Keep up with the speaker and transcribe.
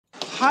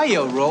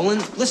Hi-yo,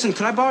 Roland. Listen,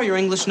 could I borrow your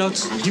English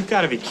notes? You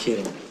gotta be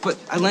kidding. But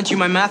I lent you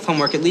my math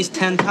homework at least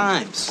 10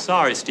 times.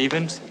 Sorry,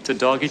 Stevens. It's a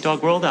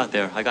dog-eat-dog world out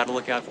there. I gotta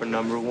look out for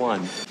number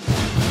one.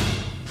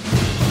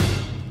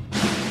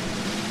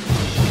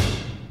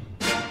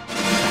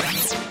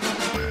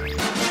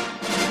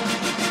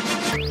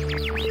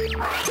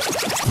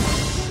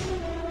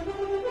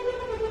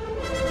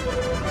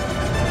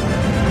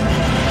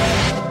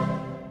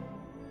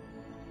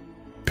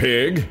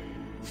 Pig.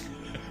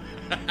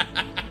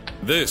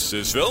 This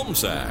is Film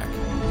Sack.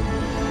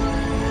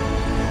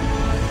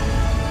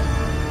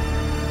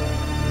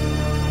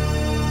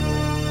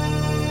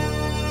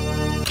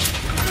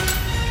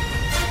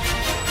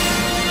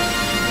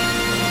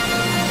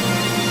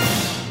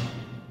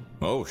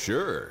 Oh,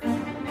 sure.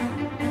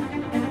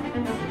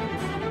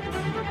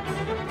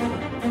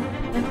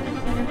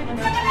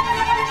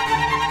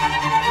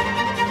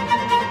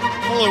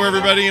 Hello,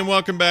 everybody, and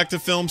welcome back to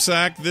Film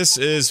Sack. This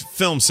is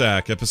Film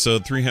Sack,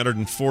 episode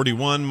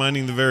 341,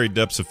 mining the very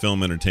depths of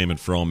film entertainment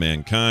for all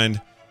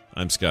mankind.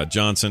 I'm Scott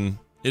Johnson.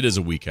 It is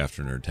a week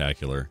after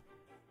Nerdtacular,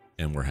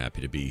 and we're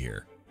happy to be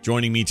here.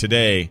 Joining me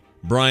today,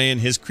 Brian,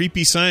 his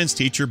creepy science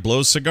teacher,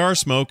 blows cigar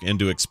smoke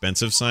into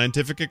expensive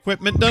scientific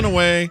equipment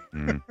Dunaway.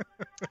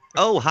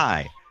 Oh,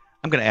 hi.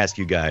 I'm going to ask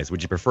you guys,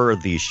 would you prefer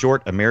the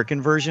short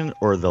American version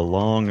or the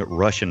long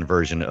Russian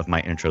version of my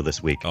intro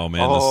this week? Oh,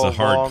 man, this is a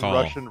hard long call.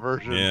 Russian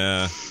version.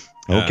 Yeah.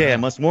 Okay, I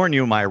must warn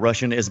you, my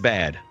Russian is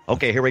bad.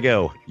 Okay, here we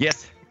go.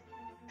 Yes.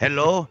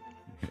 Hello?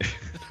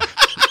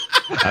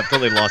 I've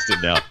totally lost it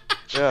now.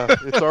 Yeah,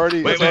 it's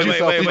already. Wait, South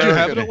wait, wait, American. wait. Did you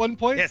have it at one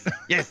point?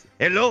 Yes.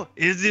 Hello?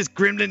 Is this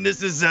Kremlin?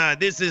 This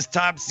is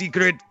top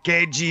secret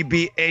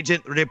KGB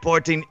agent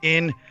reporting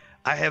in.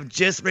 I have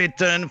just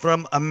returned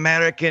from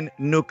American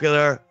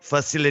nuclear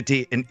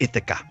facility in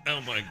Ithaca. Oh,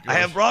 my God. I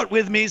have brought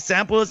with me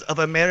samples of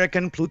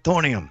American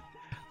plutonium.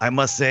 I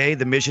must say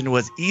the mission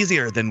was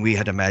easier than we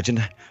had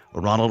imagined.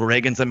 Ronald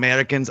Reagan's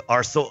Americans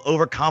are so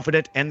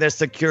overconfident in their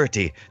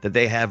security that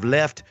they have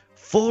left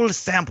full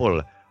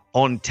sample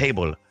on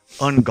table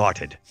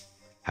unguarded.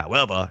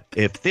 However,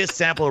 if this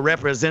sample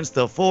represents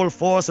the full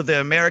force of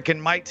the American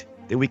might,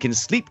 then we can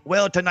sleep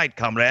well tonight,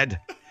 comrade.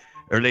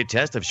 Early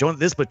tests have shown that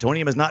this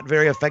plutonium is not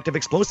very effective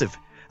explosive.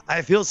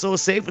 I feel so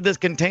safe with this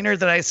container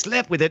that I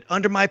slept with it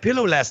under my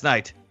pillow last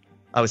night.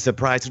 I was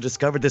surprised to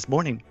discover this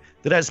morning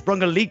that I had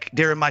sprung a leak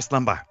during my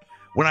slumber.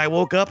 When I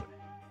woke up,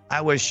 I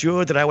was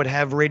sure that I would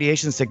have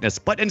radiation sickness,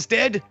 but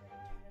instead,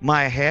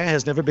 my hair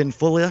has never been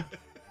fuller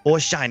or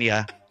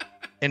shinier,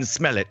 and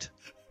smell it.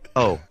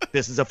 Oh,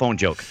 this is a phone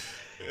joke.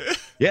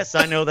 Yes,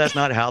 I know that's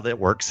not how that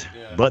works,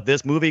 but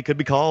this movie could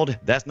be called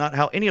That's Not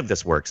How Any of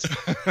This Works.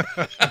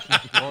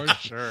 For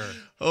sure.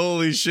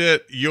 Holy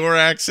shit, your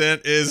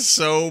accent is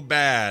so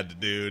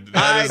bad, dude.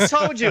 I That is,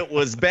 told you it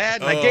was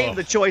bad, and I gave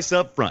the choice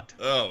up front.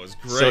 oh, it was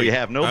great. So you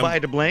have nobody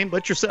to blame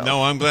but yourself.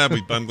 No, I'm glad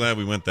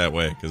we went that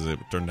way because it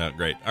turned out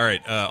great. All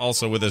right,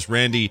 also with us,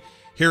 Randy.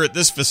 Here at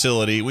this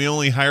facility, we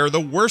only hire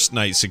the worst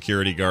night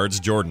security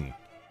guards, Jordan.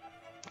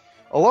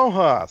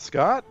 Aloha,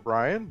 Scott,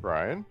 Brian.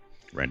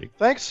 Randy.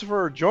 Thanks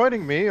for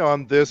joining me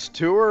on this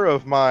tour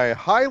of my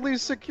highly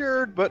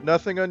secured but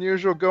nothing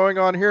unusual going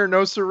on here,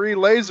 No Siree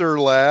Laser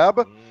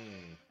Lab.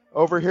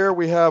 Over here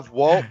we have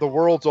Walt, the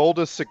world's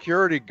oldest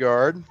security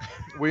guard.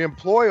 We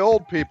employ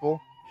old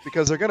people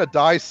because they're going to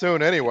die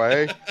soon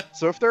anyway.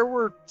 So if there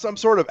were some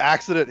sort of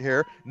accident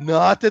here,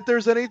 not that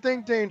there's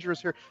anything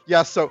dangerous here.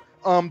 Yeah, so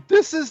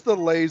this is the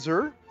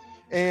laser,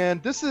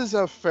 and this is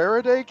a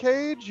Faraday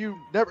cage. You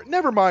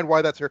never mind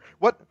why that's here.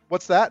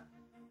 What's that?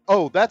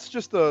 Oh, that's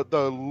just the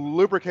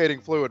lubricating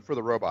fluid for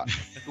the robot.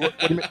 What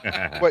do you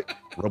mean? Wait.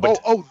 Robot.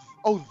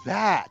 Oh,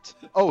 that.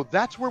 Oh,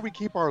 that's where we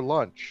keep our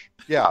lunch.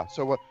 Yeah.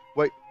 So what?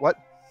 Wait, what?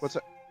 What's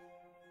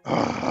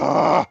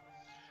that?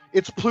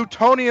 It's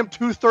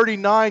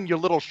plutonium-239, you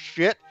little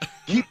shit.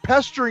 Keep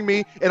pestering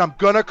me, and I'm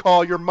gonna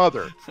call your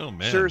mother. Oh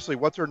man, Seriously,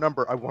 what's her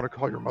number? I want to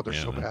call your mother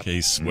yeah, so bad. okay,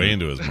 he's way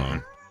into his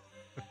mom.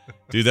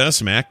 Dude, that was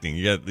some acting.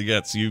 You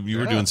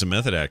were doing some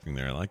method acting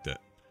there. I liked it.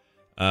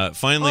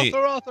 Finally,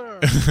 Author.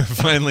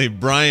 finally,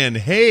 Brian.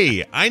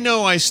 Hey, I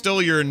know I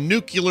stole your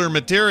nuclear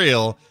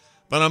material,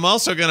 but I'm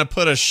also gonna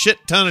put a shit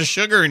ton of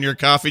sugar in your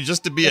coffee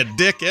just to be a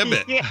dick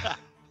ibbit. Yeah.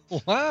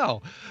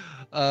 Wow.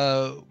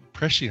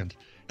 Prescient.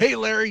 Hey,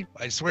 Larry,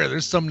 I swear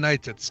there's some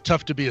nights it's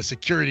tough to be a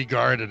security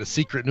guard at a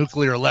secret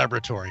nuclear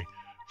laboratory.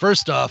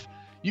 First off,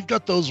 you've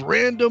got those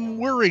random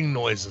whirring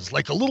noises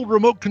like a little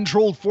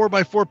remote-controlled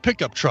 4x4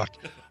 pickup truck.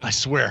 I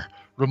swear,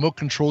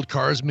 remote-controlled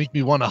cars make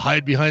me want to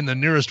hide behind the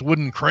nearest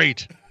wooden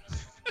crate.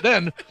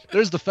 Then,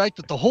 there's the fact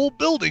that the whole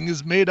building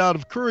is made out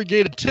of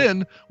corrugated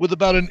tin with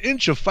about an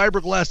inch of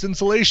fiberglass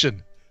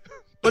insulation.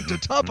 But to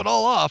top it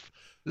all off,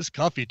 this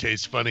coffee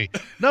tastes funny.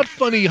 Not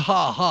funny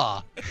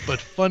ha-ha, but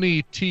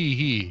funny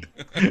tee-hee.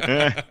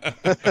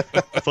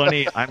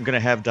 Funny, I'm going to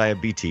have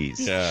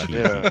diabetes.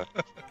 Yeah.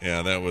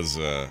 Yeah, that was.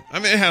 I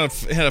mean, it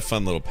had a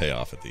fun little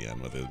payoff at the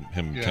end with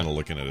him kind of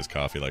looking at his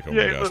coffee like, oh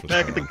my Yeah, gosh, look what's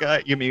back going at the on?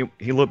 guy. You mean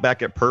he looked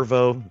back at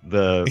Pervo,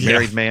 the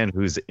married man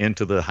who's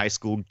into the high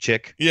school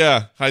chick?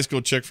 Yeah, high school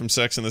chick from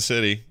Sex and the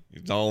City.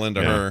 He's all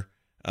into her.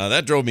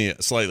 That drove me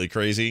slightly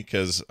crazy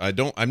because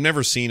I've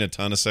never seen a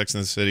ton of Sex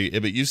and the City,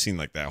 but you've seen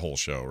like that whole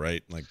show,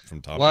 right? Like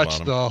from top to Watch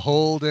bottom. the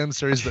whole damn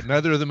series, but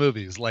neither of the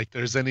movies. Like,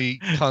 there's any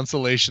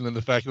consolation in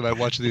the fact that I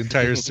watched the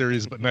entire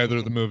series, but neither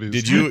of the movies.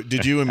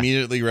 Did you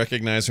immediately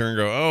recognize her and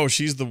go, "Oh,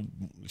 she's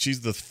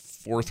the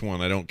fourth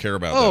one I don't care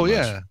about"? Oh that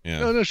yeah. much. Yeah.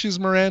 No, she's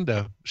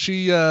Miranda.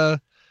 She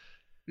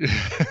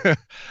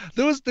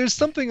there's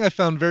something I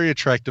found very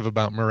attractive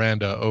about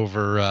Miranda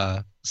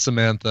over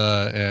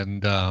Samantha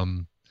and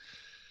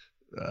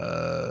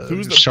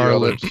Who's the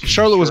Charlotte. other?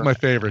 Charlotte was Sure. my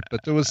favorite,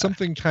 but there was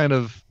something kind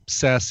of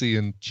sassy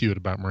and cute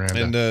about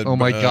Miranda. And, oh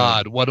my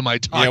God, what am I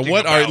talking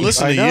what about? are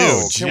listen I to know.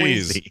 you? Can we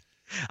Jeez.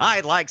 I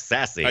like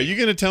sassy. Are you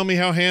going to tell me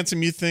how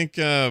handsome you think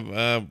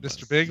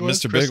Mr. Big was?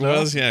 Mr. Chris Big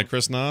was? Noth? Yeah,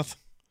 Chris Noth.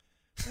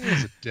 He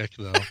was a dick,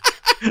 though.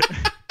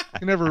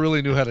 He never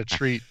really knew how to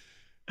treat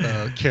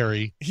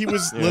Carrie. He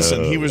was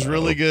he was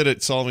really good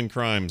at solving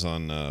crimes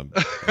on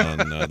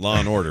Law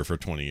and Order for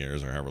 20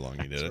 years or however long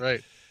he did That's it.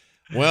 right.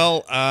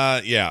 Well,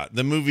 yeah,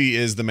 the movie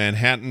is The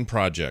Manhattan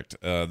Project.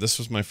 This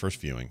was my first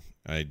viewing.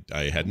 I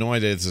had no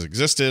idea this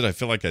existed. I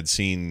feel like I'd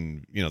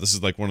seen, this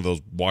is like one of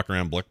those walk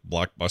around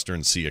Blockbuster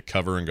and see a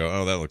cover and go,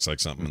 oh, that looks like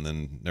something, and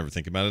then never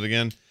think about it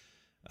again.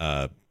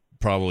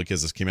 Probably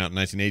because this came out in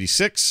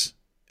 1986.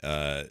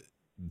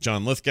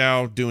 John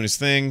Lithgow doing his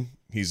thing.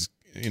 He's,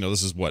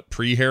 this is what,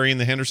 pre-Harry and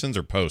the Hendersons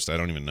or post? I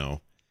don't even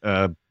know.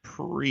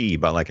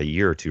 About like a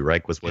year or two,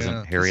 right? Wasn't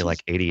Yeah, Harry this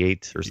like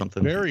 88 or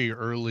something? Very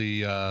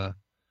early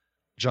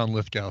John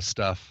Lithgow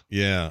stuff.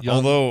 Yeah, Young-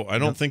 although I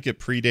don't think it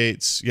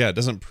predates. Yeah, it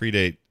doesn't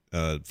predate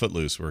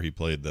Footloose, where he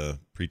played the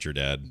preacher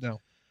dad. No.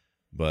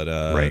 But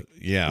Right.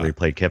 yeah. Where he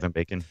played Kevin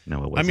Bacon?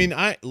 No, it wasn't. I mean,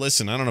 I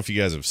don't know if you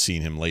guys have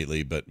seen him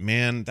lately, but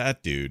man,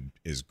 that dude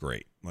is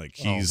great. Like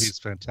He's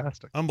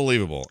fantastic.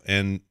 unbelievable,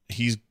 and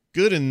he's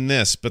good in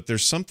this. But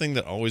there's something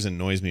that always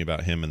annoys me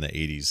about him in the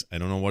 '80s. I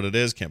don't know what it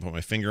is. Can't put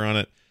my finger on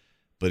it.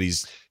 But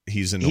he's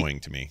annoying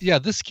to me. Yeah,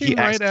 this He came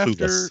acts right after.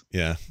 clueless.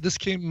 Yeah. This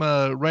came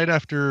right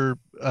after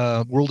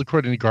World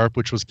According to Garp,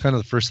 which was kind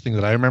of the first thing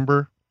that I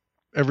remember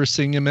ever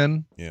seeing him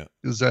in. Yeah.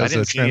 Is I as a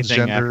didn't see anything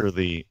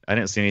transgender. I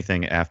didn't see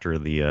anything after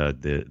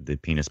the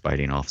penis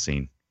biting off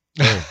scene.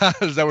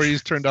 Is that where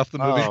he's turned off the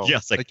movie? Oh.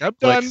 Yes, Like, I'm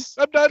done. clicks.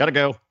 I'm done. Gotta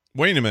go.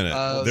 Wait a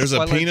minute. There's a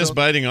Twilight penis Zone.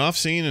 biting off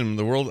scene in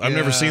the world. I've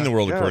never Yeah. seen the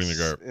world according to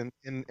Yes,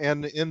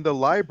 Garp. in the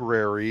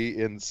library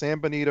in San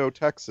Benito,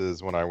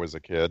 Texas, when I was a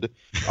kid,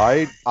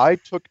 I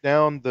took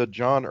down the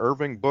John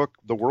Irving book,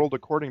 The World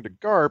According to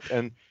Garp,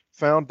 and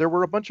found there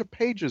were a bunch of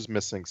pages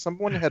missing.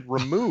 Someone had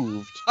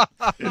removed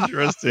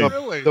Interesting.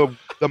 Really?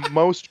 the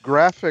most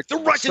graphic. The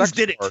Russians sex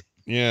did it. part.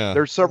 Yeah.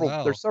 There's several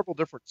Wow.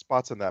 different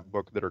spots in that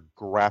book that are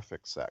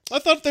graphic sex. I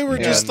thought they were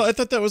And- I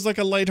thought that was like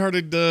a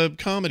lighthearted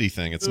comedy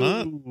thing. It's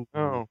not. Ooh.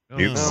 Oh,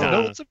 Oops.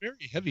 No, it's a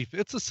very heavy.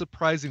 It's a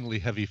surprisingly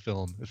heavy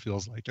film. It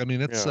feels like. I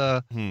mean,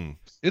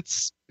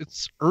 it's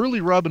it's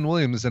early Robin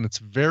Williams, and it's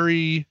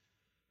very.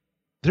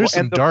 There's Well,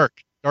 and some the- dark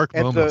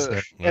and moments the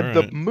there. and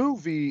Alright. the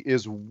movie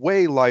is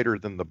way lighter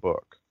than the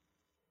book.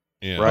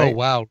 Yeah. Right. Oh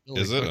wow!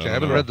 Really? Is it? Okay, I I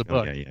haven't don't read the Oh,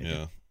 book. yeah, yeah, yeah.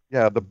 Yeah.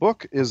 Yeah, the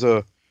book is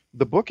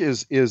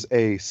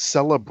a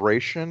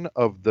celebration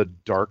of the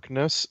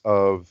darkness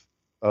of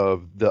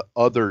the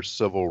other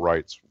civil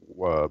rights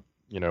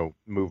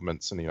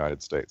movements in the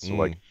United States. So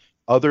like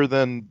other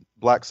than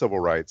black civil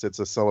rights, it's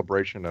a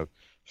celebration of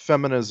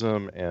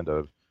feminism and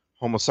of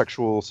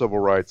homosexual civil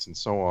rights and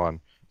so on.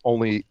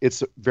 Only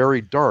it's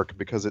very dark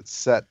because it's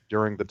set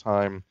during the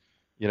time,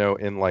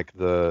 in like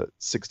the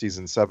 60s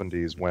and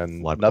 70s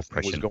when lot of nothing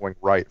was oppression. going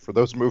right for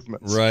those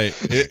movements. Right.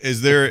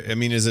 Is there? I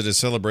mean, is it a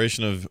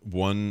celebration of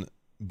one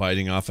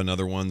biting off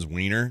another one's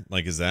wiener?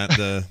 Like, is that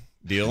the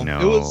deal? No.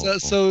 It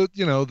was so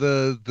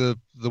the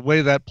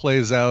way that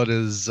plays out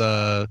is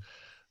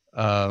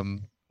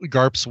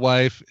Garp's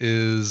wife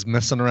is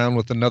messing around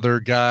with another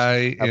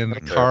guy in a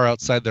car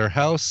outside their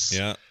house.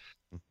 Yeah.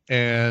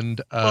 And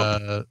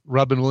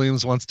Robin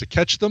Williams wants to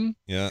catch them.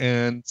 Yeah.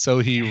 And so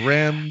he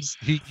rams,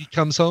 he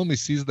comes home, he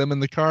sees them in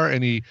the car,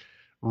 and he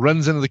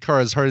runs into the car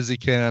as hard as he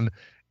can.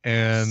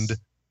 And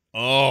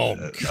Oh,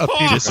 a God.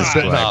 penis is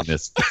sitting off.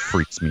 This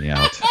freaks me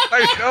out.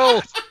 I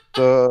know.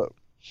 The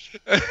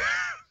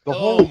Oh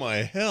whole my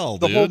hell,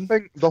 the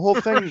dude. whole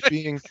thing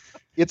being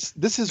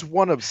this is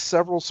one of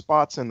several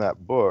spots in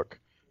that book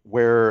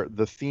where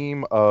the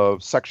theme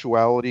of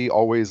sexuality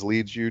always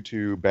leads you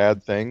to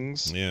bad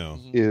things Yeah.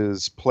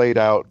 is played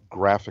out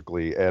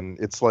graphically, and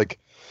it's like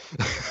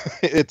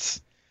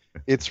it's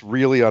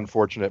really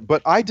unfortunate,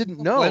 but I didn't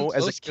know Glenn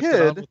as a Close gets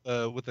it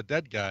on kid. with a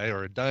dead guy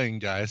or a dying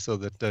guy so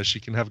that she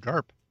can have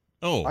Garp.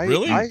 Oh, I-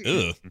 really? I-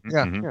 Ugh.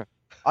 Yeah. Mhm.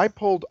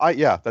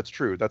 Yeah, that's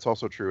true. That's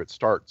also true. It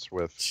starts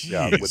with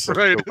with the,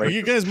 Right. the rape,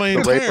 You guys, my the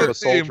rape of entire a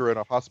soldier in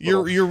a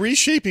hospital. you're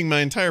reshaping my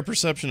entire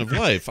perception of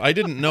life. I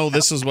didn't know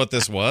this is what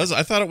this was.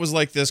 I thought it was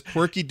like this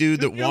quirky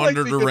dude that You're like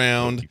wandered thinking-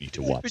 around. You need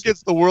to I watch think it.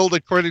 it's the world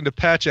according to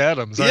Patch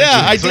Adams. aren't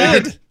Yeah, you? I So you're-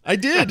 did. I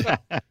did.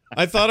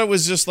 I thought it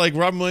was just like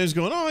Robin Williams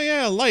going, "Oh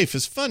yeah, life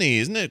is funny,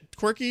 isn't it?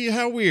 Quirky,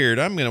 how weird.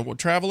 I'm gonna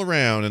travel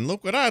around and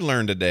look what I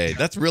learned today."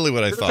 That's really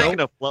what I thought. Taking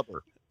a flubber.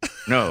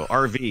 No,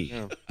 RV.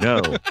 Yeah.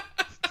 No.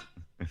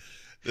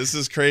 This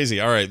is crazy.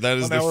 All right, that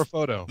is 1 hour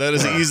photo. that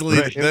is easily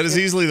Right. that is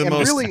easily the And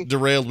most really-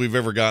 derailed we've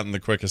ever gotten, the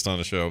quickest on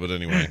a show. But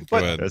anyway, go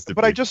But- ahead. That's the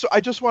But I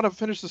big- just want to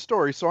finish the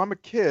story. So I'm a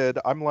kid.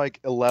 I'm like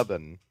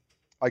 11.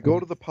 I go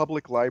to the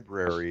public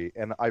library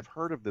and I've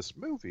heard of this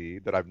movie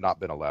that I've not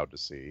been allowed to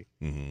see.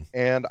 Mhm.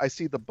 And I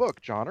see the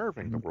book, John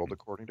Irving, The World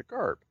According to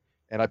Garp.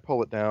 And I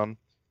pull it down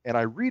and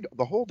I read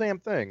the whole damn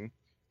thing.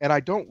 And I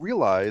don't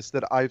realize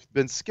that I've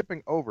been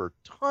skipping over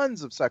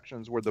tons of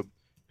sections where the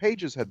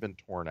pages had been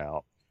torn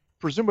out,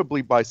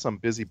 presumably by some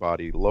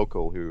busybody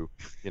local who,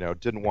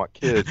 didn't want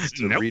kids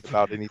to Nope. read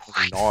about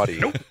anything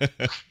naughty.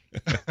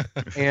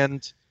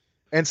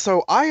 And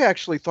so I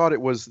actually thought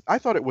it was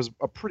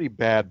a pretty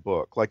bad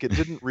book. Like it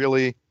didn't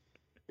really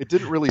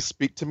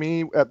speak to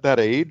me at that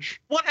age.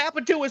 What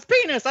happened to his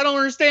penis? I don't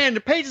understand.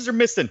 The pages are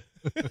missing.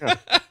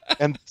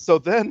 And so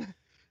then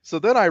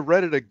I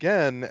read it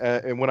again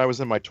and when I was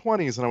in my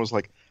 20s and I was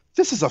like,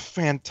 this is a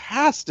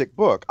fantastic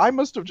book. I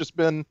must have just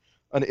been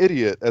an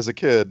idiot as a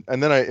kid.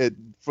 And then it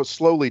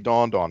slowly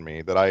dawned on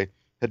me that I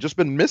had just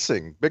been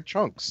missing big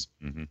chunks.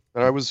 Mhm.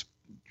 That I was,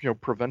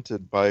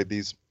 prevented by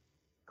these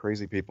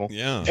crazy people.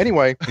 Yeah.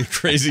 Anyway,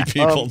 Crazy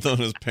people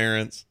known as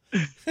parents.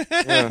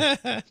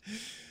 Yeah.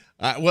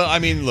 Well, I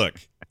mean, look,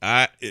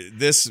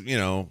 this,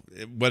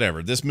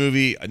 whatever. This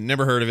movie, I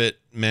never heard of it.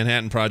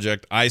 Manhattan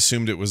Project. I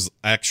assumed it was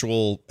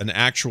an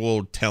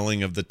actual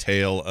telling of the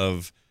tale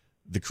of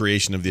the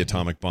creation of the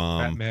atomic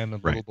bomb. Batman, the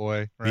right. little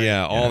boy. Right?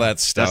 Yeah, all that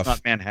stuff. That's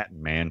not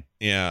Manhattan, man.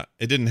 Yeah,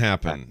 it didn't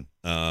happen.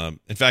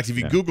 In fact, if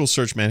you Yeah. Google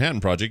search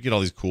Manhattan Project, you get all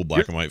these cool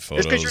black and white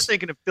photos. Just because you're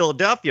thinking of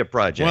Philadelphia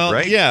Project, Well,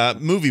 right? yeah,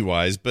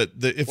 movie-wise, but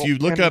if Well, you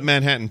look and- up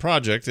Manhattan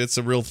Project, it's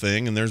a real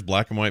thing, and there's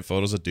black and white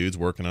photos of dudes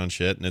working on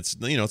shit, and it's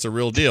it's a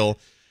real deal.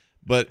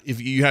 But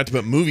if you have to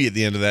put movie at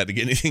the end of that to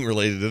get anything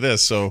related to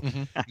this, so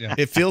Yeah.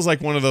 it feels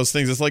like one of those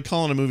things. It's like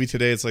calling a movie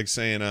today. It's like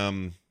saying,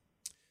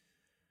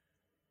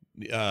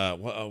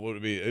 what would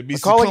it be? It'd be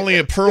calling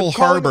it Pearl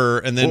Harbor,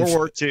 and then World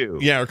War II.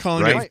 yeah, or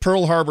calling Right. it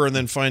Pearl Harbor, and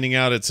then finding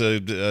out it's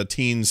a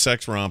teen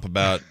sex romp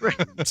about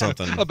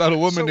something. About a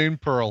woman So-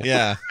 named Pearl.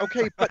 Yeah,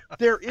 okay, but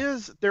there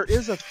is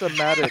a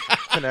thematic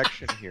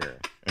connection here.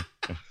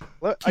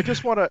 I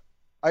just want to.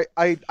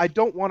 I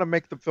don't want to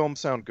make the film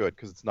sound good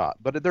because it's not,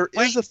 but there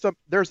is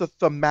there's a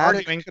thematic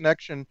Arguing.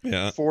 connection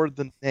yeah. for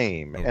the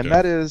name, Okay. and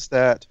that is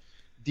that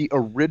the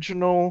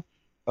original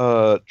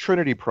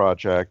Trinity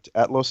Project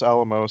at Los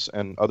Alamos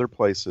and other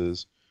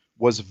places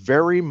was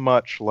very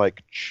much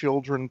like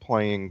children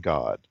playing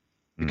God,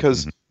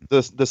 because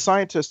the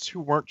scientists who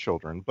weren't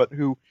children but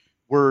who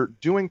were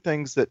doing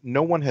things that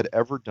no one had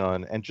ever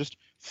done and just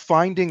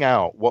finding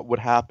out what would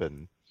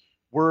happen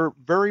were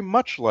very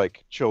much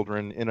like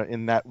children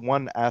in that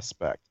one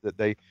aspect, that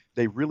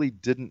they really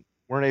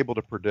weren't able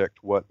to predict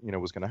what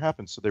was going to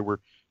happen. So they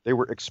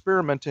were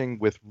experimenting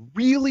with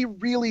really,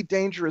 really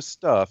dangerous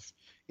stuff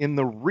in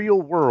the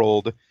real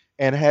world,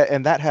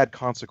 and that had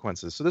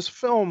consequences. So this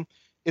film,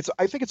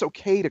 I think it's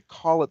okay to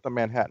call it the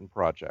Manhattan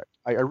Project.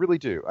 I really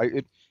do.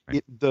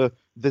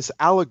 This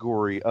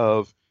allegory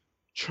of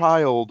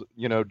child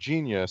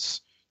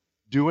genius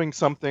doing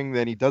something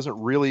that he doesn't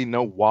really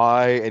know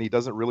why, and he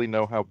doesn't really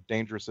know how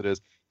dangerous it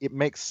is. It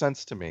makes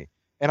sense to me,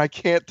 and I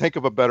can't think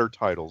of a better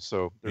title.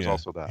 So there's Yeah.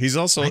 also that. He's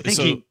also I think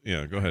so he-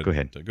 yeah. Go ahead. Go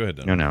ahead. Go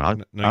ahead. No,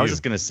 Don. I was you.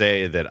 just gonna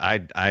say that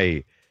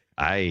I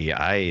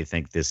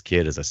think this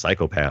kid is a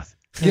psychopath.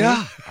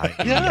 Yeah.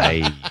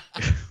 I,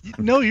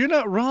 No, you're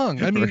not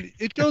wrong. I mean,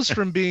 it goes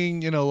from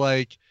being,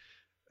 like,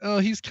 oh,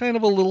 he's kind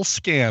of a little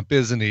scamp,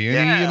 isn't he?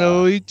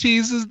 And he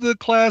teases the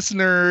class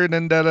nerd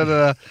and da da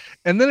da.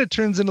 And then it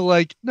turns into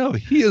like, no,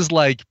 he is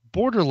like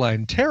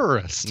borderline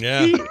terrorist.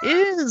 Yeah. He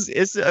is.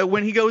 It's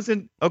when he goes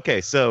in.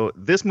 Okay, so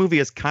this movie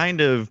is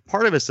kind of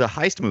part of it's a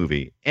heist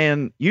movie,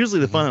 and usually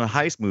the fun in a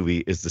heist movie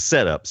is the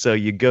setup. So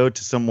you go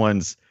to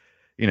someone's,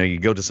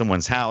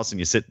 house and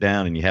you sit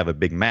down and you have a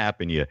big map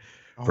and you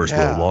first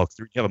we'll walk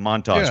through. You have a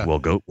montage. Yeah.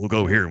 We'll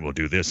go here and we'll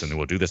do this and then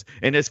we'll do this,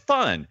 and it's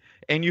fun,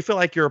 and you feel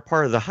like you're a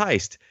part of the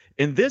heist.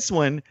 In this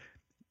one,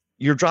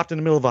 you're dropped in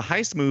the middle of a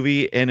heist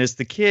movie, and it's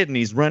the kid, and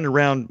he's running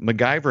around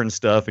MacGyver and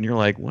stuff, and you're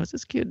like, what's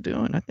this kid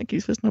doing? I think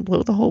he's just gonna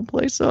blow the whole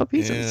place up.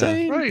 He's Yeah.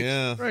 insane. Right.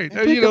 Yeah. Right.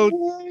 Take it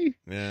away.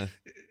 Yeah.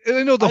 And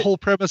I know the whole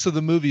premise of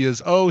the movie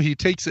is, he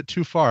takes it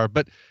too far,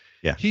 but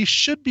Yeah. he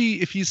should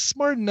be, if he's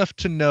smart enough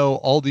to know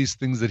all these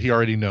things that he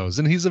already knows,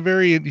 and he's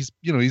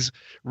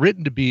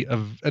written to be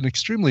an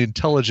extremely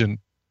intelligent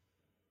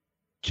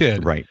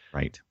kid. Right.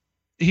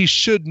 He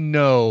should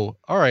know,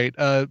 all right,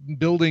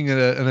 building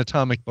an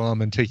atomic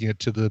bomb and taking it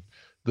to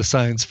the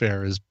science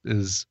fair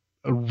is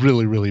a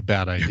really, really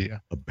bad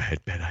idea. A bad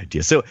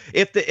idea. So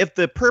if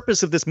the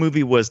purpose of this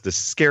movie was to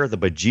scare the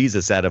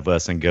bejesus out of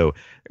us and go,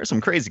 there's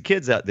some crazy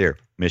kids out there,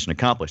 mission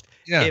accomplished.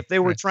 Yeah. If they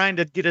were right. trying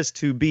to get us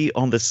to be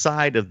on the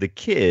side of the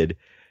kid,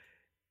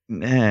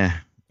 nah.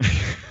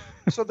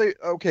 So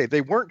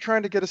they weren't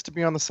trying to get us to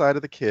be on the side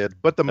of the kid,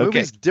 but the Okay.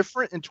 movie's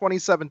different in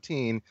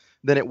 2017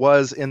 than it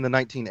was in the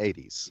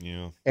 1980s.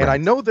 Yeah. And I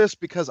Right. know this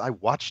because I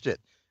watched it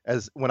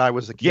when I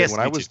was a kid. Yes, when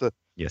I me was too. the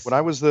Yes. when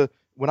I was the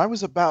when I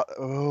was about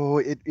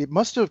it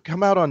must have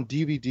come out on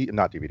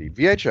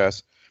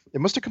VHS. It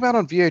must have come out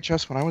on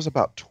VHS when I was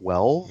about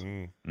 12.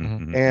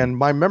 Mm-hmm. And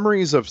my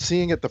memories of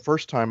seeing it the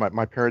first time,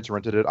 my parents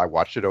rented it. I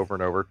watched it over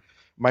and over.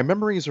 My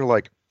memories are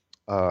like,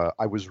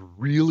 I was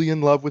really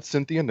in love with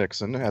Cynthia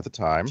Nixon at the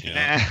time.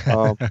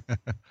 Yeah.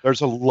 There's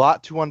a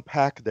lot to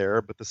unpack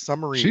there, but the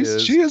summary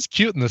she is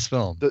cute in this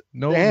film.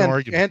 No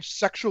argument. And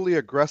sexually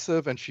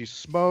aggressive, and she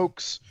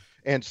smokes.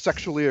 And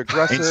sexually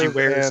aggressive.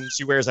 And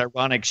she wears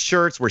ironic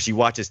shirts where she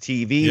watches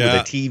TV with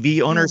a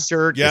TV on her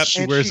shirt. Yep.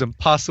 She wears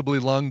impossibly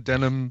long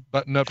denim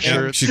button-up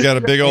shirts. She's got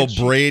a big old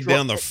braid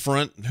down the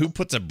front. Who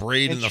puts a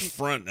braid in the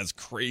front? That's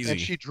crazy. And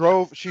she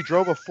drove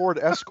a Ford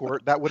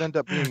Escort. That would end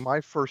up being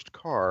my first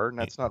car, and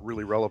that's not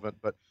really relevant.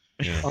 But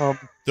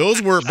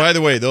those were, by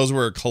the way,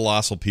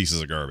 colossal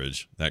pieces of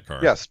garbage. That car.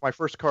 Yes, my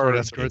first car. Ford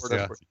Escort.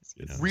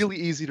 Really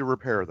easy to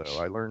repair, though.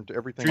 I learned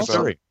everything True about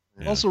story. it.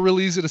 Yeah. Also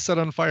really easy to set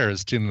on fire,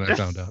 as Tina and I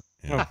found out.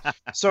 Yeah.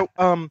 So,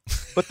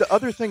 but the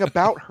other thing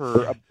about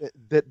her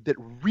that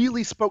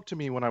really spoke to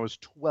me when I was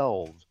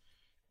 12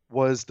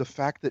 was the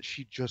fact that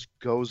she just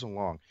goes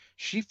along.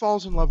 She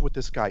falls in love with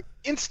this guy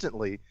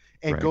instantly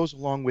and goes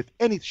along with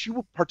anything. She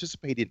will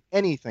participate in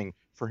anything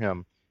for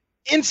him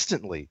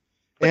instantly.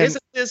 But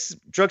isn't this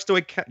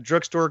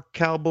drugstore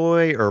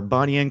cowboy or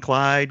Bonnie and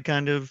Clyde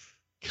kind of?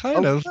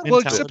 Kind of. Well,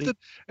 except that,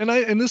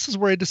 and this is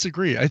where I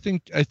disagree. I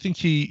think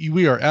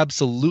we are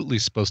absolutely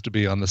supposed to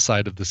be on the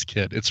side of this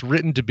kid. It's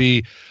written to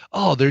be,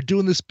 they're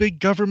doing this big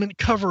government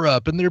cover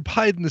up and they're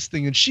hiding this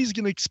thing and she's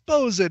going to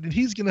expose it and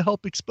he's going to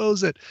help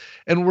expose it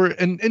and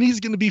he's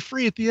going to be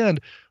free at the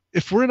end.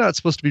 If we're not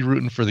supposed to be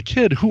rooting for the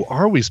kid, who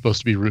are we supposed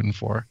to be rooting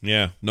for?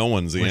 Yeah, no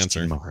one's the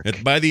answer.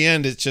 By the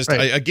end, it's just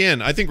I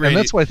think, and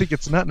that's why I think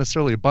it's not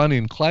necessarily a Bonnie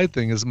and Clyde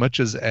thing as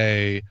much as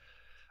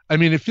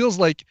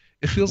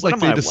it feels like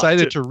they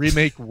decided to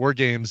remake War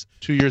Games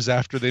 2 years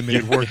after they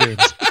made War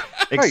Games.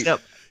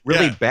 Except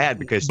really bad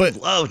because you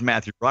loved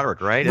Matthew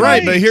Broderick, right?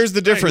 Right, but here's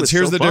the difference.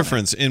 Here's the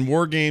difference. In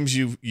War Games,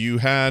 you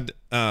had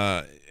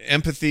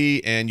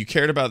empathy and you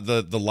cared about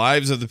the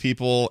lives of the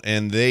people,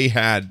 and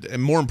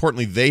more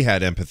importantly, they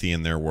had empathy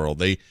in their world.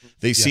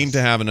 They seemed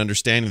to have an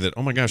understanding that,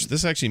 oh my gosh,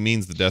 this actually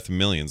means the death of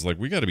millions. Like,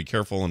 we got to be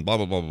careful and blah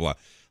blah blah blah blah.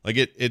 Like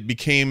it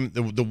became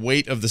the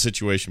weight of the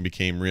situation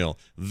became real.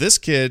 This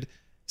kid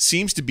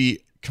seems to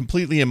be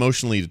completely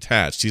emotionally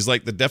detached. He's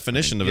like the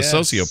definition of a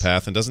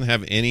sociopath and doesn't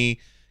have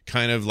any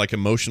kind of like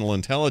emotional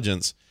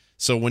intelligence.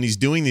 So when he's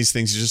doing these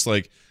things, he's just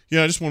like,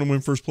 I just want to win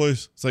first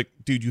place. It's like,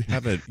 dude, you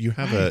have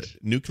a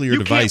nuclear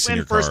device in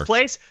your car. You can't win first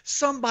place.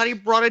 Somebody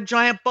brought a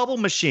giant bubble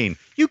machine.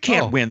 You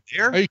can't win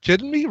there. Are you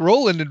kidding me?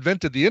 Roland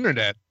invented the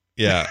internet.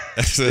 Yeah,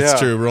 that's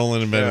true.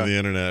 Roland invented the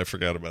internet. I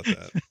forgot about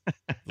that.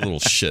 Little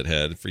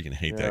shithead. Freaking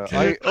hate that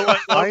kid.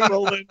 I love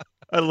Roland.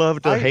 I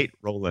love to hate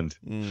Roland.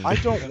 I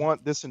don't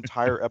want this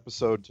entire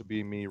episode to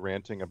be me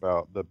ranting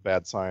about the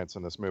bad science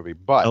in this movie,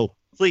 but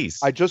please.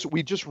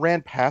 We just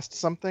ran past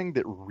something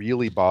that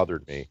really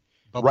bothered me.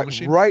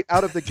 Machine? Right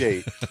out of the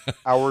gate.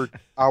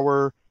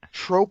 our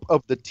trope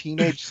of the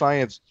teenage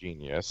science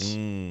genius,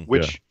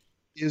 which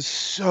is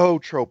so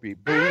tropey.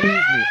 Believe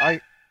me,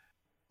 I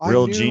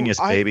Real genius,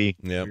 baby.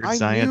 Yep.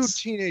 I knew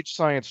teenage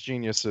science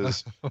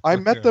geniuses. I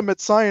met them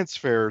at science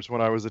fairs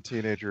when I was a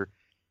teenager.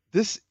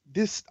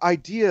 This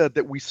idea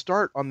that we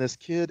start on this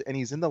kid and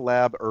he's in the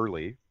lab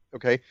early.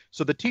 Okay,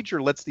 so the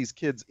teacher lets these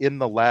kids in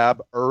the lab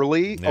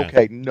early. Yeah.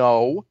 Okay,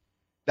 no,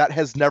 that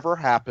has never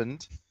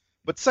happened.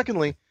 But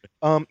secondly,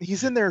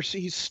 he's in there.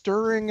 He's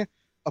stirring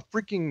a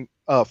freaking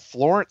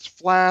Florence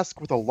flask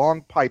with a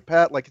long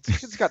pipette. Like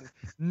he's got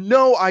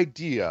no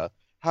idea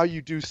how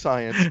you do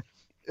science.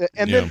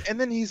 And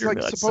then he's You're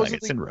like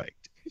supposedly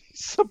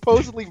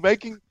supposedly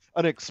making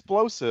an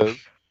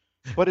explosive.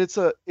 But it's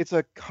a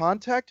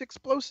contact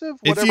explosive,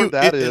 whatever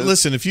that is.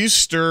 Listen, if you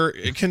stir,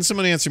 can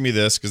someone answer me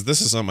this? Because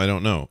this is something I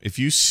don't know. If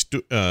you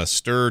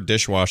stir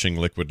dishwashing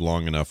liquid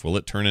long enough, will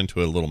it turn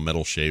into a little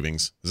metal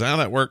shavings? Is that how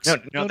that works?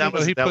 No,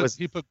 he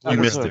put you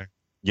missed it.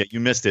 Yeah, you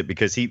missed it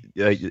because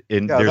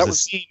there's a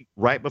scene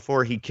right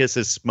before he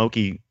kisses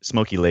Smokey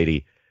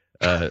Lady,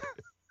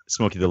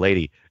 Smokey the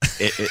Lady,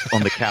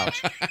 on the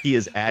couch.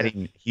 He's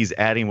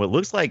adding what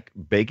looks like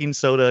baking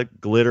soda,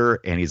 glitter,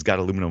 and he's got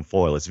aluminum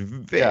foil. It's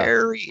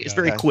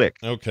very quick.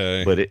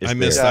 Okay, but I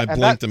missed. I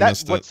blinked and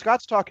missed it. What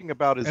Scott's talking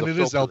about is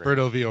is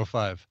Alberto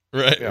VO5.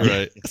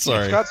 Right.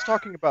 Sorry. Scott's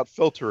talking about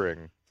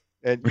filtering,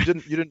 and you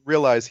didn't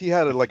realize he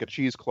had like a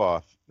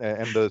cheesecloth,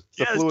 and the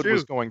fluid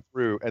was going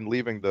through and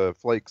leaving the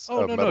flakes.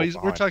 Oh of no,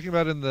 metal we're talking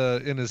about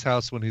in his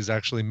house when he's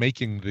actually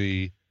making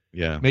the.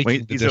 Yeah,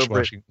 making the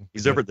dishwashing.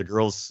 He's over at the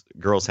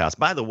girl's house.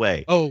 By the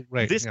way,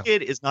 this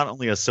kid is not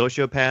only a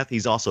sociopath,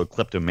 he's also a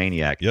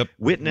kleptomaniac. Yep.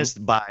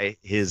 Witnessed by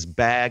his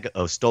bag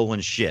of stolen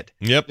shit.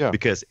 Yep. Yeah.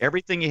 Because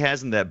everything he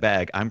has in that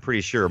bag, I'm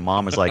pretty sure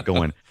mom is like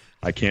going,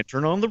 I can't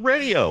turn on the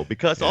radio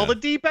because all the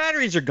D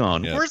batteries are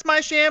gone. Yep. Where's my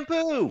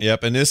shampoo?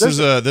 Yep. And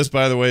this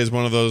by the way, is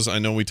one of those. I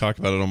know we talk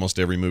about it almost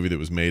every movie that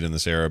was made in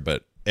this era,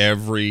 but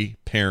every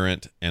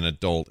parent and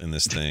adult in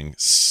this thing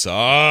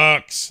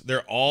sucks.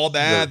 They're all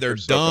bad. They're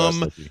so dumb.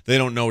 gossipy. They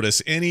don't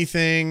notice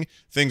anything.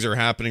 Things are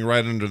happening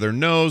right under their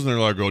nose, and they're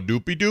like, "Oh,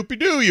 doopy doopy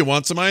doo. You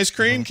want some ice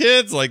cream,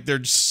 kids?" Like they're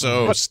just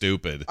so But-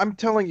 stupid. I'm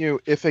telling you,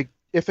 if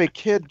a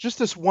kid, just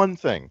this one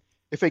thing,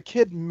 if a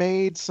kid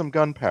made some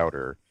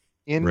gunpowder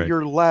in Right.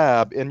 your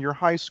lab in your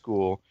high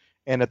school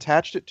and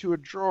attached it to a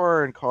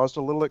drawer and caused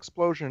a little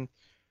explosion,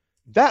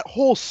 that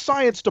whole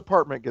science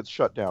department gets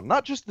shut down.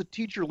 Not just the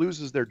teacher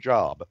loses their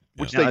job,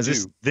 which Now, they is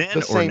this do then the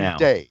or same now?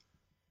 day.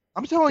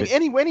 I'm telling It-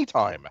 any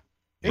time.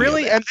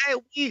 Really? And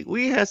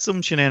We had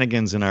some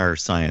shenanigans in our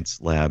science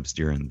labs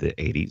during the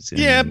 80s.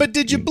 Yeah, but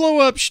did you blow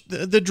up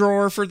the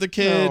drawer for the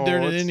kid No, or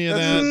it's- any of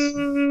that's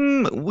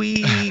that?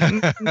 We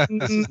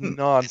this is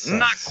nonsense.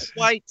 not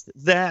quite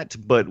that,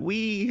 but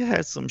we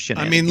had some I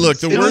shenanigans. mean, look,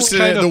 the It worst was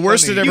kind of the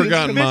worst funny. it ever You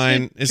got in visited-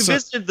 mine You is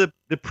visited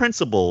the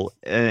principal,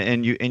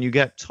 and you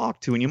got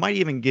talked to, and you might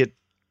even get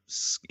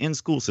in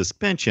school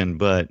suspension.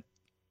 But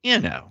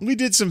we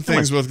did some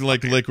things with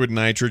like liquid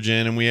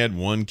nitrogen, and we had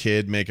one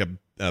kid make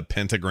a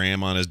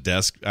pentagram on his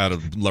desk out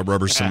of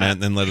rubber cement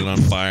and then let it on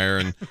fire,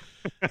 and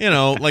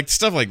like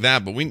stuff like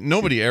that. But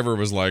nobody ever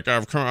was like,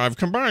 I've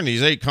combined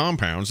these 8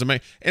 compounds to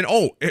make. And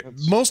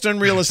most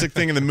unrealistic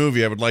thing in the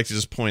movie I would like to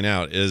just point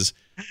out is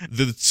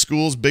the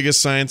school's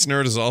biggest science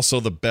nerd is also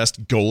the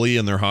best goalie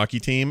in their hockey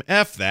team.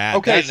 F that.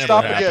 Okay, That never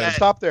stop happened. again.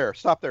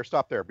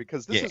 Stop there,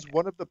 because this Yeah. is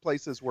one of the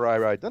places where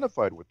I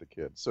identified with the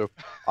kids. So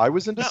I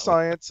was into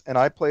science, and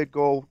I played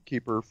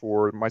goalkeeper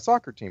for my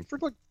soccer team for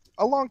like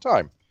a long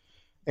time.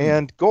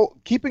 And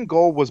keeping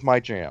goal was my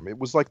jam. It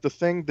was like the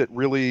thing that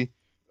really,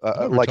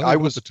 like I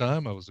was at the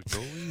time I was a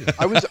goalie.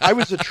 I was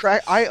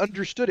I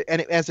understood it,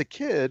 and as a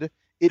kid,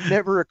 it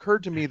never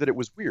occurred to me that it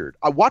was weird.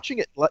 Watching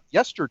it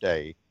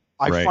yesterday,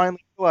 I Right.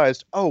 finally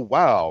realized, oh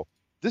wow,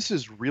 this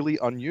is really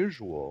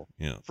unusual.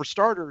 Yeah. For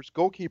starters,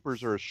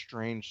 goalkeepers are a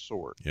strange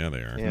sort, Yeah, they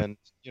are. and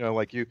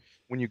like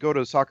when you go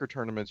to soccer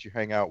tournaments, you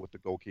hang out with the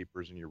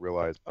goalkeepers, and you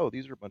realize, oh,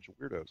 these are a bunch of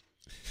weirdos.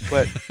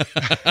 But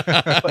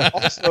but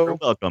also, You're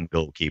welcome,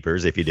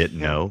 goalkeepers, if you didn't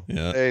know.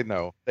 Yeah. they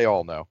know. They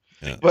all know.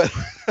 Yeah. But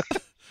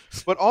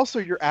but also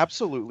you're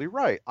absolutely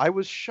right. I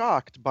was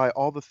shocked by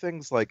all the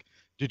things like,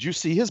 did you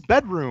see his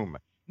bedroom?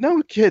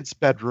 No kid's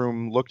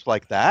bedroom looked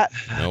like that.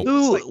 Nope.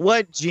 Who?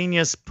 What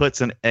genius puts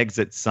an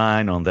exit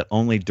sign on the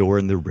only door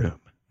in the room?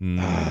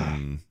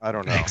 Mm. I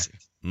don't know. Exit.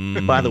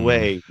 Mm. By the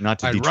way, not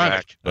to Ironic.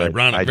 detract, but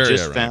Ironic, I very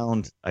just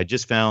ironic.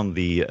 found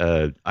the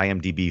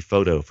IMDb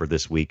photo for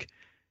this week.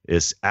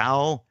 Is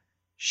Al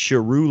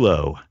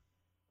Chirulo.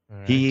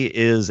 He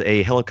is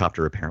a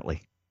helicopter,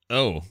 apparently.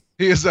 Oh,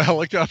 He is a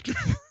helicopter.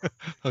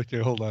 Okay,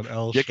 hold on.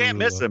 Al You can't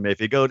miss Chirulo. him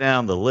if you go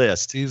down the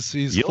list. He's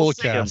You'll full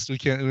see him. cast. We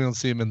don't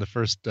see him in the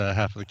first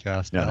half of the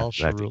cast. No, Al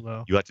you have to-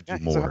 Chirulo. You have to do Yeah,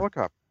 he's a more.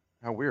 helicopter.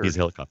 How weird. He's a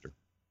helicopter.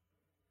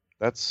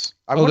 That's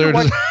I Oh, wonder there it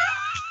why, is.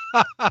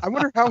 I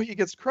wonder how he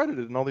gets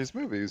credited in all these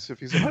movies if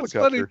he's a It's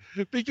funny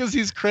helicopter. because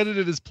he's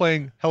credited as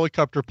playing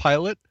helicopter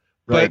pilot.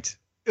 Right.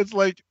 It's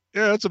like,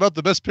 yeah, it's about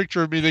the best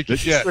picture of me they could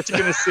This get. is what you're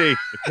gonna see.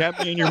 The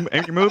captain in your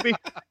movie.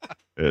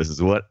 This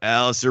is what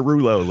Al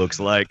Cirulo looks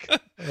like.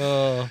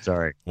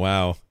 Sorry.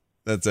 wow.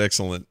 That's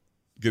excellent.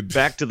 Good.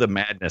 Back to the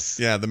madness.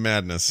 Yeah, the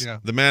madness. Yeah.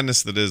 The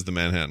madness that is the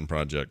Manhattan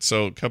Project.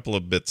 So, a couple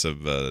of bits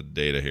of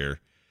data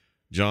here.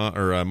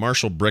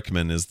 Marshall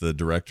Brickman is the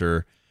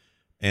director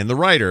and the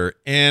writer.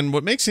 And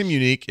what makes him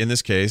unique in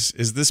this case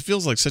is this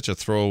feels like such a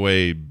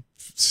throwaway,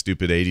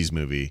 stupid 80s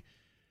movie.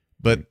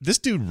 But this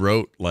dude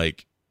wrote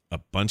like a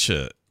bunch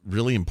of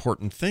really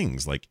important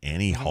things, like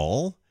Annie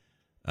Hall.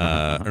 Or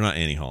not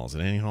Annie Hall. Is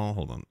it Annie Hall?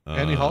 Hold on.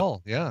 Annie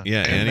Hall, yeah.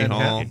 Yeah, And Annie Hall.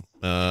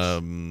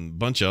 Manhattan.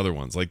 Bunch of other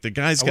ones. Like the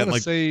guy's I got want to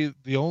like say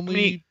the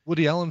only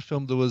Woody Allen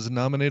film that was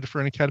nominated for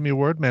an Academy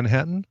Award,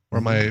 Manhattan. Or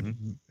am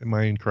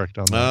I incorrect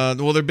on that?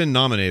 well, they've been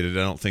nominated.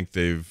 I don't think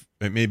they've.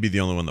 It may be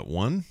the only one that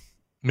won.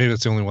 Maybe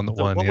that's the only one that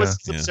So won. what Yeah. was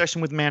his obsession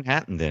with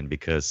Manhattan then?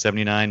 Because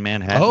 79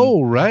 Manhattan.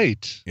 Oh,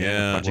 right.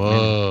 Yeah. Project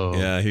Whoa.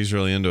 Yeah, he's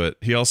really into it.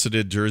 He also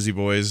did Jersey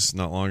Boys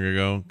not long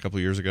ago, a couple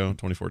of years ago,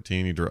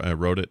 2014. He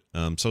wrote it.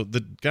 So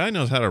the guy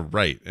knows how to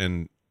write,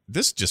 and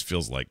this just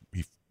feels like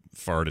he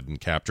farted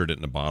and captured it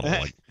in a bottle.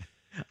 Like,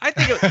 I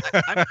think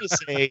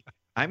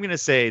I'm gonna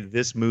say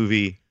this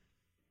movie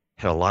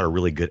had a lot of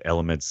really good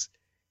elements,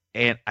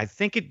 and I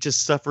think it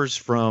just suffers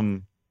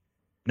from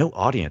no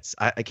audience.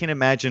 I can't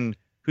imagine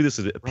who this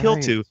would appeal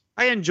Right. to.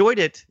 I enjoyed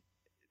it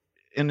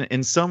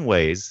in some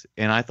ways,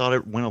 and I thought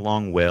it went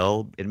along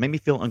well. It made me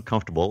feel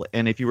uncomfortable,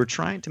 and if you were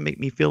trying to make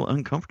me feel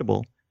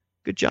uncomfortable,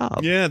 good job.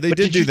 yeah, they But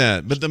did did do you-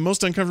 that. But the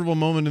most uncomfortable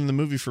moment in the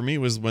movie for me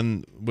was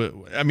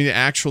it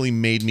actually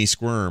made me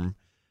squirm.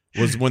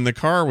 Was when the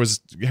car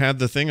had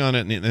the thing on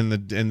it, and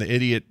the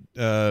idiot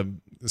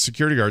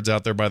security guards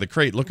out there by the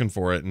crate looking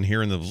for it, and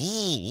hearing the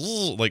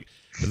like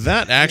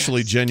that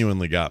actually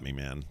genuinely got me,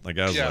 man. Like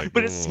I was Yeah. like,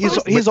 But it's-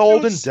 "Ugh." He's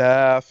old and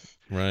deaf.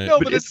 Right. No,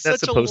 But but it's isn't that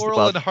such a supposed to Laurel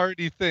bother- and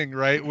Hardy thing,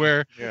 right?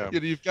 Where Yeah.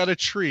 you've got a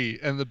tree,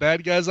 and the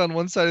bad guys on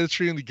one side of the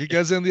tree, and the good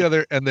guys on the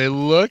other, and they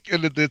look,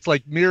 and it's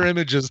like mirror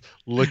images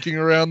looking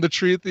around the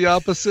tree at the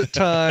opposite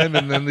time,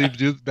 and then they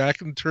do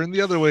back and turn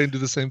the other way and do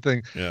the same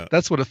thing. Yeah.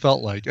 That's what it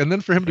felt like. And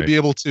then for him to be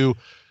able to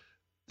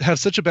have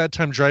such a bad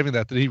time driving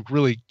that he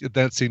really,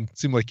 that scene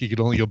seemed like he could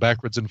only go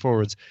backwards and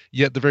forwards.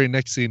 Yet the very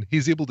next scene,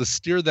 he's able to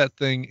steer that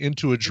thing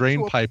into a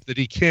drain pipe that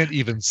he can't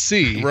even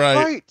see.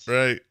 Right.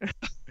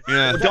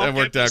 Yeah, Don't that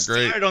worked get me out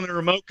great. started on the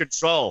remote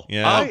control.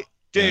 Yeah. I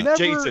Dude, never-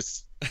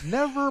 Jesus.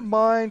 Never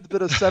mind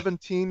that a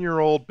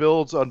 17-year-old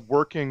builds a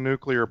working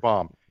nuclear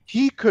bomb.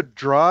 He could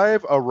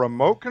drive a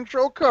remote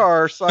control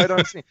car sight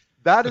unseen.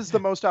 That is the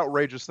most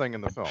outrageous thing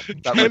in the film.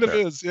 That Kind right of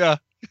there. is, yeah.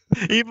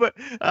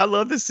 I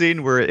love the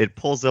scene where it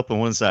pulls up on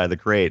one side of the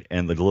crate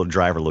and the little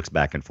driver looks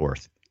back and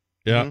forth.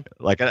 Yeah.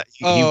 Like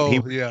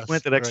he Yes,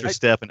 went that extra right.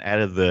 step and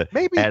added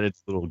Maybe-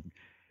 little.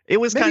 It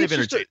was maybe kind of it's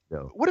just a- entertaining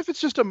though. What if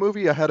it's just a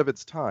movie ahead of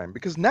its time?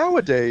 Because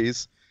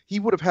nowadays he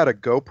would have had a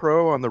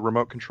GoPro on the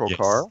remote control Yes.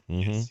 car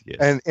Mhm.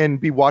 Yes. and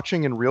be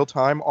watching in real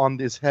time on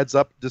this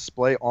heads-up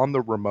display on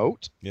the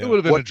remote. Yeah. It would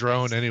have been What- a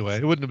drone anyway.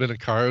 It wouldn't have been a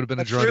car. It would have been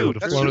a That's drone. true. It would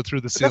have That's flown true. it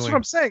through the But that's what ceiling.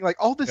 I'm saying. Like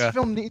all this Yeah.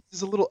 film needs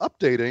is a little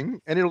updating,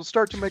 and it'll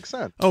start to make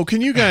sense. Oh,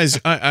 can you guys?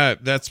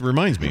 That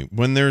reminds me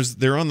when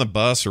they're on the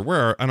bus or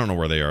where I don't know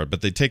where they are,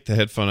 but they take the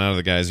headphone out of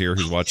the guy's ear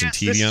who's watching Yes,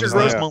 TV this is on your his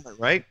gross gross lap. moment. moment,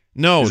 right?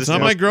 No, Is it's this not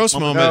the my most gross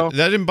moment? moment. No.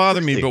 That didn't bother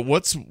me. Really? But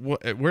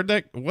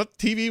what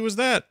TV was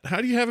that?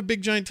 How do you have a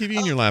big giant TV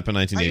in your lap in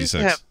I used to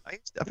 1986? have,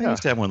 I think I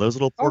used to have one of those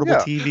little portable yeah.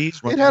 TVs.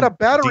 It running had a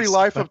battery decent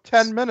life of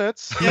buttons. 10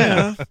 minutes.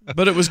 Yeah,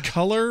 but it was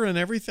color and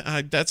everything.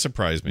 That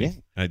surprised me.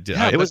 Yeah. I did.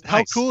 Yeah, it but was how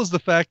nice. cool is the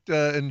fact,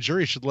 and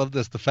jury should love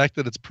this, the fact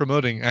that it's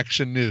promoting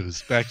Action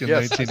News back in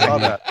Yes, I 1990. saw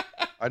that.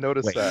 I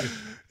noticed Wait. that.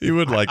 You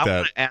would like I that.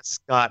 want to ask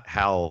Scott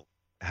how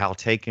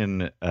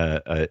taking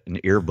an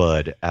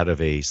earbud out of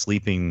a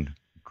sleeping,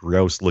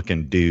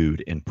 gross-looking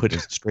dude and put it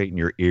straight in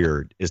your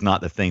ear is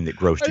not the thing that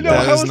grossed I you know, That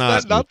out. how is is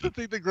not- that not the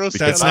thing that grossed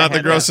That's out? not the I had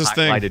that grossest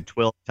thing. highlighted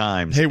 12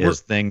 times. Hey, we're- as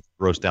things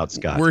grossed out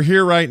Scott. We're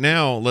here right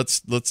now.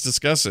 Let's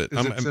discuss it.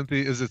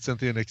 Is it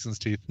Cynthia Nixon's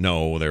teeth?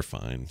 No, they're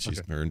fine.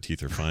 Her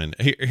teeth are fine.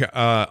 Here,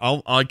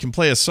 I can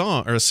play a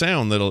song or a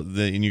sound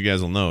and you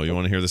guys will know. You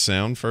want to hear the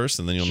sound first,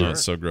 and then you'll know Sure.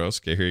 it's so gross.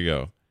 Okay, here you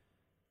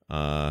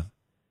go.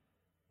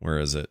 Where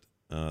is it?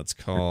 It's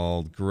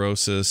called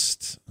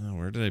grossest. Oh,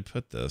 where did I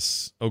put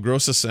this? Oh,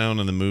 grossest sound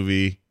in the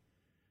movie.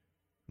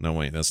 No,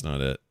 wait, that's not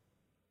it.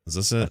 Is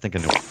this I it? think I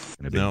know what it's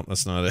gonna be. No,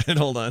 that's not it.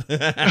 Hold on.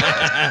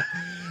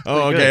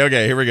 Oh, Pretty okay,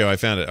 okay. Here we go. I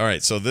found it. All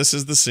right, so this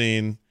is the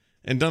scene,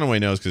 and Dunaway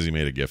knows because he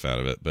made a GIF out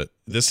of it. But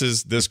this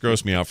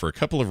grossed me out for a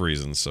couple of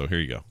reasons. So here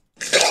you go.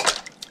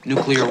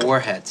 Nuclear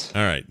warheads.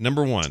 All right,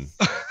 number one.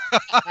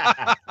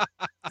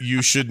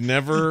 You should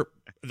never.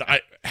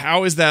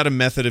 How is that a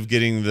method of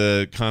getting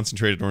the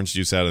concentrated orange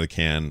juice out of the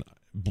can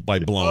by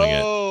blowing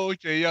it? Oh,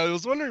 okay. Yeah, I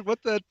was wondering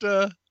what that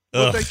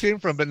Ugh. came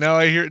from, but now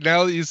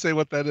that you say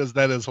what that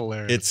is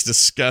hilarious. It's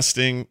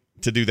disgusting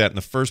to do that in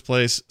the first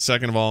place.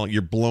 Second of all,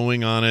 you're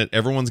blowing on it.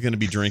 Everyone's going to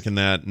be drinking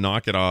that.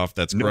 Knock it off.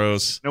 That's No.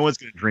 gross. No one's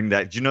gonna drink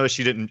that. Did you know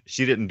she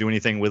didn't do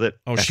anything with it?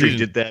 Oh, After she he didn't-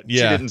 did that.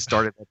 yeah. She didn't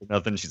start it up or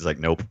nothing. She's like,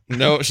 nope.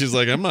 No, she's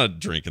like, I'm not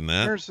drinking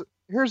that.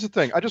 Here's the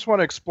thing. I just want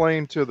to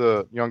explain to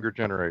the younger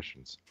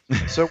generations.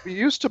 So we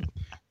used to,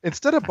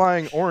 instead of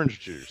buying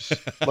orange juice,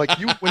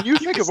 when you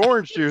think of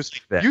orange juice,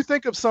 that. you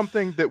think of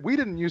something that we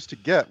didn't used to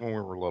get when we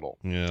were little.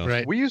 Yeah.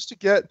 right. We used to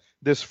get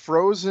this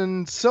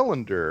frozen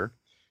cylinder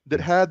that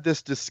had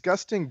this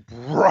disgusting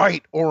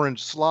bright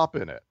orange slop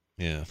in it,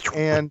 Yeah.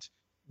 and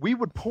we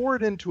would pour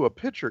it into a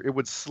pitcher. It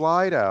would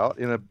slide out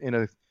in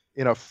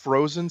a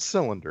frozen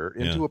cylinder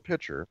into Yeah. a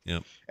pitcher,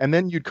 Yep. and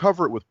then you'd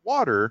cover it with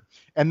water,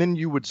 and then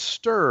you would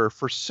stir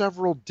for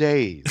several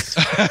days.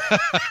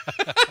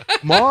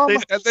 Mom, They-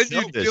 And then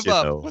Sell you this give shit,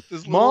 up though. with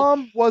this little.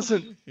 Mom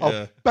wasn't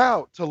Yeah.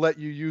 about to let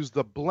you use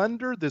the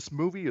blender. This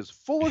movie is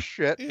full of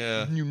shit.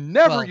 Yeah. You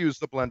never Well- use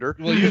the blender.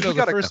 well, you know, you the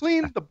got to first-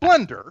 clean the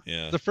blender.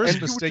 Yeah. The first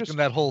And you would mistake just- in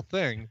that whole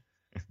thing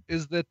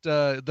is that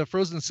the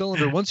frozen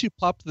cylinder, once you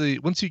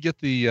get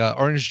the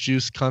orange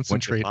juice Once you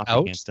concentrate pop it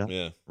out, and stuff.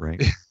 Yeah.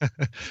 Right.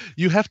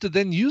 you have to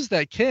then use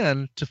that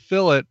can to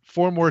fill it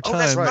 4 more Oh,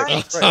 times. that's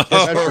Right, right. right.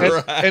 All And-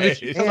 right. And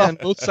if you cut off And-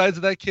 both sides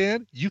of that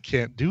can, you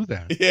can't do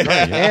that.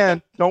 Yeah.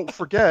 And don't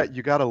forget,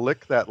 you got to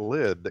lick that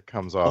lid that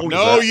comes off. Oh,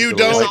 no, That's you the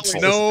don't.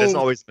 lid. No. That's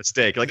always a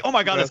mistake. Like, oh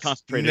my God, it's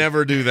That's- concentrated.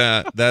 Never do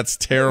that. That's a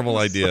terrible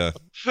idea.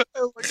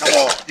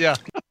 Yeah,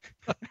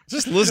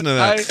 Just listen to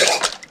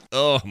that.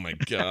 Oh my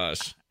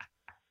gosh.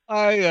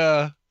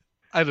 I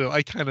don't know.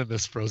 I kind of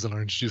miss frozen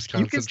orange juice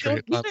You can still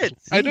concentrate. get it.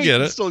 I You know can you get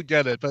can it. still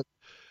get it, but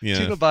Yeah.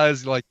 Tina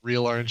buys like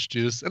real orange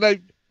juice, and there's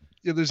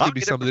I'll gonna be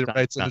get it somebody from that time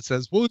writes to and it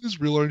says, "Well, it is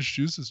real orange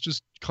juice. It's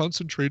just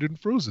concentrated and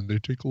frozen. They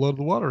take a lot of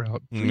the water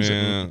out." Freeze it."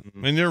 Yeah,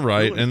 and you're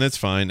right, and that's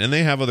fine. And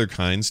they have other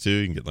kinds too.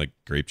 You can get like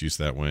grape juice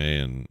that way,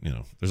 and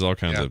there's all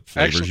kinds Yeah. of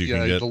flavors Actually, you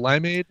can get. the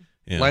limeade.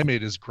 Yeah.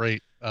 Limeade is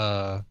great.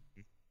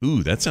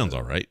 Ooh, that sounds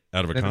all right.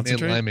 Out of a Minute Maid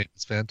concentrate. limeade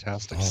is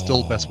fantastic.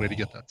 Still the best way to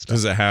get that stuff.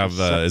 Does it have?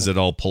 Is it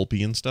all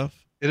pulpy and stuff?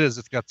 It is.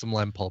 It's got some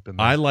lime pulp in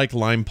there. I like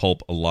lime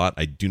pulp a lot.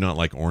 I do not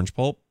like orange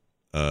pulp.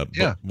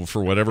 Yeah. But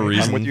for whatever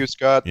reason. I'm with you,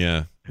 Scott.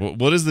 Yeah.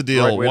 What is the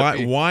deal? Right way to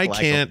be. Why Like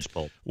can't orange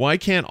pulp. why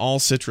can't all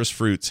citrus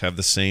fruits have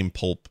the same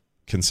pulp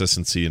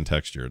consistency and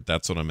texture?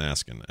 That's what I'm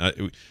asking.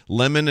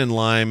 Lemon and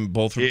lime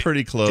both are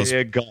pretty close.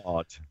 Dear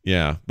God.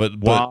 Yeah, but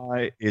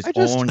Why is I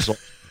just- orange?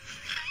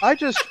 I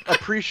just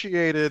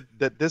appreciated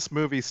that this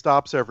movie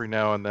stops every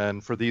now and then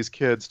for these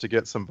kids to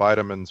get some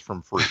vitamins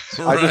from fruits.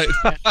 right.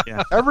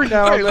 Every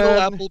now Right, and a little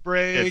then. apple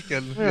break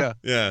and Yeah.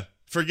 Yeah.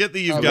 Forget that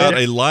you've I got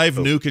love a live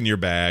nuke in your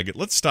bag.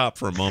 Let's stop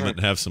for a moment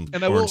and have some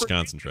And I will- orange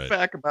concentrate.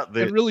 Back about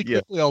the And really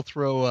quickly, I'll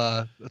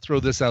throw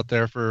this out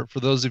there for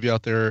those of you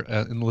out there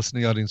in the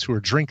listening audience who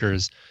are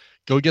drinkers.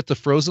 Go get the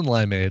frozen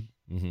limeade,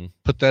 Mm-hmm.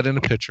 put that in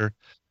a pitcher,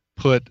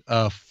 put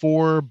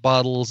 4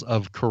 bottles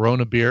of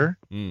Corona beer,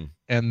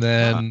 and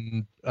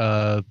then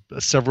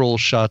several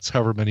shots,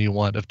 however many you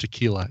want, of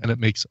tequila, and it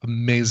makes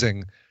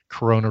amazing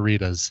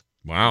Corona-ritas.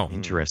 Wow.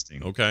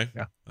 Interesting. Okay.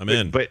 Yeah. I'm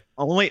in. But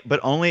only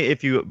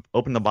if you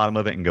open the bottom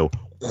of it and go.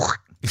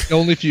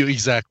 Only if you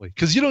exactly,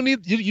 because you don't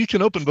need you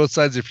can open both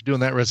sides if you're doing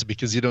that recipe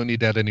because you don't need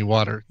to add any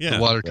water. Yeah. The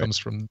water Right. comes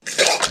from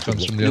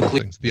the other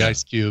things, the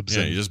ice cubes.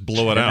 Yeah, and, you just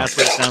blow it And out. that's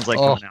what it sounds like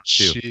oh, coming out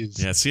too.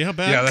 jeez. Yeah, see how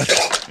bad? Yeah,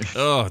 that's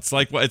Oh, it's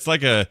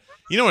like a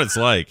you know what it's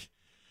like.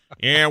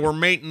 Yeah, we're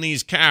mating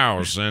these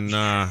cows and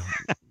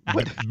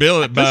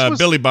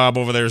Billy Bob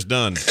over there's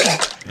done.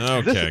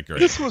 Okay, great.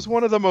 This was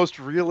one of the most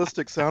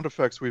realistic sound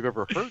effects we've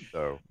ever heard,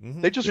 though.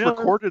 Mhm. They just Yeah.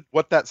 recorded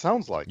what that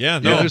sounds like. Yeah,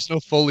 no, no. there's no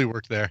Foley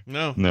work there.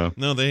 No. No.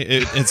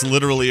 It's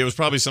literally it was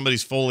probably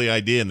somebody's Foley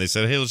idea and they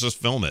said, "Hey, let's just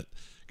film it."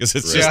 Because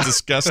it's just Yeah.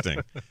 disgusting.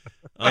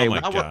 Oh Hey, my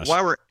while gosh.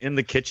 while we're in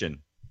the kitchen,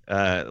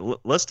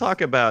 let's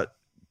talk about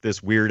this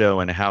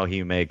weirdo and how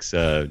he makes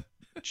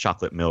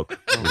chocolate milk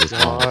with his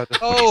mom. God.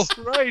 Oh,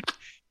 right.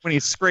 When he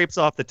scrapes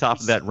off the top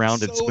of that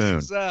rounded So spoon.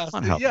 fast. That's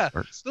not how Yeah, that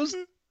works. those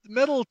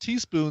metal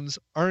teaspoons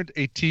aren't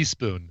a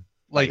teaspoon.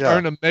 Like, Yeah.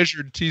 aren't a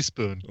measured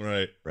teaspoon.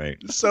 Right. Right.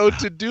 So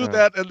to do Yeah.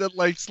 that and then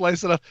like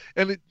slice it up,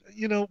 and it,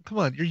 come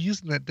on, you're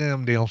using that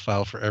damn nail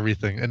file for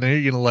everything, and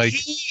then you're gonna like,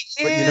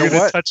 But you know you're gonna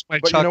what? touch my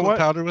But you know chocolate what?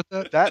 powder with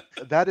that.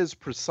 That is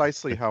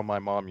precisely how my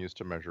mom used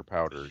to measure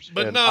powders.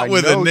 But and not I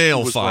with a know she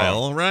nail was file,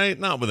 wrong. right?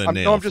 Not with a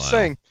nail No, I'm just file.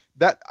 saying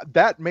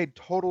that made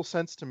total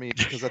sense to me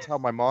because that's how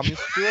my mom used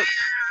to do it.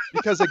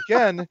 Because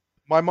again,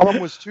 my mom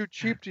was too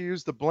cheap to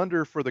use the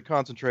blender for the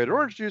concentrated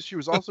orange juice. She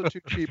was also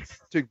too cheap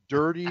to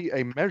dirty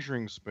a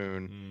measuring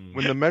spoon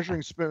when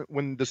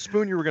the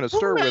spoon you were going to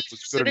stir with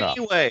was good enough.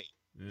 Anyway,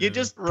 Yeah. you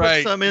just put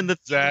Right, some in the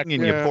thing exactly.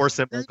 and you Yeah. pour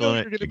some You milk know on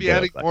you're it. going to you be go.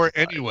 adding That's more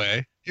fine.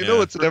 anyway. You Yeah.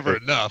 know it's never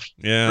enough.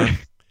 Yeah.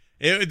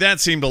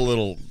 That seemed a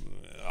little.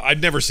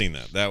 I'd never seen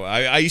that.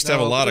 I used to have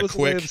a No, lot it of was a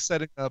way quick. of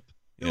setting up.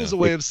 It Yeah. was a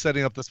way of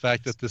setting up this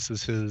fact that this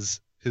is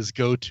his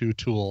go-to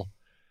tool.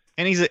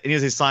 And he's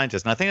a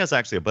scientist, and I think that's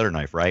actually a butter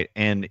knife, right?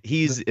 And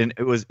it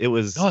was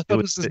No, I thought it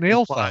was his to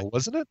nail imply- file,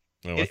 wasn't it?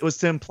 Oh, It was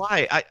to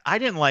imply. I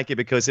didn't like it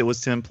because it was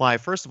to imply,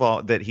 first of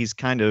all, that he's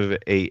kind of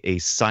a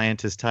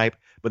scientist type,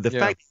 but the Yeah.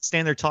 fact that he's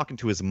standing there talking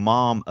to his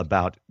mom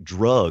about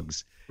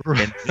drugs.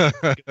 And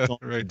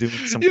Right. doing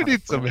some You kind of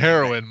need some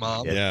heroin,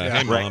 mom. Yeah.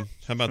 Hey, right. mom.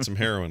 How about some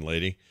heroin,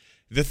 lady?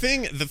 The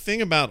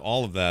thing about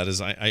all of that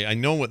is I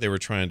know what they were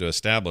trying to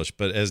establish,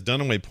 but as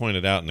Dunaway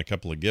pointed out in a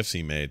couple of gifs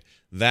he made,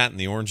 that and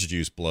the orange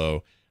juice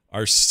blow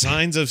are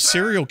signs of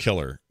serial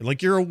killer.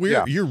 Like you're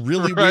you're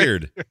really Right.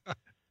 weird.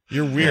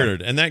 You're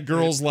weird. And that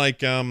girl's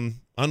like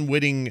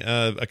unwitting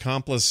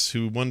accomplice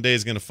who one day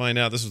is going to find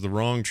out this was the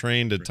wrong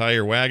train to tie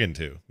your wagon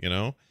to, you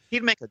know?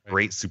 He'd make a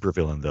great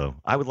supervillain, though.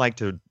 I would like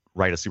to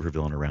write a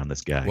supervillain around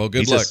this guy. Well, good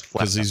He's luck just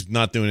flat because he's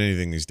not doing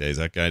anything these days.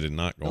 That guy did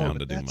not go No, on but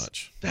to do that's-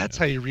 much. That's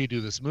how you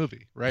redo this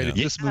movie, right? Yeah. If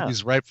this Yeah.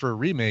 movie's ripe for a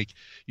remake,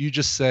 you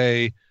just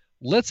say,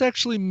 let's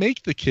actually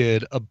make the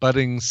kid a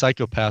budding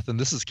psychopath, and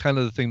this is kind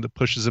of the thing that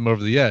pushes him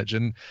over the edge.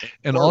 And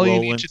Or all you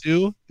Roland. need to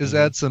do is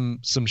add some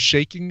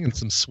shaking and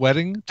some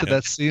sweating to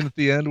that scene at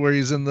the end where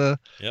he's in the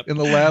Yep.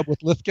 lab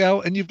with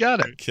Lithgow, and you've got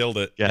it. Killed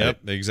it. Got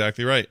Yep,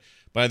 exactly right.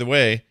 By the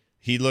way,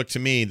 he looked to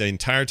me the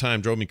entire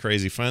time, drove me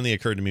crazy. Finally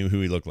occurred to me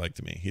who he looked like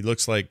to me. He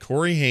looks like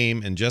Corey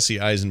Haim and Jesse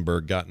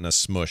Eisenberg got in a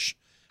smush.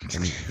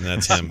 And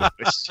that's him.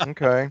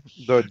 Okay.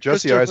 The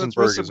Jesse Let's throw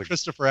Eisenberg some is a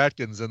Christopher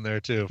Atkins in there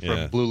too from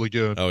Yeah. Blue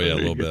Lagoon. Oh, yeah, a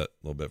There you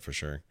little bit for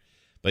sure.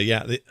 But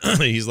yeah,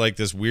 he's like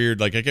this weird,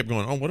 like I kept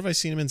going, oh, what have I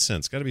seen him in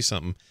since? Got to be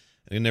something.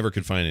 I never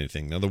could find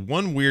anything. Now, the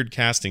one weird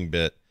casting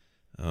bit,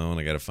 and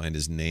I got to find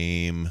his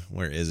name.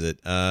 Where is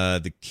it?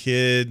 The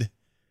kid,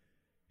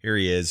 here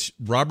he is,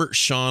 Robert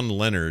Sean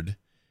Leonard.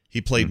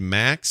 He played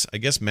Max. I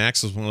guess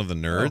Max was one of the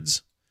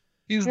nerds.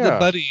 He's Yeah. the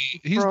buddy.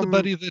 He's the From-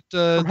 buddy that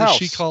from that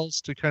she House. calls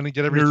to kind of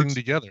get everything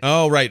together.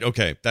 Oh, right.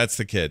 Okay. That's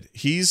the kid.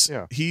 He's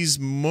Yeah. he's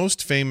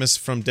most famous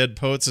from Dead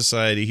Poet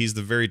Society. He's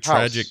the very House.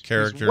 tragic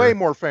character. He's way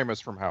more famous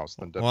from House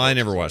than Dead Well, I Poets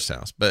never Society. watched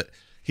House, but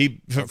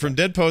from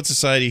Dead Poet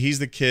Society, he's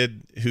the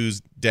kid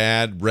whose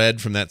dad, Red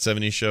from that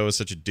 70s show, is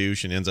such a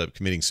douche and ends up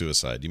committing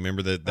suicide. Do you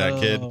remember that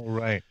kid? Oh,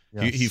 right.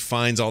 He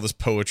finds all this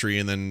poetry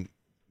and then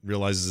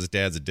realizes his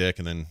dad's a dick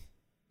and then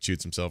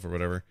shoots himself or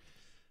whatever.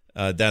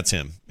 That's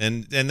him,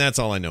 and that's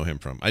all I know him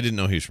from. I didn't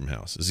know he was from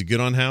House. Is he good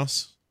on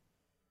House?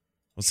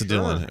 What's the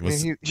deal on I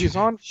mean, he's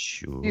on.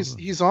 Sure.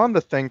 He's on the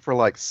thing for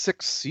like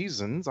 6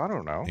 seasons. I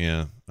don't know.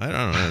 Yeah, I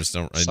don't know. I just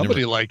don't.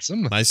 Somebody likes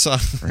him. I saw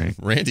Right.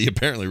 Randy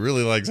apparently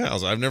really likes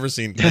House. I never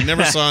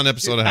saw an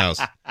episode of House.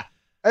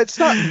 It's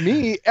not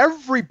me.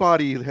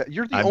 Everybody.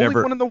 You're the I've only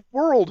never- one in the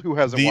world who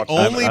hasn't The watched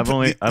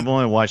only- it. I've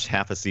only watched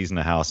half a season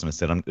of House and I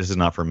said this is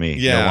not for me.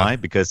 You Yeah. know why?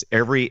 Because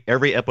every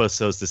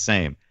episode's the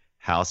same.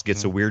 House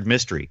gets a weird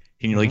mystery.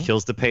 He nearly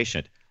kills the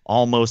patient.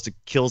 Almost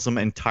kills them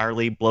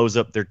entirely, blows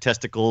up their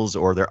testicles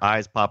or their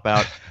eyes pop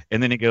out,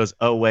 and then he goes,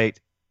 "Oh wait,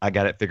 I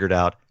got it figured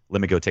out.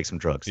 Let me go take some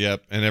drugs."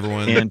 Yep, and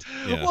everyone. And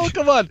yeah. Well,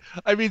 come on.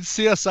 I mean,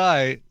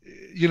 CSI,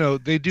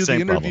 they do Same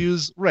the problem.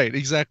 interviews. Right,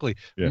 exactly.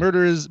 Yeah.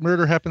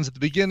 Murder happens at the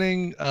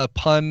beginning,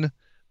 pun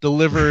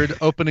delivered,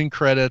 opening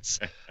credits.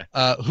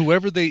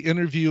 Whoever they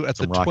interview at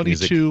Some the rock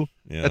music.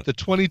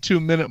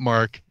 22-minute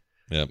mark,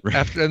 Yep.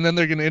 and then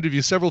they're going to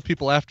interview several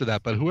people after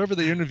that, but whoever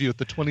they interview at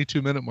the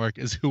 22-minute mark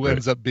is who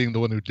ends up being the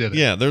one who did it.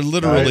 Yeah, they're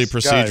literally Guys,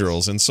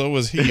 procedurals, and so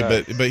was he.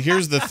 Guys. But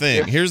here's the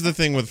thing. Here's the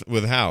thing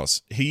with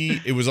House.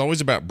 It was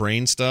always about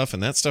brain stuff,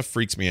 and that stuff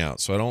freaks me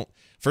out. So I don't.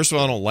 First of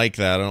all, I don't like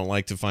that. I don't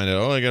like to find out.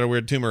 Oh, I got a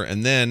weird tumor,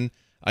 and then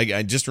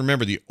I just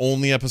remember the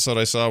only episode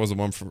I saw was the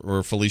one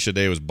where Felicia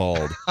Day was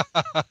bald,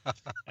 and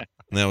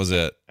that was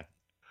it.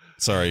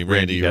 Sorry,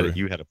 Randy. you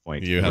had a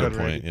point. You had a Go ahead,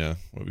 point. Randy. Yeah.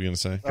 What were you gonna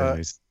say?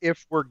 Guys.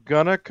 If we're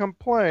gonna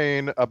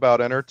complain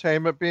about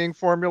entertainment being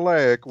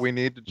formulaic, we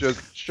need to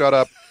just shut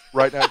up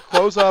right now.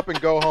 Close up and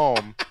go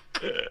home.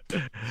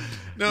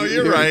 No,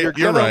 you're right. You're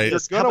gonna- right. You're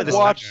Cover gonna this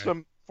watch up.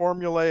 some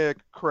formulaic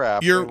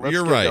crap. You're and let's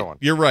you're get right. going.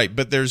 You're right.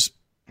 But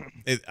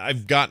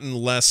I've gotten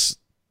less.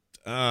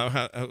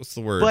 What's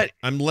the word? But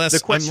I'm the less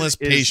question is-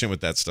 patient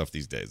with that stuff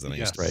these days than I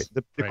used to. Right.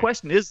 The Right.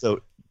 question is though,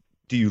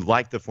 do you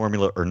like the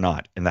formula or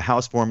not? And the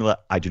House formula,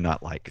 I do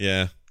not like.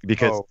 Yeah.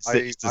 Because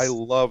I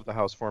love the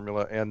House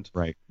formula, and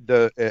right.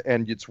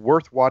 and it's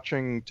worth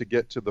watching to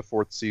get to the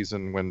 4th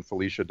season when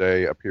Felicia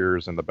Day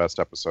appears in the best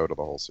episode of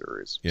the whole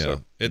series. Yeah.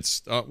 So,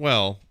 It's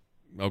well,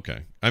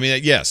 okay. I mean,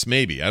 yes,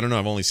 maybe. I don't know.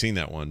 I've only seen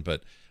that one,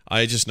 but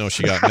I just know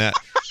she got mad.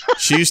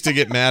 She used to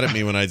get mad at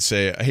me when I'd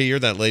say, "Hey, you're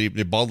that lady,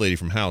 the bald lady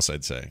from House."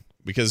 I'd say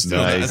because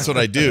Nice. that's what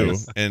I do,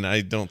 Nice. and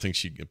I don't think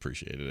she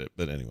appreciated it.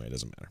 But anyway, it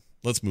doesn't matter.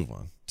 Let's move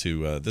on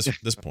to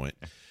this point,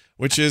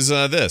 which is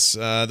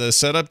the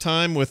setup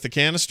time with the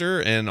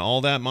canister and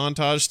all that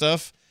montage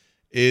stuff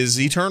is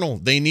eternal.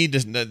 They need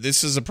to.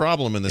 This is a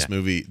problem in this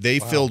movie. They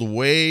filled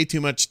way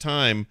too much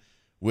time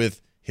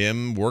with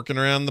him working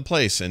around the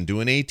place and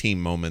doing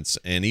A-team moments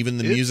and even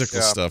the It's- musical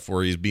Yeah. stuff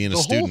where he's being a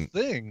The student.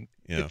 whole thing.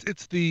 Yeah.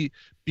 It's the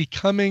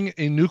becoming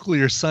a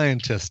nuclear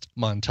scientist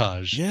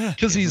montage. Yeah.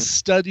 Because he's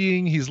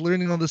studying, he's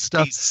learning all this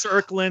stuff. He's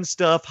circling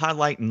stuff,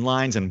 highlighting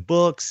lines and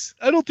books.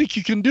 I don't think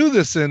you can do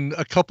this in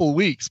a couple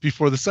weeks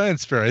before the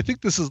science fair. I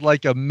think this is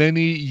like a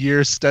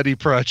many-year study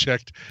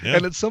project. Yeah.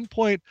 And at some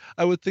point,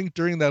 I would think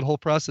during that whole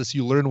process,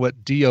 you learn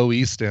what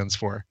DOE stands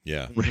for.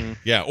 Yeah. mhm.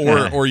 Yeah.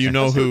 Or you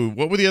know who?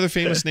 What were the other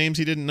famous names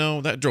he didn't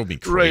know? That drove me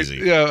crazy.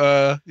 Right.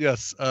 Yeah.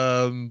 Yes.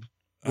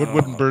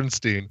 Woodward and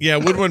Bernstein. Yeah.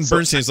 Woodward and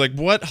Bernstein's like,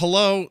 what?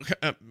 Hello?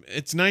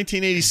 It's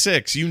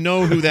 1986. You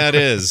know who that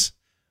is.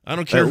 I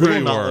don't care who Little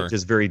you are. knowledge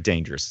is very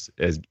dangerous,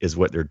 is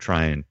what they're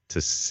trying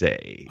to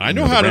say. I You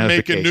know the how to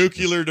make a ramifications.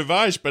 nuclear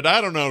device, but I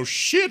don't know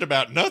shit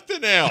about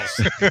nothing else.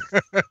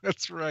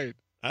 That's right.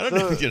 I don't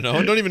know,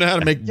 I don't even know how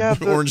to make Yeah,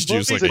 the orange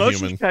juice like movies a Motion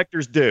human.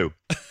 detectors do.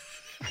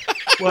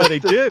 Well, they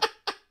do.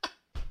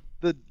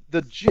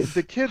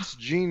 The kid's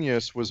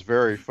genius was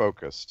very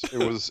focused.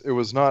 It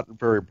was not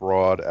very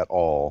broad at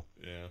all.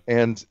 Yeah.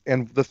 And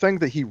the thing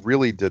that he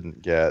really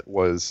didn't get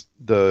was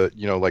the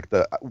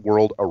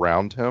world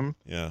around him,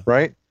 Yeah.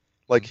 right?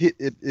 Like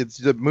it's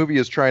the movie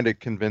is trying to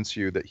convince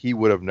you that he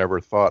would have never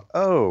thought,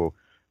 oh,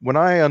 when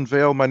I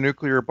unveil my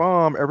nuclear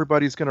bomb,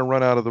 everybody's going to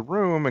run out of the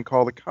room and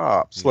call the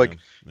cops. Like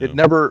it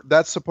never.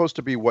 That's supposed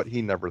to be what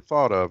he never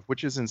thought of,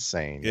 which is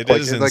insane. It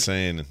Like, is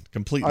insane.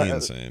 Completely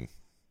insane.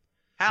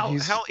 How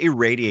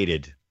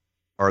irradiated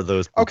are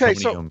those Okay,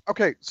 plutonium?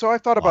 so I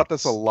thought about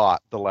this a blocks?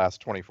 lot the last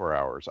 24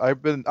 hours.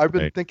 I've been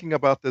Right. thinking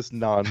about this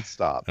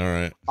nonstop. All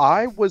right.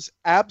 I was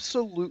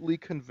absolutely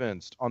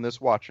convinced on this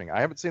watching.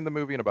 I haven't seen the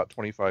movie in about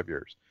 25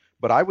 years,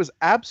 but I was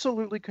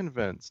absolutely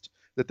convinced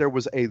that there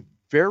was a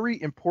very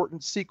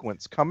important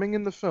sequence coming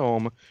in the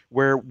film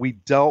where we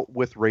dealt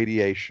with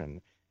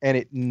radiation, and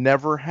it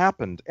never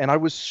happened. And I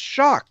was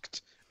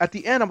shocked at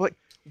the end. I'm like,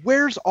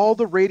 where's all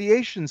the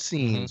radiation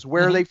scenes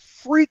where they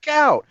freak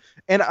out?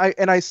 And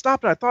I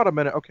stopped and I thought a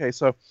minute. Okay,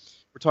 so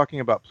we're talking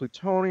about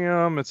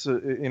plutonium. It's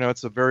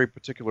a very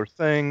particular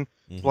thing.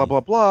 Blah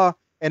blah blah.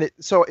 And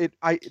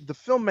the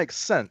film makes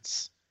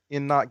sense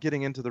in not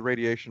getting into the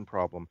radiation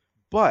problem.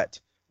 But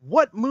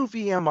what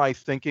movie am I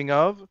thinking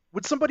of?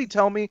 Would somebody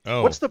tell me?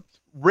 Oh. What's the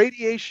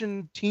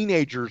radiation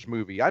teenagers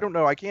movie? I don't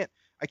know. I can't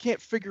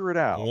figure it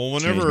out. Well,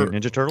 Teenage Mutant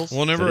Ninja Turtles?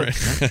 whenever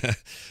Is that it?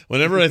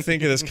 whenever I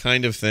think of this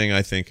kind of thing,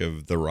 I think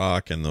of The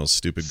Rock and those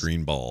stupid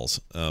green balls.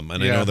 And I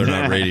Yeah. know they're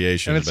not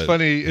radiation. And it's but,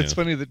 funny. yeah. It's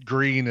funny that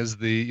green is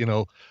the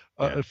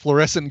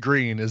Fluorescent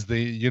green is the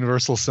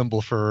universal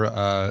symbol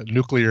for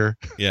nuclear.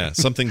 Yeah,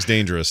 something's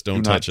dangerous.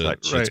 Don't Do not touch it. touch.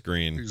 It's Right.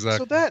 green.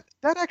 Exactly. So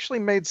that actually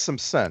made some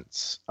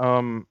sense.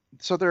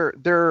 So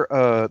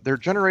they're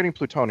generating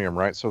plutonium,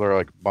 right? So they're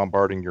like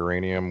bombarding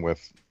uranium with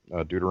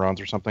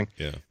deuterons or something.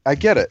 Yeah. I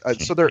get it.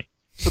 So they're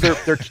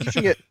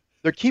keeping it.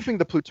 They're keeping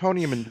the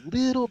plutonium in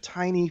little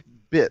tiny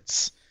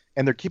bits,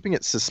 and they're keeping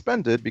it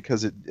suspended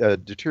because it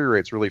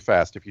deteriorates really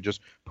fast. If you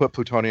just put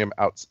plutonium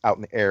out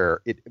in the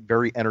air, it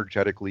very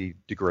energetically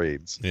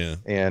degrades. Yeah.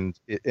 And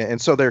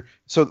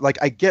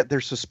I get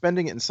they're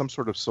suspending it in some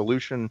sort of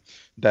solution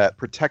that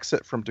protects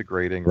it from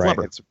degrading. Right.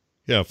 Flubber. It's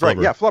Yeah. right.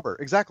 Flubber. Yeah. Flubber.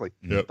 Exactly.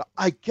 Yep.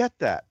 I get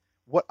that.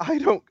 What I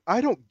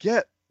don't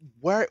get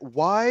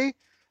why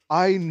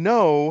I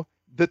know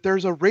that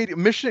there's a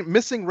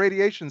missing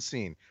radiation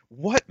scene.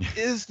 What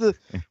is the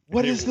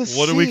what is this?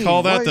 What do we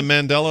call that? Why- The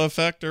Mandela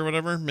effect or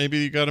whatever? Maybe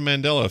you got a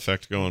Mandela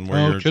effect going where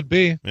Oh, you're could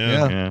be.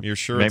 yeah, Yeah. you're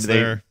sure Maybe it's they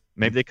there.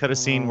 maybe they cut a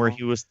scene where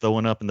he was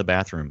throwing up in the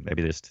bathroom.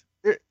 Maybe just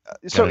So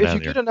Got it if out you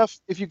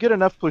there. get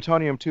enough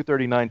plutonium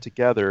 239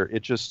 together,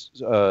 it just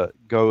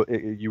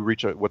you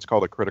reach what's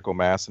called a critical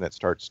mass, and it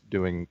starts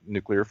doing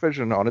nuclear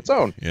fission on its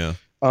own. Yeah.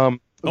 Oh,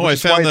 I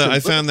found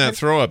that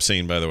throw up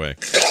scene, by the way.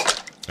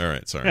 All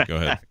right, sorry. Go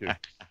ahead.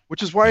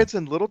 Which is why it's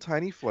in little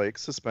tiny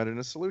flakes suspended in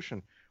a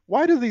solution.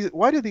 Why do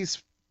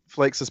these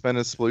flakes suspended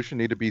in a solution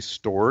need to be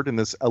stored in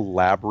this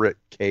elaborate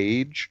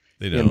cage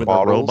They in don't. With a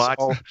bottles robot?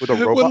 with a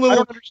With robot? I little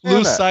don't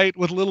understand that.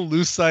 little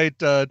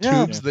lucite Yeah.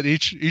 tubes that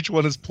each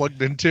one is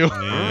plugged into.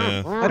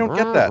 Yeah. I don't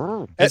get that.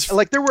 It's-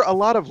 Like there were a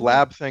lot of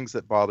lab things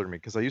that bothered me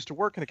because I used to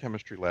work in a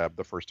chemistry lab.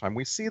 The first time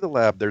we see the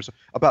lab, there's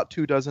about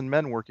 24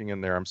 men working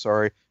in there. I'm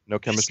sorry, no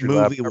this chemistry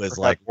lab. movie ever was had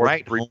like more than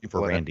right 3 home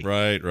people for in it.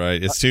 Randy.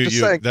 Right. It's too Just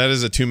saying. that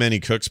is a too many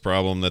cooks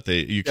problem that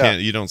you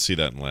don't see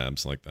that in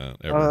labs like that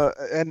ever.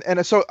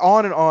 And so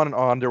on and on and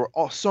on. There were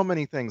so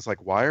many things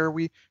like why do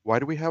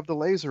we have the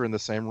laser in the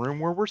same room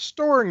where we're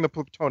storing the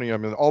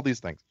plutonium and all these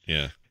things.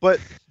 Yeah. But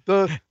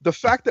the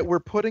fact that we're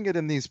putting it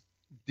in these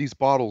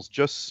bottles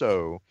just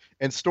so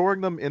and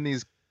storing them in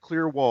these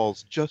clear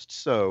walls just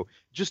so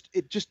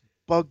it just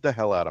bugged the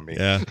hell out of me.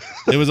 Yeah.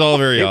 It was all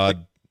very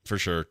odd for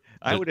sure.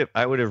 I would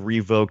have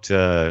revoked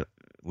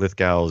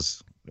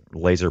Lithgow's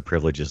laser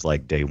privileges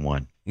like day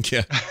one.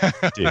 Yeah.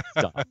 Dude,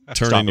 stop.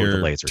 Turn Stop in with the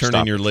your laser. turn in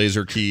Stop your it.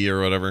 laser key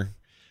or whatever.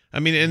 I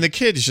mean, and the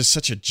kid is just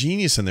such a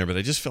genius in there, but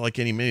I just felt like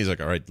any minute he's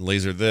like, all right,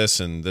 laser this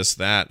and this,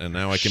 that, and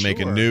now I can make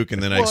a Sure. nuke.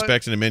 And then I Well,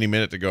 expect in any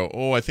minute to go,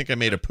 oh, I think I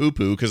made a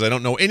poo-poo because I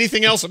don't know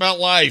anything else about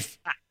life.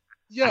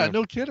 Yeah,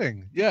 no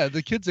kidding. Yeah,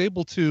 the kid is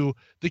able to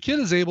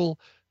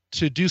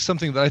do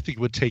something that I think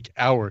would take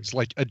hours,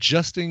 like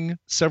adjusting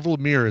several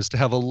mirrors to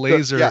have a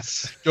laser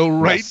Yes. go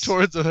right Yes.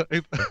 towards a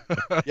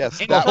Yes,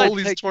 the that would hole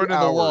he's take torn you in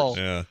the hours. wall.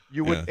 Yeah.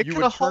 You would Yeah. It you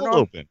cut would a turn hole on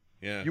open.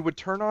 Yeah. you would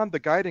turn on the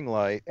guiding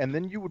light and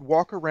then you would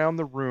walk around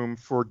the room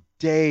for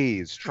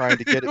days trying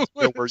to get it to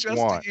go where you Adjusting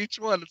want. each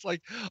one. It's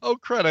like, oh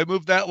crud, I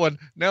moved that one.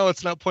 Now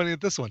it's not pointing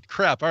at this one.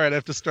 Crap. All right, I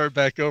have to start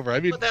back over.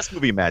 I mean, But that's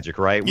movie magic,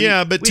 right?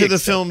 Yeah, but to the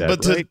accept film, that,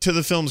 but right? to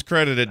the film's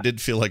credit, it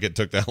did feel like it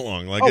took that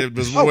long. Like Oh, it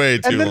was oh, way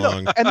and too then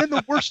long. and then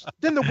the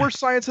worst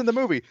science in the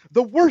movie.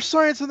 The worst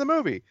science in the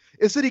movie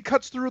is that he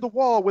cuts through the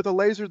wall with a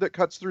laser that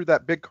cuts through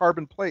that big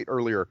carbon plate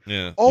earlier.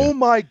 Yeah. Oh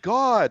my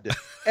God!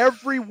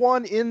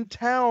 Everyone in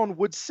town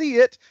would see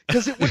it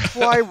because it would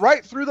fly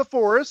right through the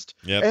forest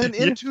Yep. and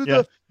into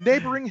Yeah. the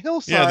neighboring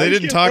hillside. Yeah, they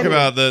didn't talk And-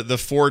 about the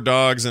 4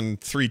 dogs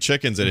and 3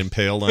 chickens it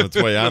impaled on its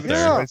way out there.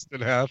 Yeah. sliced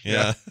in half.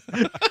 Yeah.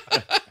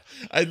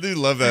 I do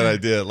love that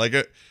idea. Like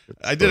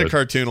I did a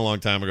cartoon a long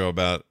time ago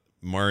about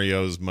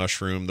Mario's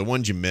mushroom, the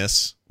ones you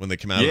miss when they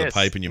come out of the Yes.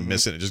 pipe and you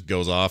miss it, it just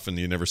goes off and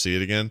you never see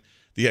it again.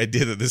 The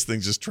idea that this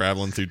thing's just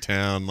traveling through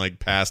town, like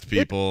past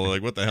people,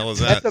 like what the hell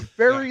is At that? the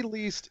very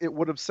least, it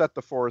would have set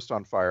the forest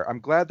on fire. I'm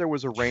glad there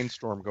was a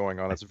rainstorm going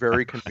on. It's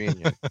very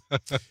convenient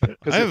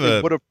because I have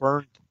it would have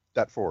burned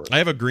that forest. I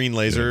have a green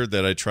laser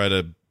that I try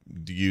to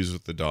use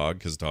with the dog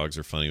because dogs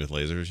are funny with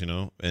lasers,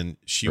 and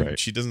she Right.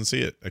 she doesn't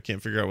see it. I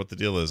can't figure out what the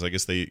deal is. I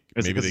guess Is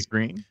maybe it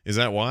green? is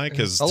that why?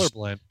 Because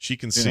colorblind. she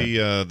can see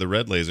the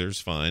red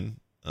lasers fine,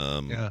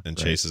 Yeah. and Right,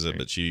 chases it, right.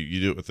 but you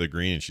do it with the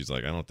green, and she's like,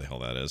 I don't know what the hell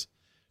that is.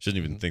 She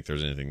doesn't even think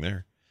there's anything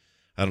there.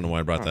 I don't know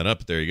why I brought that up,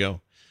 but there you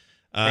go.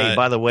 Hey,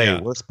 by the way,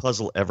 yeah. worst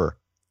puzzle ever.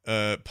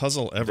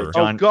 Puzzle ever. Oh,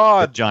 John,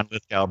 God. that John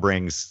Lithgow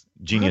brings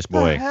Genius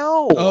What the Boy.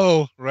 hell?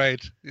 Oh,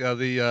 right. Yeah,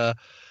 the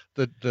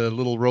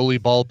little roly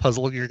ball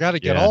puzzle. You got to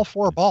get Yeah. all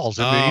 4 balls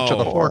into each of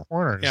the Oh. 4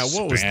 corners. Yeah,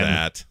 what was Span.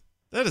 that?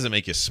 That doesn't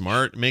make you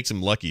smart. It makes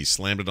him lucky. He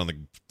slammed it on the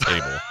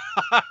table.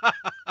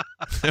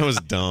 That was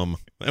dumb.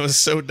 That was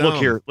so dumb.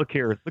 Look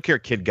here,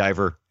 Kid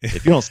Guyver.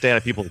 If you don't stay out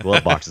of people's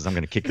glove boxes, I'm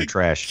going to kick your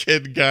trash.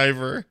 Kid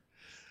Guyver.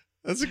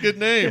 That's a good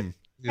name.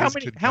 Yes,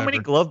 How many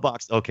Kid glove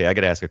boxes? Okay, I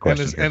got to ask a Guyver.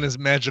 question. here. And his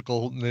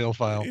magical nail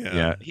file.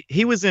 Yeah,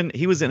 he was in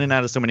and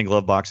out of so many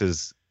glove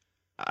boxes.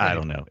 I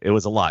don't know. It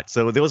was a lot.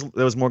 So there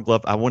was more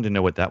glove. I wanted to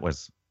know what that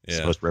was Yeah.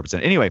 supposed to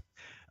represent. Anyway,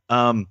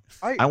 I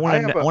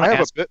wanna have, I wanna have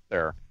ask- a bit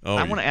there. Oh,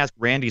 I want to ask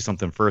Randy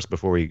something first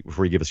before you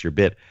give us your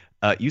bit.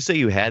 You say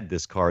you had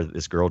this car that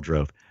this girl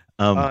drove.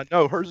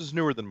 No, hers is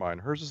newer than mine.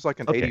 Hers is like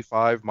an Okay.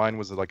 85. Mine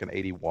was like an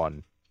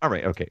 81. All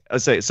right, okay.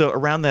 So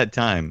around that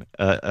time,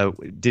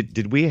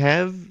 did we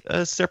have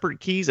separate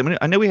keys? I mean,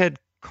 I know we had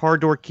car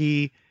door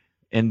key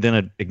and then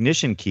an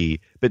ignition key,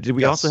 but did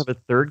we Yes. also have a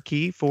third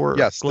key for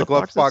Yes, the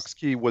glove boxes? box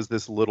key was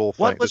this little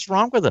thing. What was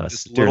wrong with us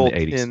This during little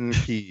the 80s? tin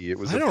key. It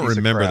was. I a don't piece of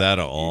remember crap that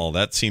at key. all.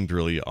 That seemed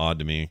really odd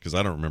to me because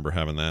I don't remember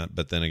having that.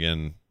 But then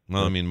again,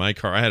 well, I mean, my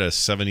car, I had a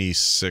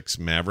 76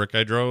 Maverick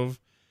I drove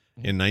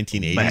in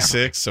 1986.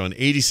 Maverick. So in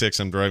 86,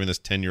 I'm driving this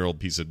 10-year-old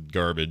piece of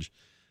garbage,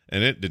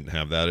 and it didn't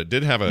have that. It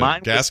did have a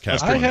Mine gas was cap.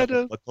 custom. I had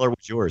a- What color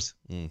was yours?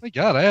 My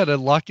God, I had a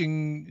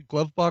locking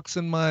glove box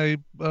in my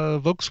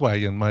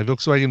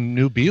Volkswagen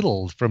New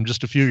Beetle from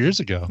just a few years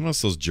ago.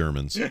 Most those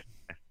Germans.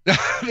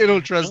 They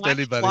don't trust Well, I have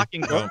anybody.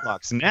 locking glove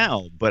box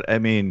now, but I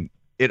mean,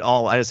 I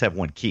just have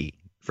one key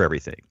for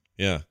everything.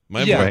 Yeah.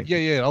 My Yeah, Right. yeah.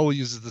 It always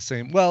uses the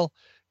same. Well,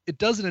 it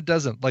does and it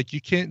doesn't. Like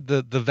you can't.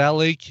 The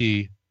valet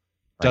key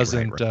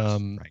doesn't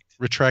Right.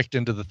 retract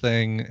into the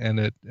thing, and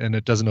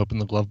it doesn't open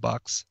the glove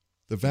box.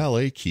 The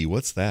valet key,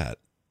 what's that?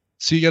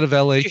 So you got a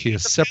valet You key, a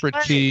give the separate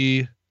valet.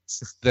 key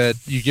that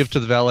you give to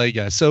the valet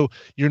guy. So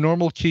your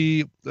normal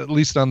key, at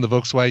least on the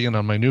Volkswagen,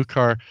 on my new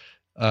car,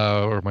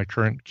 or my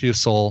current Kia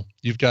Soul,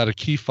 you've got a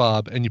key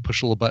fob, and you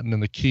push a little button,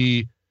 and the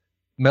key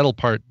metal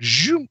part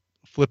zoom,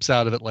 flips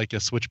out of it like a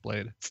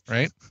switchblade,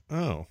 right?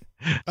 Oh.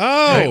 Right,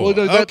 Oh, well,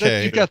 no, that,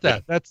 okay. you got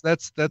that. That's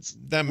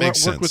That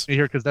makes work sense. with me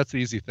here because that's the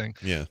easy thing.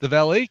 Yeah. The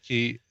valet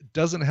key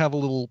doesn't have a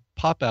little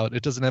pop out.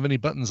 It doesn't have any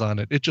buttons on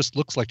it. It just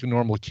looks like a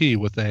normal key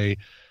with a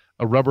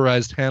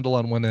rubberized handle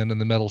on one end and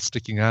the metal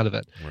sticking out of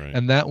it. Right.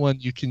 And that one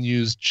you can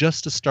use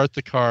just to start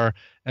the car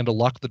and to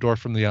lock the door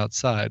from the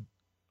outside.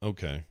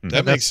 Okay. And That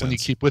And makes that's when you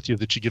sense. keep with you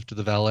that you give to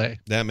the valet.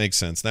 That makes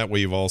sense. That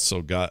way you've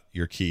also got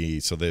your key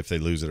so that if they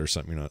lose it or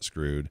something, you're not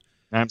screwed.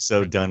 I'm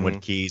so done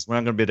with keys. We're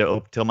not going to be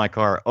able to tell my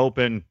car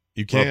open.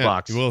 You Glove can't.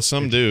 box. Well,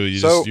 some do. You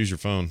So- just use your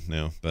phone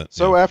now. But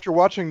So yeah. after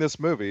watching this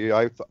movie,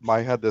 I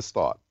had this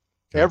thought.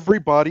 Yeah.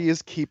 Everybody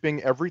is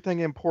keeping everything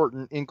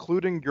important,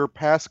 including your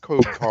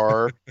passcode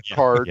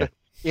card, yeah.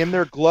 in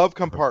their glove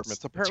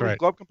compartments. Apparently, right.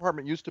 glove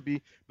compartment used to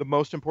be the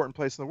most important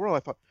place in the world. I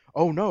thought,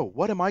 oh no,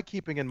 what am I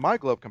keeping in my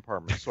glove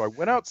compartment? So I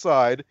went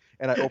outside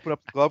and I opened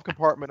up the glove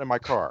compartment in my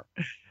car,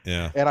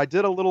 yeah. and I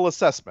did a little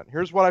assessment.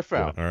 Here's what I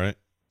found: All right.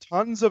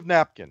 tons of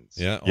napkins,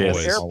 Yeah. Yes.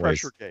 Always. air Always.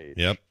 pressure gauge.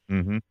 Yep.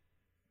 Mm-hmm.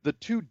 The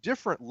two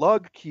different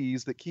lug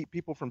keys that keep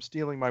people from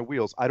stealing my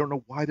wheels. I don't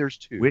know why there's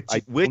two. Which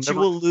I which you never-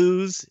 will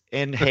lose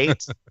and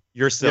hate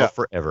yourself Yeah.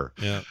 forever.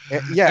 Yeah.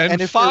 yeah, and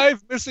and if you're-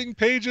 5 missing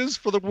pages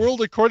for the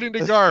world according to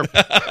Garp.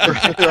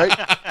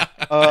 right?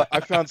 I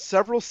found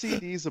several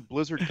CDs of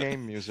Blizzard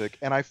game music,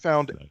 and I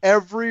found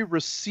every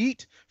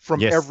receipt from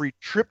Yes. every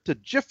trip to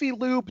Jiffy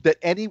Lube that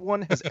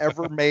anyone has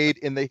ever made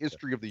in the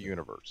history of the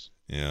universe.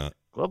 Yeah.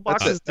 Glove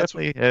That's boxes it. That's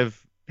definitely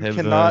have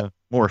cannot-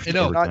 morphed I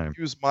know. over Not time.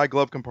 use my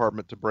glove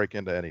compartment to break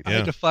into anything. Yeah.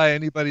 I defy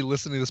anybody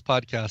listening to this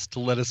podcast to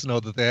let us know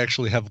that they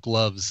actually have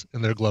gloves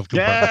in their glove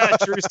compartment.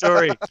 Yeah, true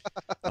story.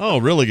 Oh,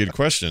 really good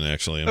question,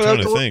 actually. I'm trying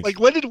to think. Like,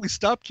 when did we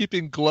stop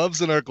keeping gloves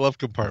in our glove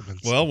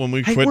compartments? Well, when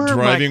we Hey, quit where are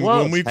my driving,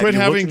 gloves? when we Have quit you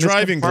looked having in this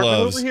driving compartment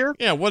gloves. over here?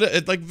 Yeah, what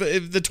like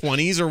the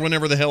 20s or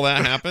whenever the hell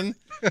that happened.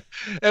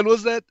 and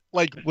was that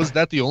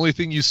the only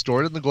thing you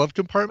stored in the glove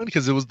compartment?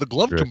 Because it was the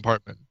glove Sure.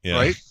 compartment, Yeah.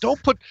 right?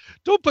 Don't put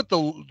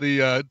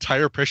the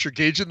tire pressure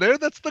gauge in there.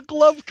 That's the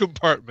glove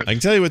compartment. I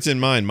can tell you what's in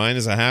mine. Mine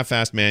is a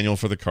half-assed manual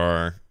for the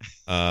car.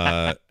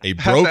 A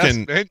Half-assed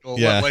broken. manual,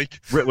 yeah. like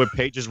With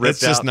pages ripped It's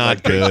just out, not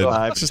like page good.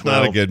 5 It's just and not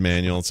a 12. good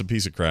manual. It's a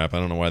piece of crap. I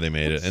don't know why they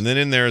made it. And then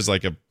in there is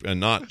like a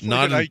not like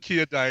not an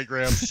IKEA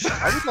diagram.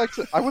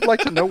 I would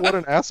like to know what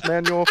an ass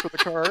manual for the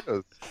car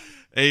is.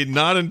 a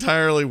not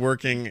entirely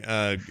working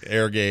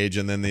air gauge,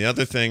 and then the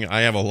other thing,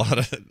 I have a lot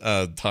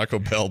of Taco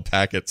Bell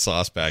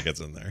sauce packets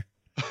in there.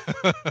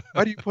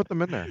 Why do you put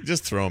them in there?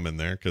 Just throw them in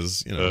there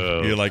because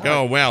Oh. you're like,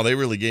 oh wow, they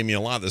really gave me a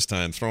lot this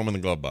time. Throw them in the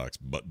glove box,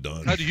 but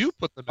done. How do you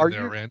put them Are in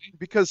there, you- Randy?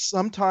 Because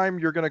sometime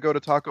you're going to go to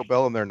Taco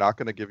Bell and they're not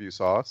going to give you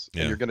sauce,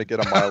 Yeah. and you're going to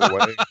get a mile away.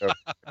 And go,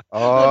 no,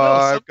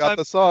 I've got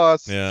the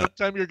sauce. Yeah,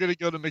 Sometime you're going to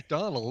go to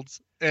McDonald's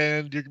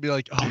and you're going to be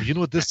like, oh, you know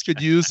what this could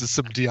use is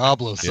some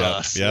Diablo yeah,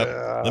 sauce. yep.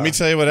 Yeah. Let me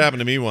tell you what happened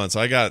to me once.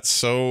 I got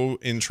so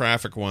in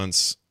traffic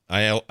once.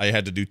 I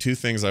had to do two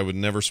things I would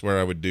never swear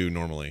I would do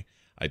normally.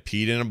 I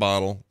peed in a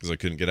bottle because I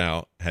couldn't get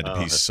out. Had to Oh,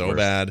 pee that's so worse.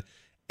 bad,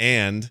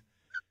 and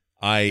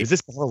Is this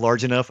bottle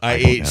large enough? I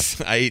don't ate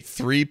know. I ate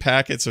 3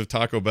 packets of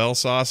Taco Bell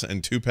sauce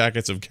and 2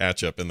 packets of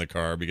ketchup in the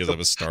car because I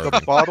was The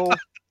starving. bottle,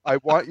 I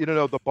want you to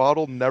know, the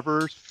bottle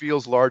never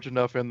feels large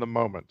enough in the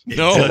moment.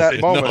 No, In that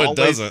moment, no, it Always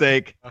doesn't.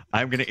 think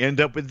I'm going to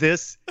end up with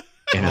this,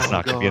 and it's Oh,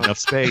 not going to be God. enough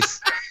space.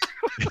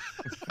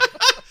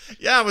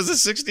 Yeah, it was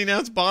a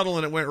 16-ounce bottle,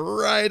 and it went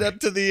right up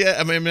to the end.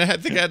 I mean, I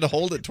think I had to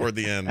hold it toward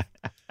the end.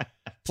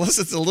 Plus,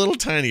 it's a little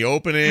tiny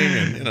opening,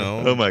 and, you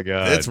know. Oh, my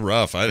God. It's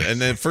rough.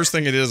 And then first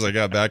thing it is, I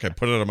got back, I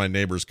put it on my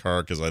neighbor's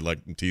car because I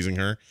liked teasing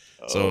her.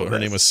 So Oh, her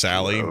name that's was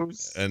Sally,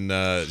 gross. and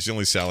she's the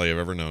only Sally I've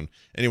ever known.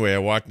 Anyway, I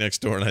walked next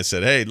door, and I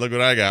said, hey, look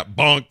what I got.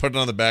 Bonk, put it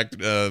on the back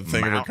thing of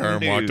her car and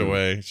walked Mountain Dew.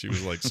 away. She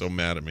was like so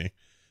mad at me.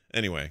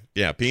 Anyway,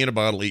 yeah, pee in a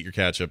bottle, eat your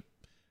ketchup,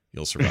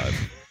 you'll survive.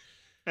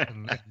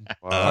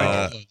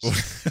 Wow.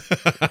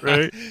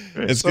 Right.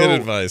 It's So- good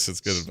advice.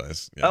 It's good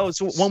advice. Yeah. Oh,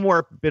 so one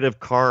more bit of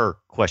car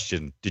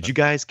question. Did you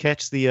guys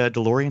catch the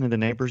DeLorean in the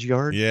neighbor's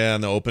yard? Yeah,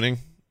 in the opening.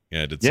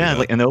 Yeah, I did see Yeah, that.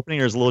 like in the opening,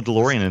 there's a little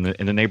DeLorean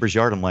in the neighbor's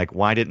yard. I'm like,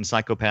 why didn't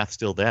Psychopath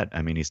steal that?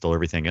 I mean, he stole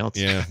everything else.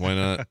 Yeah, why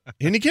not?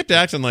 And he kept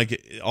acting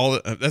like all.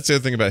 That's the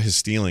other thing about his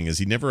stealing is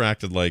he never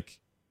acted like.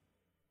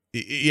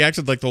 He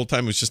acted like the whole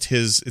time it was just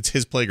his. It's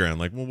his playground.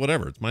 Like, well,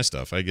 whatever. It's my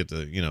stuff. I get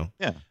to,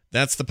 Yeah.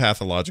 That's the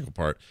pathological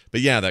part.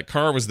 But yeah, that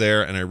car was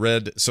there, and I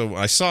read. So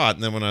I saw it,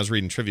 and then when I was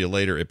reading trivia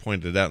later, it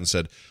pointed it out and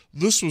said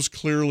this was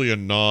clearly a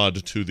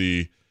nod to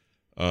the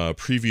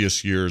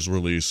previous year's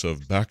release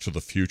of Back to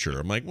the Future.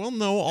 I'm like, well,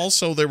 no.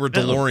 Also, there were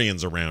No.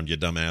 DeLoreans around, you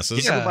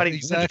dumbasses. Yeah, Everybody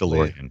exactly.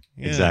 wanted DeLorean.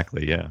 Yeah.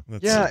 Exactly. Yeah.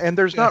 That's Yeah, it. and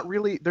there's not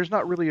really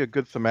a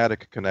good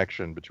thematic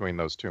connection between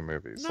those two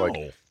movies. No.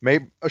 Like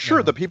maybe sure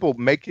No. the people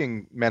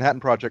making Manhattan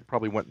Project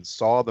probably went and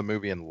saw the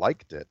movie and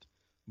liked it,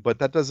 but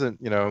that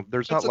doesn't, there's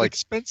That's not an like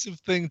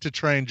expensive thing to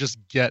try and just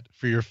get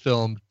for your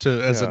film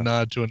as Yeah. a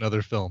nod to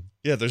another film.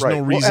 Yeah, there's right. no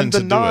Well, reason and the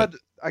to nod, do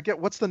it. I get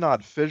what's the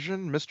nod?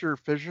 Fission, Mr.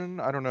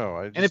 Fission? I don't know.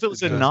 And if it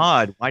was a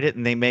nod, why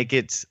didn't they make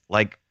it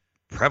like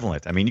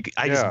prevalent? I mean,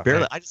 I Yeah. just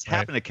barely, I just Right.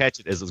 happened to catch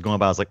it as it was going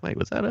by. I was like, wait,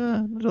 was that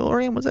a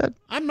DeLorean? Was that?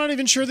 I'm not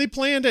even sure they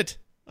planned it.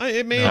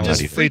 It may No, have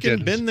just not either. They freaking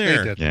didn't. been They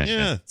there. didn't.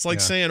 Yeah. It's like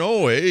Yeah. saying,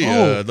 "Oh, hey,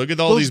 Oh, look at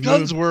all those these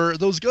guns movies."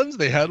 those guns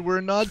they had were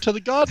a nod to The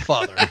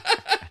Godfather.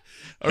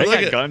 Or They look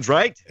got at guns,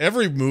 right?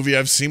 every movie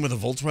I've seen with a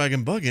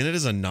Volkswagen Bug in it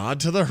is a nod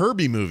to the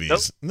Herbie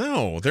movies.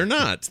 No, they're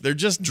not. They're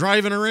just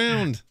driving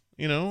around.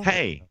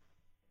 Hey,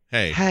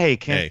 Hey.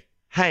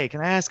 hey,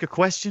 can I ask a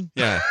question?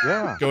 Yeah.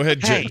 Yeah. Go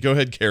ahead. Hey. Go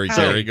ahead, Carrie. Hey.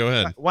 Terry. Go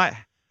ahead. Why?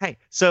 Hey,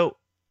 so,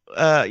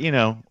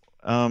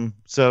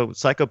 so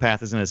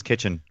Psychopath is in his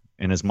kitchen,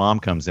 and his mom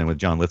comes in with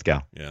John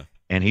Lithgow, Yeah.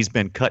 and he's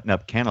been cutting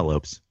up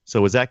cantaloupes.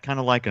 So was that kind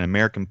of like an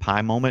American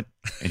Pie moment,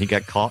 and he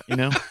got caught?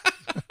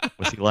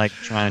 Was he like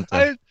trying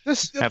to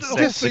This have the sex whole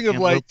with thing of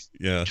like cantaloupes?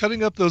 Yeah.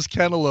 cutting up those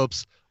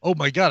cantaloupes. Oh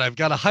my God, I've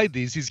got to hide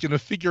these. He's going to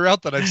figure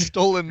out that I've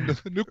stolen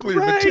nuclear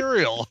Right.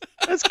 material.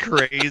 That's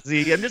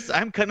crazy.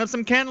 I'm cutting up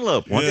some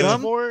cantaloupe. Want Yeah.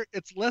 some?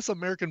 It's less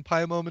American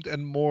Pie moment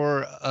and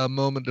more a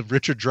moment of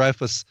Richard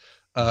Dreyfuss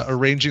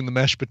arranging the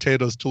mashed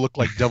potatoes to look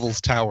like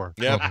Devil's Tower.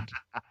 Yep. moment.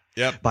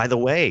 Yep. By the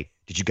way,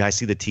 did you guys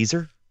see the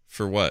teaser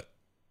For what?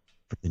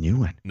 for the new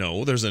one?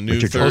 No, there's a new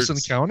Richard third. Close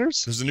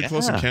Encounters? There's a new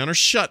Close Yeah. Encounter.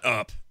 Shut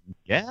up.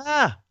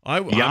 Yeah.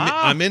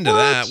 I'm into What?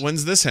 that.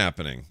 When's this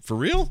happening? For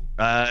real?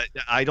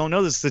 I don't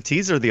know. This is the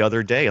teaser the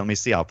other day. Let me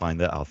see. I'll find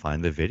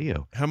the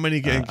video. How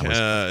many? I was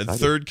excited.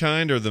 Third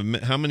kind or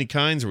how many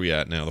kinds are we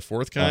at now? The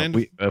fourth kind?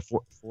 We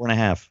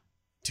 4.5.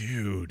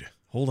 Dude,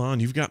 hold on.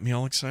 You've got me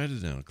all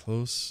excited now.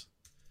 Close.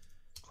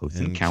 Close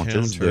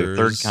Encounters. The Encounters.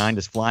 third kind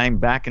is flying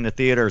back into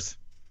theaters.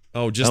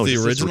 Oh, just Oh, the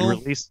is this a original?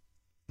 re-release?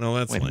 No,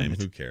 that's Wait a lame.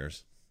 minute. Who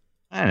cares?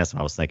 And that's what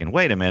I was thinking.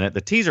 Wait a minute.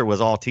 The teaser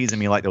was all teasing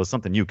me like there was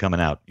something new coming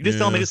out. You just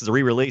tell me Yeah. this is a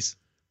re-release.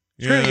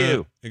 Screw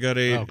you. I got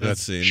 8. Oh, good.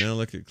 Let's see. Now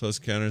look at Close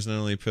Encounters. Not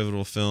only a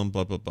pivotal film.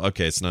 Blah blah blah.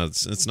 Okay, it's not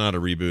a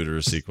reboot or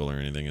a sequel or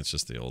anything. It's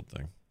just the old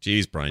thing.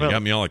 Jeez, Brian, Well, you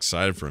got me all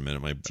excited for a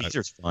minute.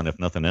 Teaser's fun if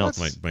nothing else.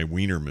 My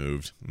wiener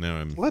moved. Now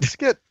I'm. let's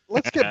get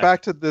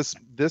back to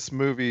this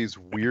movie's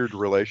weird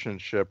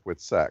relationship with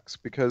sex,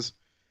 because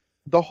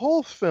the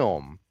whole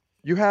film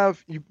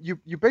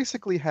you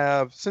basically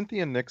have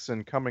Cynthia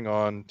Nixon coming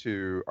on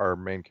to our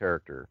main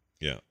character,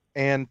 Yeah.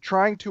 and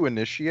trying to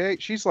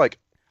initiate. She's like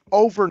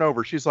over and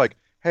over, she's like,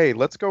 hey,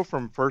 let's go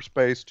from first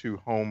base to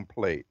home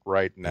plate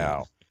right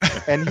now.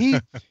 And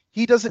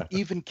he doesn't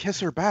even kiss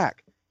her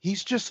back.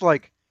 He's just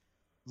like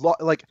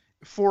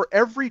for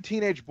every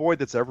teenage boy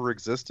that's ever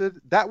existed,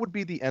 that would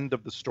be the end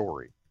of the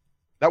story.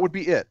 That would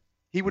be it.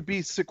 He would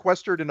be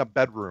sequestered in a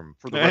bedroom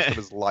for the rest of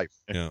his life.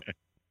 Yeah.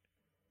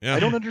 I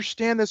don't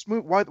understand this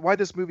movie. Why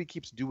this movie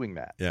keeps doing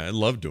that? Yeah, I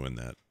love doing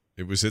that.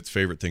 It was its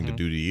favorite thing to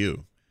do to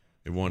you.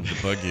 It wanted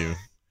to bug you.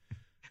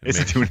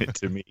 It's doing it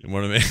to me. It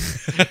wanted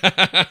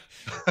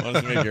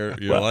to make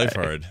your life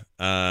hard.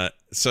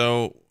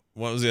 So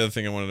what was the other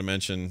thing I wanted to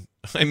mention?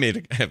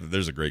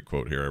 There's a great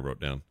quote here I wrote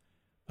down.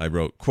 I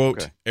wrote,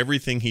 quote, Okay.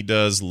 everything he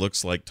does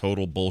looks like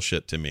total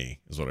bullshit to me,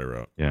 is what I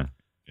wrote. Yeah.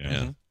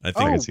 Yeah. I I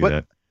think can see but-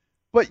 that.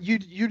 But you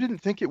didn't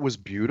think it was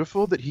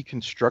beautiful that he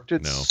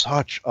constructed No.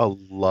 such a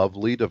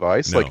lovely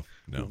device? no, Like,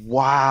 no.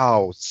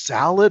 wow,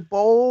 salad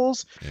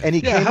bowls, Yeah. and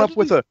he Yeah, came how up did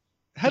with he- a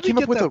How did came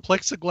he up get with that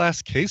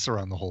plexiglass case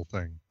around the whole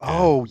thing?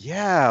 Oh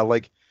yeah,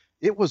 like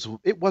it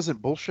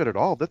wasn't bullshit at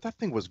all. That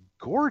thing was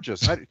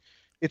gorgeous.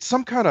 It's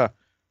some kind of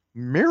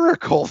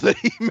miracle that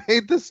he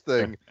made this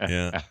thing.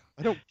 Yeah.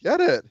 I don't get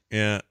it.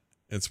 Yeah.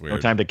 It's No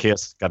weird. time to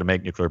kiss. Got to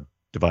make nuclear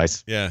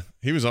device. Yeah.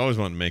 He was always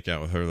wanting to make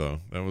out with her though.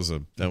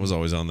 That was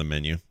always on the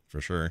menu for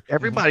sure.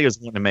 Everybody was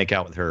wanting to make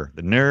out with her.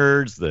 The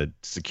nerds, the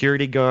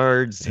security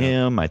guards,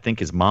 Yeah. him. I think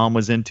his mom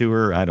was into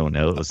her. I don't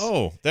know. It was,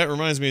 Oh, that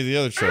reminds me of the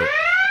other trope.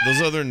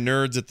 Those other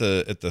nerds at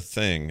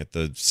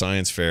the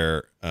science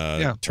fair,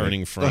 Yeah.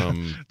 turning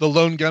from The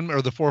lone gun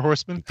or the four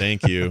horsemen?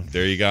 thank you.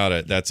 There you got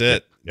it. That's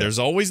it. there's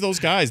always those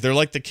guys. They're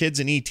like the kids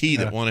in E.T.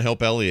 that want to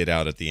help Elliot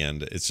out at the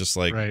end. It's just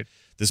like,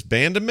 this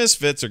band of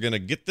misfits are going to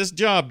get this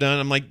job done.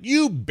 I'm like,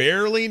 you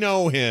barely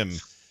know him.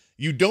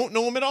 You don't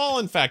know him at all.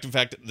 In fact,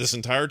 this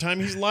entire time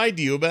he's lied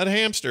to you about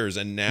hamsters,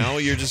 and now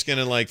you're just going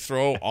to like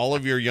throw all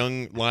of your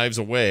young lives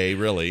away,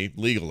 really,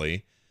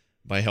 legally,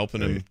 by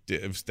helping him.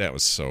 That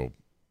was so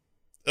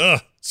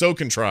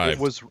contrived.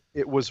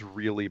 It was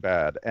really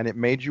bad, and it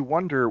made you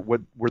wonder,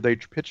 were they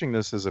pitching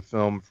this as a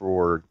film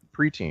for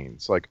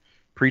preteens? Like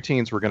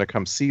preteens were going to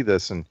come see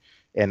this and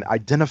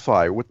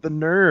identify with the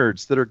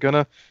nerds that are going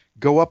to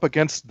go up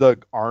against the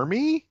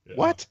army? Yeah.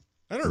 What?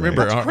 I don't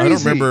remember. I don't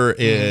remember.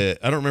 I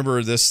don't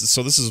remember this.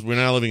 So we're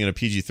now living in a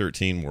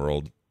PG-13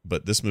 world,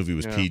 but this movie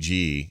was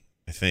PG.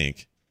 I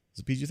think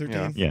is it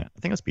PG-13? Yeah, I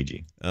think it's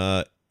PG.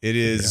 It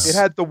is. It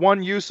had the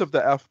one use of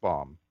the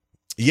F-bomb.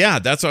 Yeah,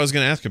 that's what I was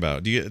going to ask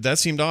about. That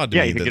seemed odd to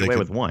me. Yeah, you could get away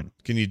with one.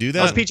 Can you do that?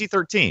 That was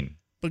PG-13.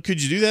 But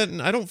could you do that?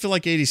 And I don't feel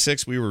like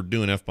 86 we were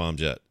doing F-bombs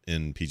yet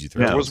in PG-13.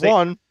 There was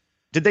one.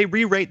 Did they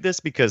re-rate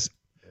this because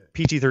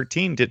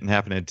PG-13 didn't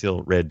happen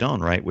until Red Dawn,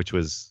 right? Which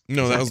was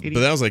that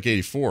was like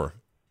 84.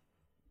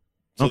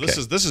 So okay.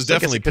 this is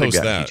definitely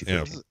post that.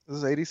 Yeah. This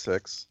is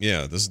 86.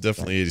 Yeah, this is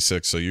definitely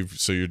 86. So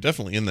you're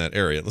definitely in that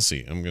area. Let's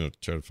see. I'm gonna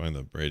try to find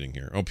the rating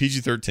here. Oh,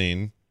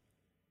 PG-13.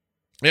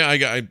 Yeah, I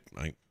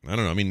don't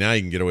know. I mean, now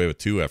you can get away with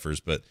 2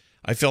 F'ers, but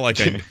I feel like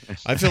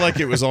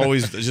it was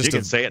always just. You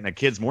can say it in a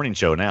kids' morning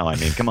show now. I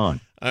mean, come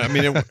on. I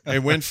mean,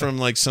 it went from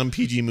like some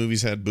PG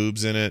movies had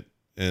boobs in it,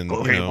 and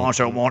Cookie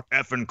Marshall want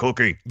F and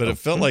Cookie. But it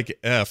felt like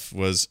F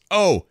was.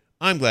 Oh,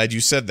 I'm glad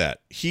you said that.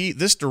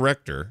 This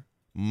director.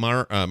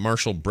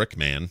 Marshall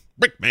Brickman.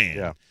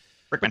 Yeah.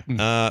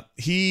 Brickman.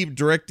 He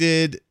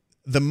directed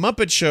The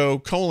Muppet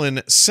Show,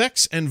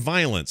 Sex and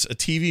Violence, a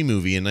TV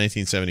movie in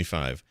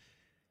 1975.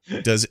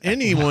 Does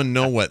anyone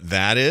know what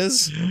that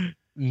is?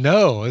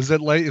 No. Is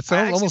it like, it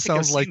almost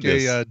sounds like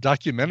a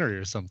documentary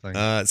or something.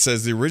 It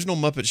says the original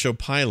Muppet Show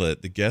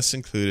pilot, the guests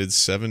included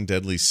 7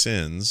 deadly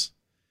sins.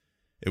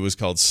 It was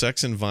called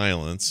Sex and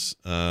Violence.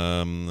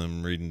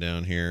 I'm reading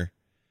down here.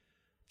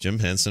 Jim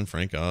Henson,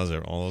 Frank Oz,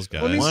 all those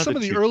guys. Well, some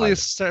of the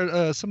earliest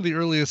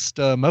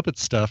Muppet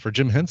stuff or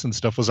Jim Henson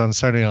stuff was on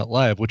Saturday Night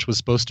Live, which was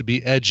supposed to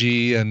be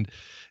edgy and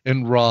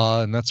raw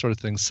and that sort of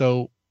thing.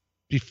 So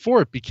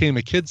before it became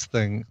a kids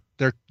thing,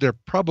 there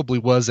probably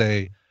was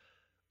a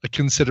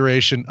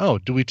consideration. Oh,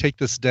 do we take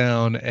this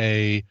down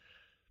a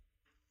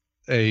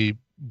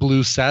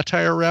blue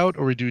satire route,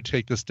 or do we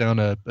take this down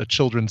a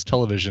children's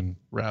television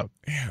route?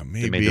 Yeah,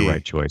 maybe they made the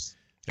right choice.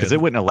 Because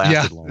it wouldn't have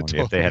lasted long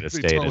if they had to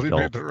stay totally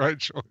adult. made the right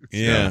choice.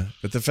 Yeah,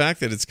 but the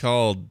fact that it's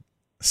called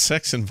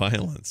Sex and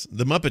Violence,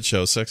 The Muppet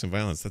Show, Sex and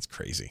Violence, that's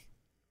crazy.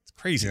 It's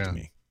crazy to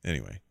me.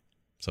 Anyway,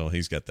 so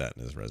he's got that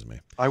in his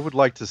resume. I would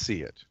like to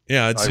see it.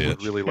 Yeah, I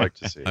would really like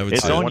to see it.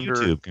 It's on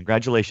YouTube.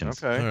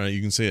 Congratulations. Okay. All right,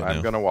 you can see it now.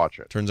 I'm going to watch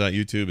it. Turns out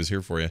YouTube is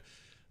here for you.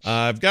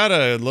 I've got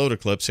a load of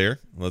clips here.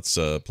 Let's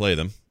play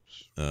them.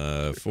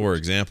 For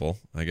example,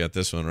 I got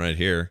this one right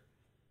here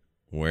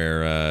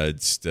where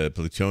it's the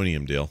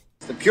plutonium deal.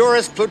 It's the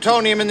purest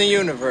plutonium in the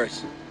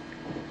universe.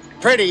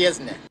 Pretty,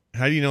 isn't it?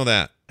 How do you know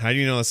that? How do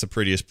you know that's the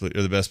prettiest or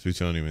the best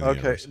plutonium in the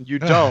universe? Okay, you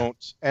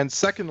don't. And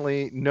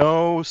secondly,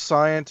 no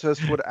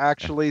scientist would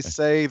actually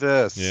say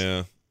this.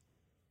 Yeah.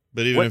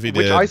 But even if he did.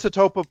 Which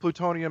isotope of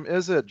plutonium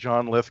is it,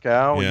 John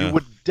Lithgow? Yeah. You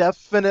would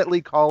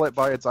definitely call it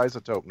by its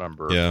isotope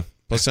number. Yeah.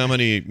 Plus, how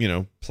many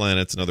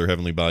planets and other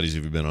heavenly bodies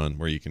have you been on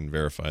where you can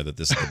verify that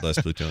this is the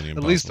best plutonium?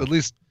 At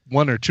least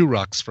 1 or 2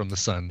 rocks from the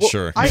sun. Well,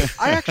 sure. I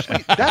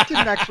actually that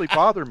didn't actually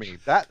bother me.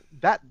 That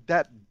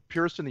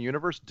purest in the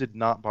universe did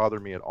not bother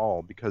me at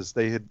all because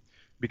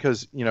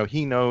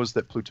he knows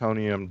that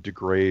plutonium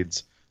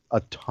degrades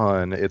a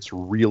ton. It's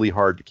really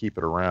hard to keep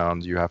it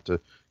around. You have to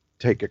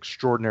take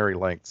extraordinary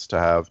lengths to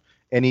have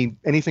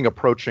anything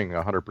approaching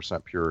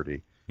 100%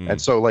 purity.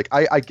 And so, like,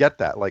 I get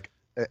that. Like,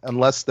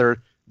 unless there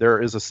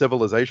is a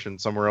civilization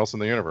somewhere else in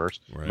the universe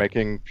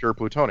making pure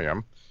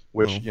plutonium,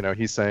 which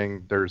he's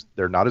saying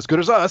they're not as good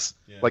as us.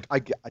 Yeah. Like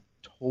I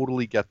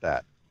totally get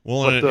that.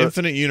 Well, in an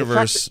infinite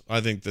universe,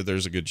 I think that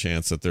there's a good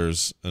chance that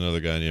there's another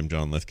guy named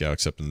John Lithgow,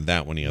 except in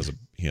that one he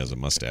has a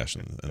mustache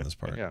in this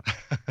part. Yeah,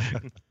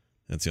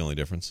 that's the only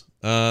difference.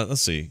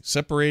 Let's see,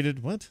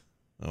 separated. What?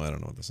 Oh, I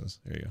don't know what this is.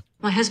 Here you go.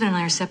 My husband and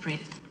I are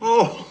separated.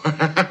 Oh.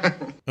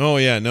 Oh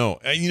yeah, no.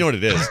 You know what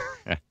it is?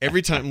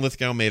 Every time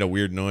Lithgow made a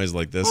weird noise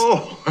like this,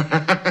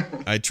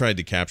 I tried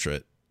to capture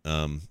it.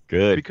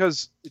 Good.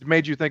 Because it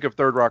made you think of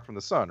Third Rock from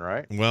the Sun,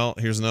 right? Well,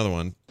 here's another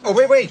one. Oh,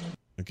 wait.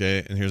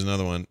 Okay, and here's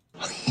another one.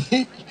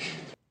 All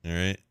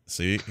right.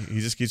 See, he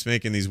just keeps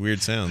making these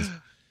weird sounds,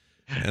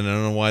 and I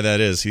don't know why that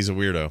is. He's a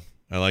weirdo.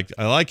 I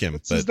like him.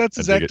 That's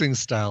his acting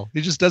style.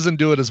 He just doesn't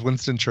do it as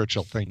Winston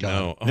Churchill. Thank God.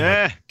 No. Oh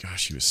my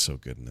gosh, he was so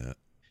good in that.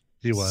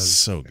 He was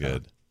so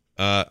good.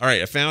 All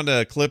right, I found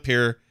a clip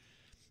here.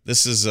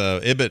 This is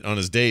Ibbott on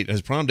his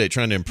prom date,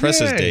 trying to impress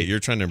his date. You're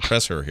trying to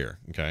impress her here,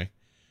 okay?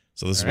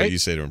 So this is what you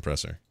say to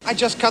impress her. I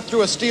just cut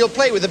through a steel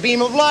plate with a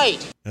beam of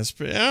light. I'm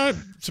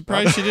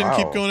surprised she didn't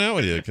keep going out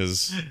with you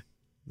because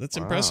that's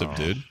impressive,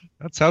 dude.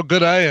 That's how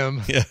good I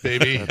am,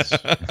 baby.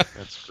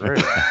 That's That's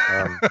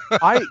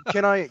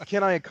great.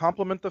 Can I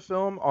compliment the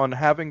film on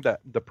having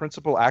the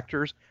principal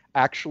actors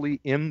actually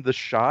in the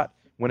shot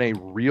when a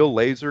real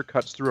laser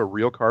cuts through a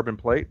real carbon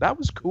plate? That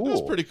was cool. That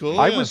was pretty cool.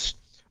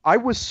 I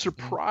was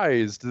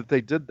surprised that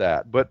they did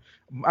that, but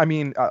I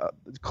mean,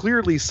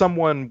 clearly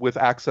someone with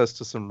access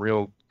to some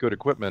real good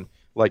equipment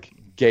like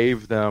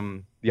gave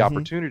them the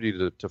opportunity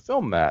to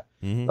film that.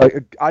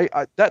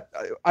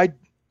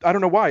 I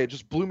don't know why, it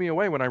just blew me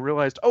away when I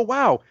realized, oh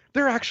wow,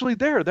 they're actually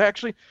there. They're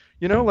actually,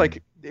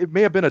 like it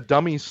may have been a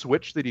dummy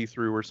switch that he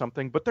threw or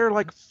something, but they're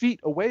like feet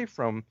away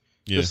from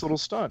this little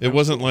stunt. It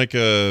wasn't like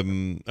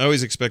I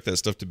always expect that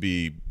stuff to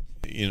be,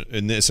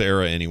 in this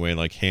era anyway,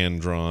 like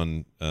hand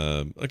drawn,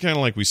 kind of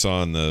like we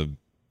saw in the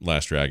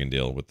Last Dragon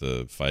deal with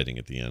the fighting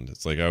at the end.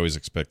 It's like I always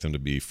expect them to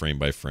be frame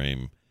by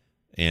frame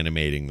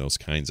animating those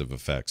kinds of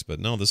effects, but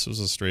no, this was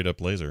a straight up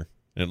laser,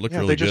 and it looked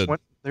really good.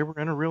 They were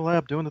in a real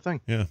lab doing the thing.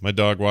 Yeah, my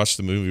dog watched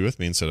the movie with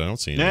me and said, "I don't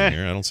see anything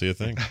here. I don't see a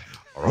thing."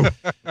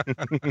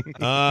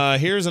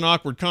 Here's an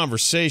awkward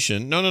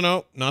conversation.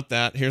 No, not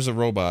that. Here's a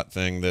robot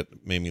thing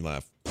that made me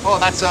laugh. Oh,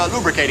 that's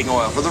lubricating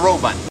oil for the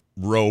robot.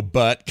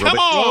 Robot. Come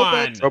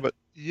on. Robot.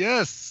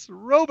 Yes,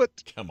 robot.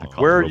 Come on.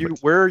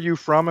 Where are you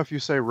from if you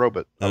say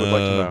robot? I would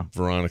like to know.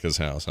 Veronica's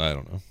house. I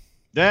don't know.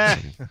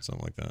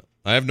 Something like that.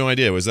 I have no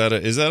idea. Is that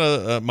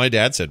a my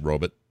dad said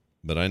robot,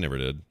 but I never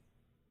did.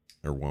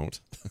 Or won't.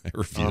 I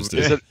refused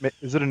Is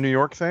it a New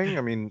York thing?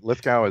 I mean,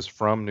 Lithgow is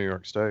from New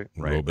York State.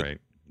 Right.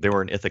 They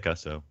were in Ithaca,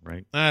 so,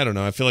 right? I don't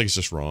know. I feel like it's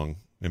just wrong,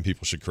 and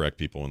people should correct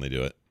people when they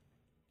do it,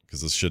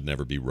 because this should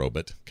never be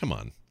robot. Come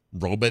on,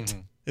 robot. Mm-hmm.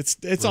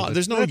 It's all.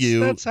 There's no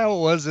you. That's how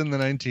it was in the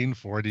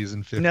 1940s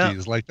and 50s. No.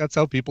 Like that's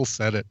how people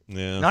said it.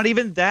 Yeah. Not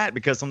even that,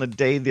 because on the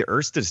day the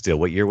Earth stood still,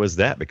 what year was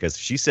that? Because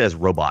she says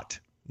robot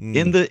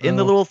in the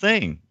little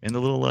thing in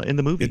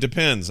the movie. It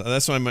depends.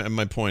 That's why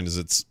my point is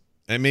it's.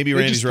 And maybe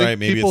Randy's right.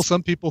 Maybe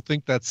some people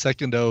think that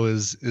second O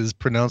is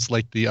pronounced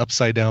like the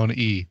upside down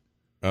E.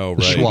 Oh,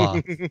 right.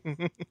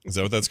 Schwa. Is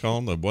that what that's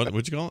called?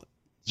 What'd you call it?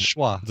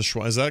 Schwa. The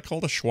schwa. Is that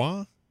called a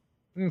schwa?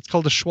 It's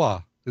called a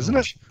schwa, isn't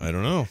it? I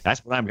don't know.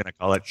 That's what I'm going to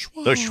call it.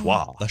 Schwa. The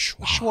schwa. The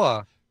schwa.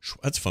 Schwa.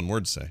 That's a fun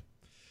word to say.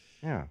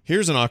 Yeah.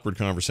 Here's an awkward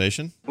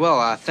conversation.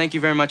 Well, thank you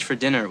very much for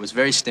dinner. It was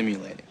very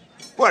stimulating.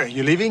 What, are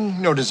you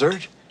leaving? No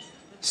dessert?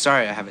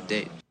 Sorry, I have a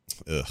date.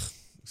 Ugh.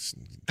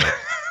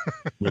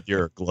 With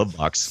your glove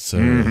box. So,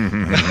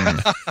 I'm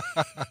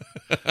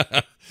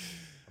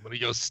gonna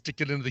go stick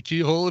it into the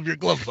keyhole of your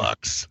glove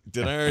box.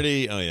 did I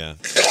already? Oh yeah.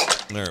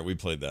 All right, we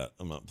played that.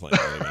 I'm not playing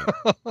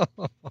that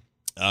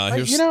again.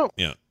 Here's,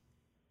 yeah.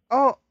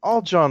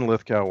 All John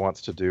Lithgow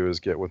wants to do is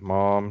get with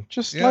mom.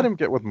 Just let him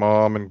get with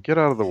mom and get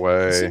out of the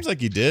way. It seems like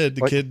he did.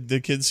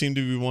 The kid seemed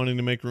to be wanting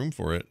to make room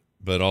for it,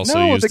 but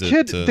also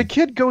the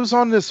kid goes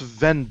on this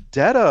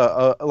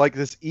vendetta, like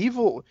this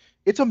evil.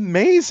 It's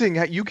amazing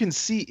how you can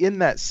see in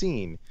that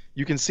scene.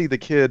 You can see the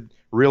kid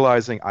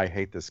realizing, I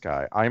hate this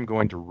guy. I'm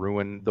going to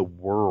ruin the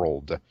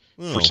world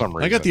for some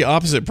reason. I got the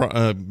opposite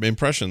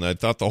impression. I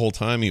thought the whole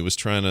time he was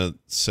trying to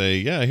say,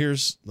 "Yeah,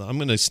 I'm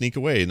going to sneak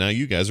away. Now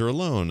you guys are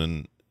alone."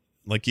 And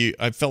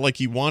I felt like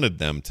he wanted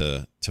them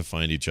to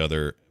find each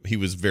other. He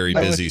was very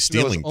busy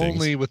stealing things.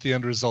 Only with the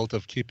end result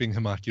of keeping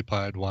him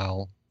occupied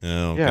while.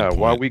 Oh,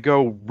 while we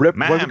go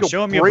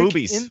show him your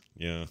boobies.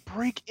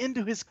 Break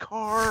into his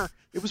car.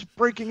 It was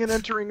breaking and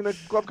entering in the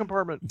glove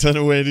compartment.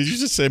 Dunaway, did you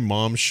just say,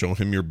 "Mom, show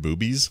him your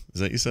boobies"? Is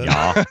that what you said?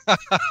 Yeah.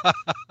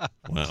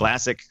 Wow.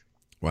 Classic.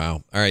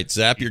 Wow. All right,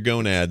 Zap Your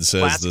Gonads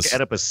says Classic this.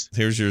 Oedipus.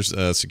 Here's your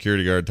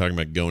security guard talking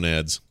about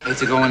gonads. I hate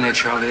to go in there,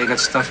 Charlie. They got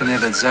stuff in there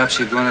that zaps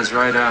your gonads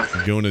right out.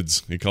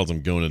 Gonads. He calls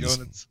them gonads.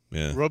 Gonads.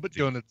 Yeah. Robot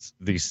gonads.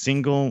 The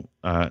single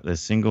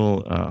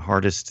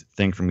hardest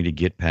thing for me to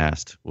get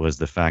past was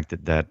the fact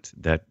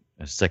that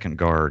second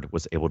guard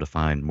was able to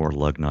find more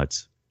lug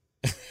nuts.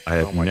 I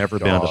have never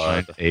been able to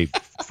find a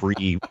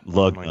free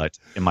lug nut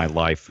in my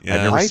life. Yeah.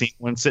 I've never seen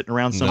one sitting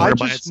around somewhere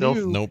by itself.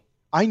 Nope.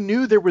 I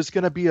knew there was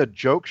going to be a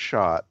joke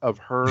shot of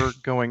her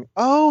going,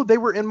 "Oh, they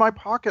were in my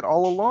pocket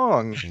all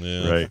along."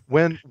 Yeah.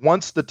 Right.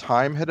 Once the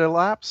time had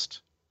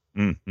elapsed.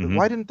 Mm-hmm.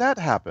 Why didn't that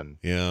happen?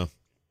 Yeah.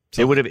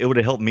 It would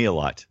have helped me a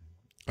lot.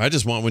 I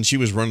just want, when she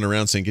was running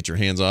around saying, "Get your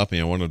hands off me,"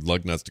 I wanted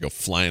lug nuts to go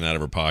flying out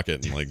of her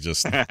pocket and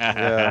just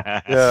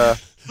yeah.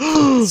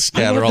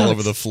 scatter all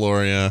over the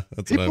floor. Yeah,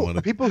 that's what I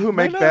wanted. People who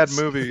make bad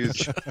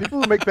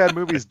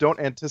movies don't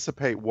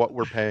anticipate what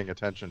we're paying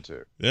attention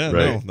to. Yeah,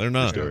 no, they're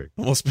not.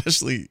 Well,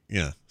 especially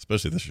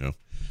this show.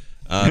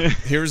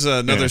 Here's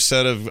another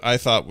set of, I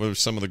thought, were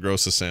some of the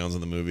grossest sounds in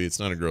the movie. It's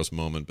not a gross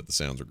moment, but the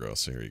sounds are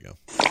gross. So here you go.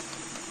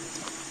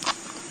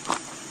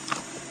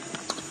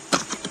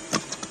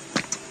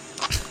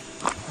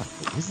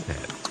 What is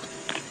that?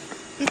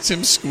 It's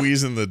him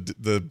squeezing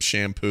the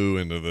shampoo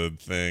into the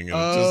thing.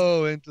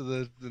 And into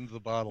the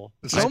bottle.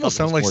 It almost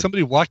sounds like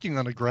somebody walking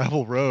on a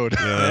gravel road.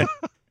 Yeah.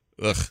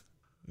 Ugh.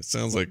 It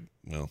sounds like,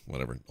 well,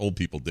 whatever. Old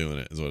people doing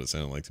it is what it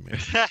sounded like to me.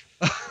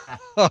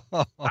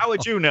 How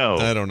would you know?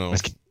 I don't know.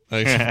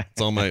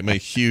 It's all my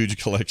huge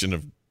collection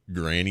of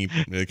granny.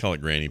 They call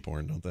it granny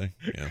porn, don't they?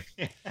 Yeah.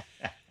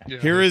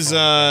 Here is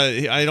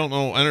I don't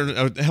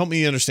know. Help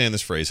me understand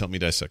this phrase. Help me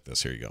dissect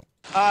this. Here you go.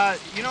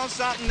 You know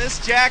something?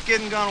 This jack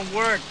isn't gonna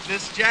work.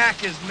 This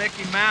jack is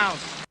Mickey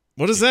Mouse.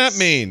 What does that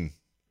mean?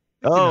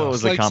 Oh, it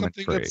was like a comic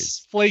something phrase. that's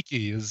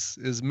flaky is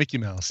Mickey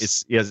Mouse.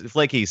 It's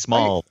flaky,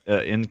 small,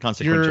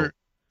 inconsequential.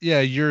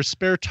 Your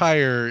spare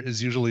tire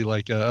is usually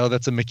like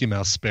that's a Mickey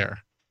Mouse spare.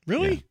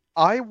 Really?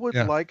 I would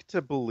Yeah. like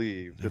to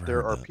believe that Never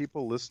there heard are that.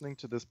 people listening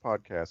to this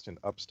podcast in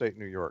upstate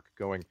New York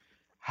going,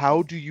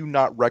 how do you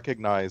not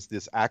recognize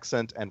this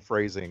accent and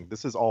phrasing?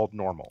 This is all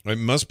normal. It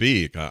must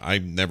be.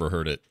 I've never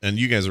heard it, and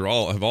you guys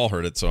have all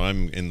heard it. So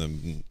I'm in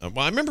the. Well,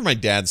 I remember my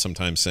dad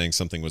sometimes saying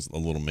something was a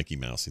little Mickey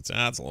Mouse. He'd say,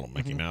 "It's a little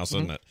Mickey Mouse,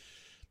 isn't it?"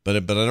 But I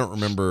don't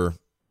remember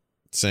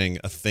saying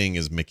a thing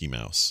is Mickey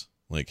Mouse.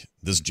 Like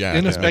this jack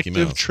is Mickey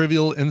Ineffective, Mouse.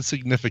 trivial,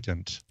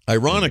 insignificant.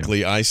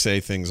 Ironically, I say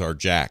things are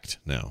jacked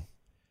now.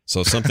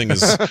 So something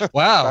is.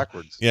 Wow.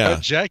 Backwards. Yeah.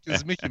 That Jack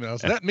is Mickey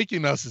Mouse. That Mickey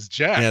Mouse is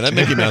Jack. Yeah, that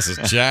Mickey Mouse is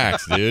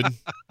jacked, dude.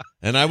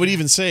 And I would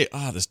even say,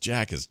 this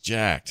jack is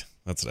jacked.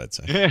 That's what I'd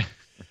say.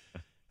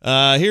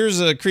 Here's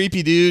a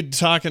creepy dude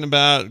talking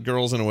about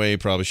girls in a way he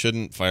probably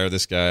shouldn't. Fire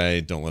this guy.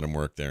 Don't let him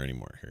work there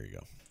anymore. Here you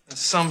go.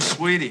 Some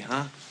sweetie,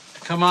 huh?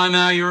 Come on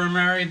now, you're a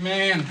married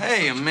man.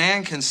 Hey, a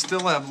man can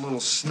still have a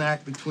little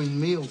snack between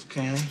meals,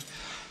 can he?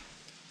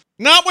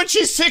 Not when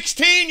she's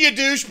 16, you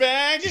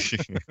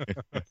douchebag.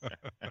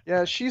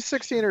 Yeah, she's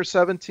 16 or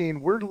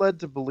 17. We're led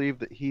to believe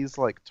that he's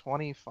like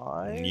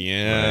 25.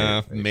 Yeah,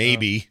 Right.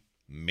 maybe.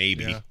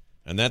 Yeah.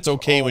 And that's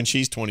okay when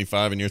she's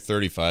 25 and you're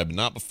 35, but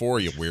not before,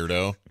 you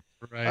weirdo.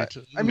 Right.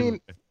 I mean,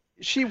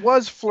 she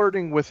was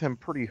flirting with him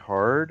pretty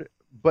hard,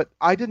 but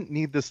I didn't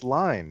need this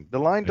line. The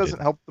line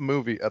doesn't help the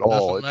movie at all.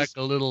 Nothing It like just-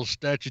 a little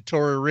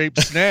statutory rape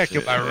snack,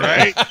 am I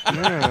right?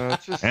 yeah,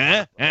 it's just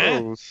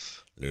gross.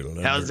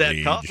 How's that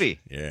coffee?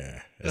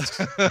 Yeah. It's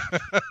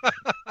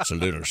a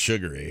little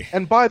sugary.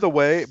 And by the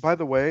way,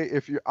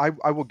 if you, I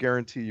will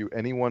guarantee you,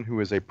 anyone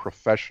who is a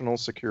professional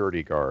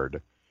security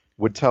guard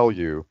would tell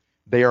you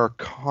they are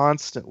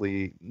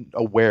constantly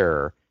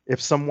aware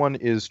if someone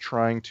is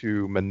trying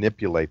to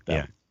manipulate them.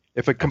 Yeah,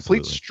 if a complete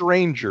absolutely.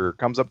 stranger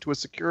comes up to a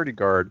security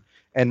guard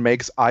and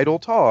makes idle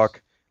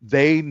talk,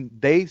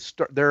 they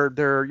start their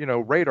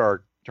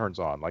radar turns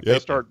on. Like they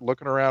Yep. start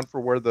looking around for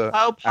where the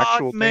Oh, actual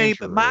pardon me,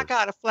 but danger my is.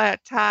 got a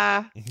flat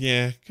tire.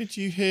 Yeah. Could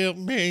you help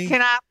me?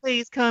 Can I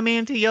please come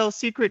into your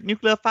secret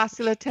nuclear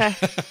facility?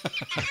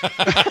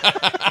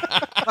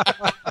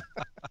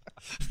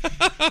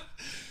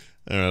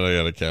 All right, I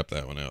gotta cap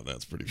that one out.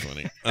 That's pretty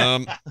funny.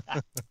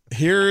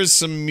 Here's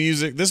some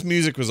music. This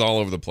music was all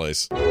over the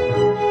place.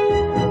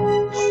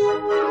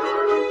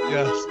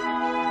 Yes.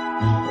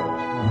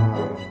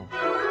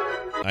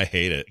 I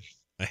hate it.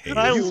 I hate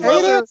I it. You love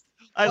hate it. it?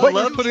 I But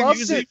love you putting loved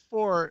music it.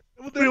 for.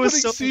 But They're it was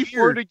putting so C4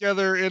 weird.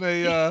 together in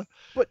a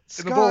But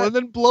in a bowl, Scott, and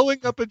then blowing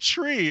up a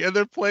tree, and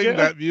they're playing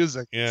Yeah. that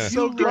music. Yeah.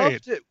 So you great.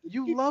 loved it.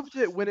 You loved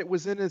it when it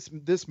was in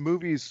this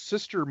movie's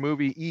sister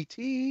movie,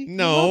 E.T. You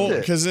No, loved it.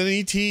 because in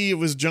E.T. it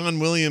was John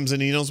Williams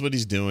and he knows what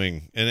he's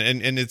doing,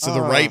 and it's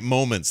the right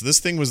moments. This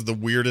thing was the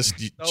weirdest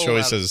So out of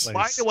choices. place.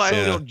 Why do I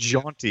Yeah. feel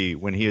jaunty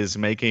when he is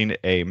making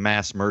a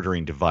mass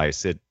murdering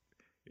device?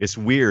 It's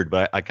weird,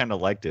 but I kind of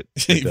liked it.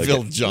 He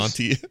felt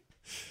jaunty.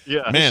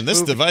 Yeah. Man, this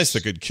movie- device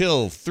that could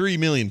kill 3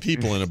 million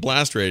people in a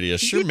blast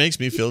radius sure makes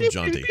me feel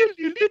jaunty.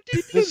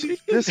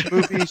 This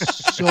movie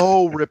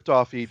so ripped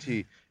off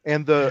E.T.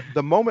 And the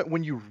moment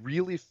when you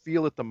really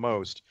feel it the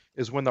most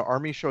is when the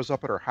army shows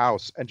up at her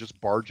house and just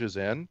barges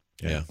in.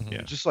 Yeah,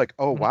 Yeah. Just like,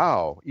 oh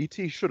wow,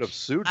 E.T. should have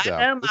sued I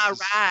them. know This my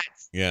is-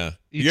 rights. yeah.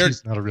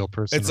 E.T.'s not a real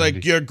person. It's like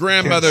Randy. your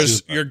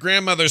grandmother's Can't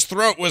sue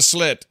throat was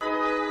slit.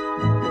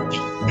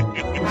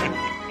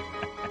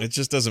 It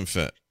just doesn't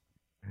fit.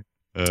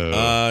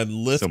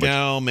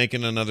 Lithgow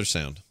making another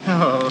sound.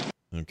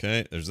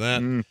 Okay, there's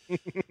that.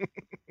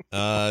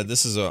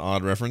 This is an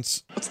odd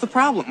reference. What's the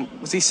problem?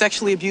 Was he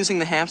sexually abusing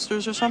the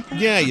hamsters or something?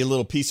 Yeah, you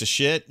little piece of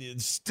shit.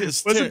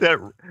 Wasn't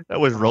that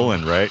was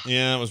Roland, right?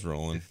 Yeah, it was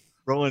Roland.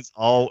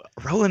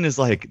 Roland is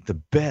like the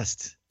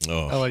best.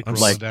 Oh, I like I'm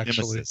Roland, like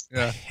actually. Nemesis. I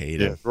Yeah. hate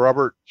Yeah, it.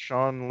 Robert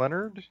Sean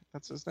Leonard.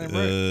 That's his name,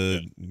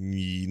 right?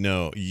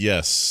 No,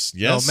 yes.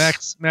 No,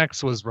 Yes.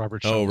 Max was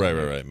Robert. Oh, Shaw.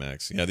 right,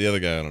 Max. Yeah, the other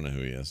guy, I don't know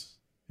who he is.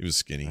 He was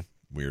skinny,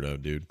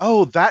 weirdo dude.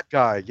 Oh, that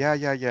guy. Yeah.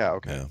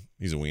 Okay. Yeah,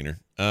 he's a wiener.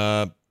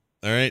 All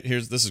right,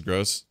 this is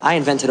gross. I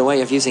invented a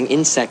way of using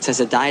insects as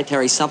a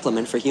dietary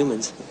supplement for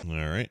humans. All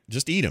right,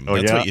 just eat them. Oh,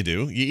 That's yeah. what you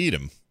do. You eat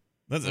them.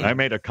 That's I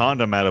made a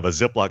condom out of a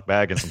Ziploc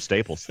bag and some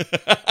staples.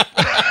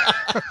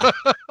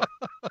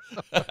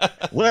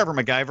 Whatever,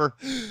 MacGyver.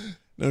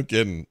 No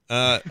kidding.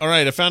 All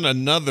right, I found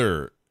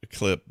another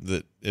clip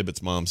that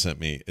Ibbott's mom sent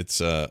me. It's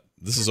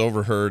this is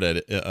overheard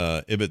at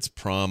Ibbott's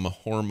prom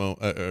hormone.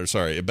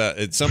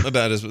 It's something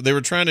about his. They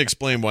were trying to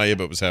explain why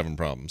Ibbott was having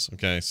problems.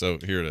 Okay, so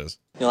here it is.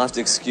 You'll have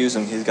to excuse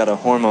him. He's got a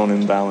hormone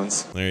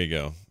imbalance. There you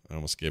go. I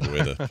almost gave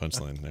away the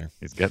punchline there.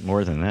 He's got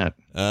more than that.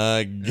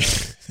 Ain't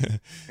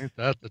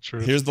that the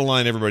truth? Here's the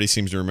line everybody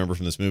seems to remember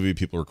from this movie.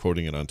 People were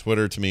quoting it on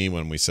Twitter to me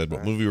when we said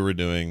what movie we were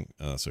doing.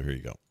 So here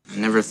you go. I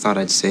never thought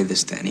I'd say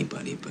this to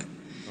anybody, but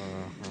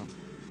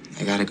I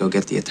I gotta go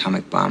get the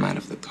atomic bomb out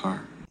of the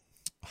car.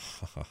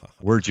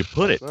 Where'd you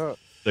put it?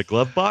 The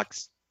glove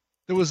box?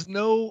 There was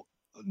no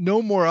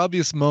more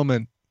obvious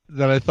moment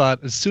that I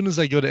thought, as soon as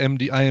I go to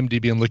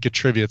IMDb and look at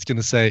trivia, it's going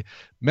to say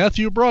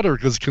Matthew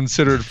Broderick was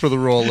considered for the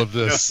role of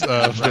this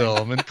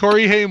film, and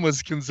Corey Haim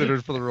was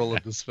considered for the role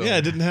of this film. Yeah,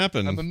 it didn't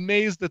happen. I'm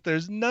amazed that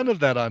there's none of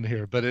that on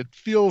here, but it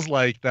feels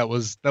like that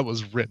was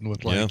written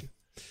with like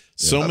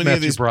so many Matthew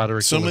of these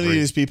Broderick so many of delivery.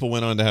 these people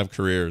went on to have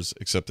careers,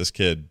 except this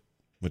kid,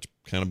 which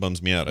kind of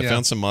bums me out. I Yeah.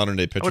 found some modern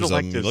day I would pictures have of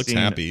liked him. to He have looks seen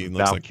happy. He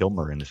looks Val like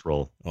Kilmer in this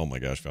role. Oh my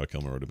gosh, Val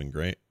Kilmer would have been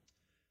great.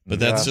 But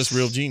that's just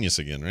real genius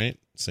again, right?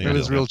 Same That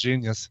is deal. real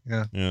genius.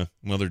 Yeah. Yeah,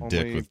 another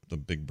dick Only- with the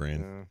big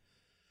brain.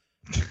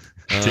 Dick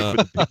with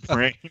the big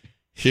brain.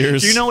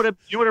 Here's Do you know what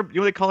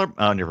they call her?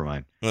 Oh, never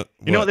mind. what,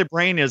 You know what their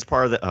brain is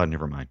part of the. Oh,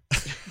 never mind.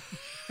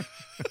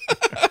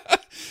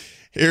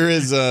 Here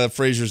is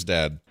Fraser's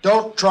dad.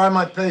 Don't try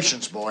my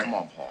patience, boy. Come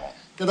on, Paul.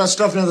 Get that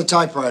stuff into the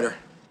typewriter.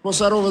 What's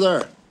that over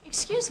there?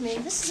 Excuse me,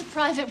 this is a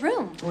private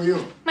room. Who are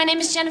you? My name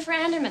is Jennifer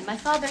Anderman. My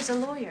father's a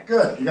lawyer.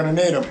 Good. You're gonna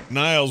need him.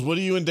 Niles, what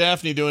are you and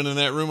Daphne doing in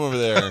that room over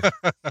there?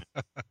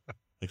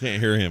 I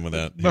can't hear him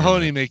without hearing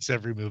Mahoney that. makes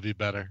every movie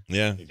better.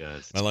 Yeah, He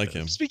does. I like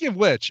him. Speaking of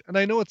which, and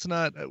I know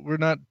we're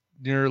not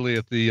nearly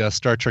at the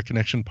Star Trek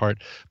Connection part,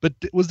 but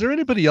was there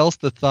anybody else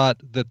that thought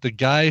that the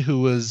guy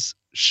who was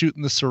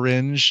shooting the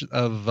syringe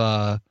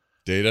of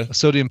Data.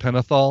 sodium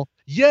pentothal?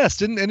 Yes,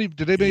 did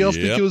anybody else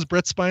think Yep. it was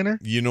Brett Spiner?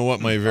 You know what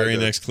my very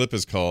next clip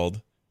is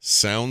called?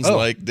 Sounds Oh.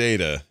 like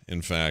Data.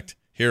 In fact,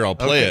 here I'll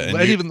play it. And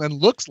you- even then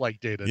looks like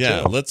Data.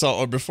 yeah, too. let's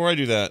all. Before I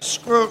do that,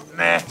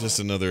 Scrutiny. just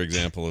another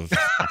example of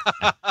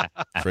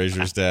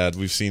Fraser's dad.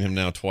 We've seen him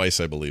now twice,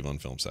 I believe, on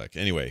Film Sack.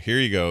 Anyway, here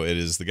you go. It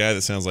is the guy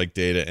that sounds like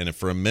Data, and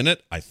for a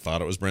minute, I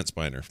thought it was Brent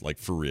Spiner, like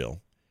for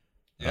real.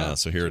 Yeah.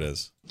 So here it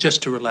is.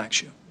 Just to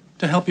relax you,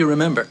 to help you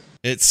remember.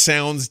 It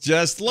sounds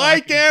just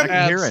like him. I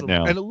can hear it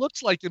now. And it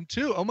looks like him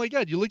too. Oh my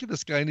God, you look at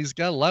this guy and he's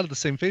got a lot of the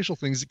same facial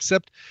things,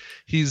 except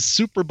he's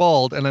super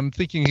bald. And I'm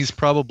thinking he's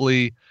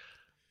probably,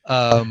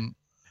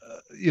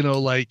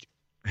 like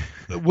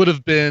would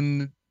have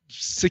been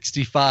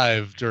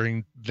 65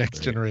 during Next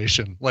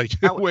Generation, like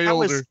way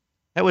older.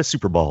 That was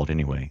super bald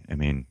anyway. I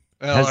mean,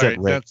 Well, how's all that right,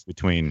 rank that's-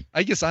 between?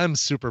 I guess I'm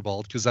super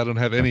bald because I don't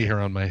have any hair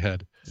on my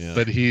head. Yeah.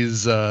 But he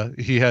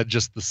had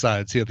just the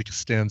sides. He had the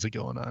Costanza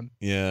going on.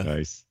 Yeah.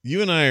 Nice.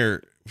 You and I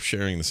are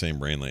sharing the same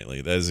brain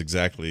lately. That is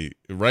exactly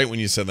right when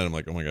you said that. I'm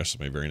like, oh my gosh, that's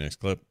my very next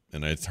clip,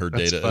 and I heard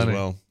That's Data funny. as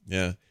well.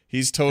 Yeah,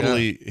 he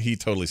totally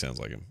sounds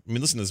like him. I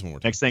mean, listen to this one more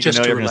time. Next thing Just you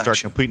know, to you're going to relax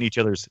start you. completing each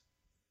other's.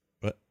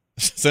 What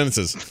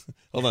sentences?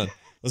 Hold on,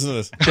 listen to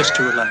this. Just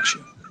to relax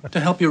you, to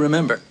help you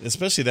remember.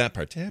 Especially that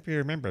part. To help you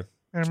remember.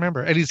 I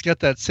remember. And he's got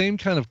that same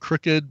kind of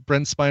crooked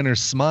Brent Spiner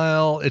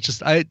smile. It's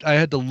just I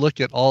had to look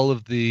at all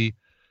of the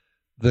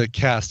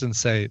cast and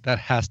say that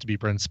has to be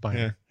Brent Spiner.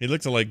 Yeah, he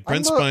looked like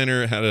Brent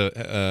Spiner had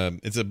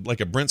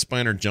like a Brent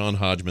Spiner John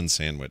Hodgman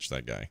sandwich.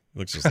 That guy he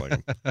looks just like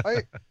him.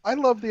 I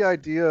love the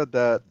idea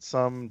that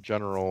some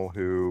general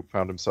who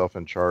found himself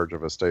in charge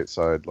of a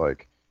stateside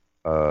like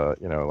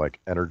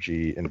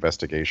energy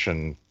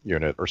investigation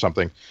unit or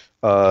something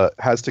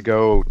has to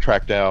go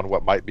track down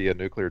what might be a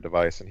nuclear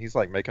device, and he's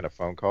like making a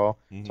phone call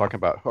talking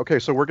about, okay,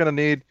 so we're gonna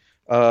need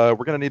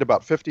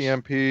about 50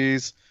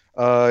 MPs.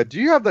 Do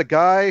you have the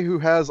guy who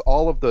has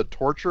all of the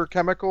torture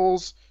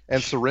chemicals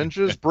and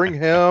syringes? Bring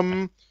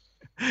him.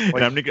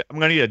 And I'm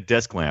gonna need a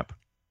desk lamp.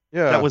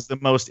 Yeah, That was the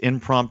most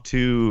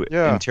impromptu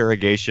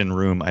interrogation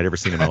room I'd ever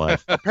seen in my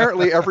life.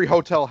 apparently every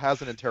hotel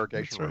has an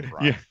interrogation room.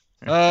 Right? Yeah.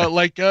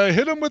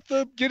 Hit him with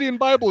the Gideon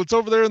Bible. It's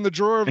over there in the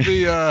drawer of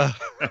the.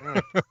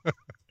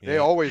 They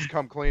always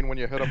come clean when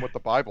you hit them with the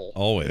Bible.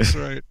 Always. That's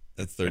right.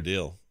 That's their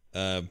deal.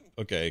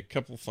 Okay, a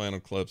couple final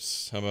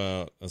clips. How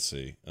about, let's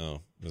see. Oh,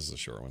 this is a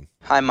short one.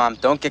 Hi, Mom.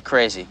 Don't get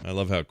crazy. I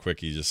love how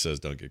quick he just says,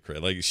 don't get crazy.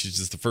 Like, she's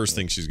just the first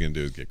thing she's going to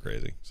do is get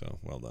crazy. So,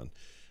 well done.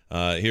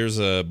 Here's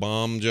a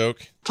bomb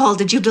joke. Paul,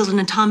 did you build an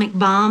atomic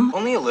bomb?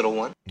 Only a little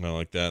one. I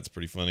like that. It's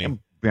pretty funny.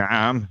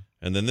 Bam.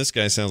 And then this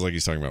guy sounds like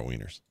he's talking about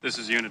wieners. This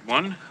is Unit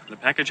 1. The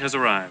package has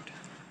arrived.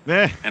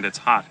 Eh. And it's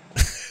hot.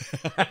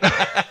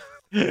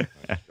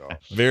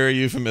 Very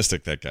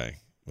euphemistic, that guy.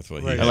 With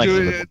what Right. he like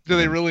Do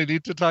they really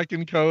need to talk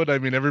in code? I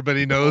mean,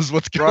 everybody knows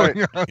what's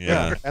going on.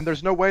 Yeah. And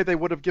there's no way they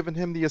would have given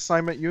him the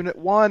assignment Unit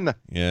 1.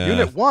 Yeah.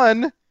 Unit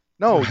 1?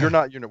 No, you're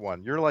not Unit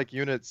 1. You're like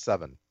Unit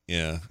 7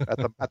 Yeah.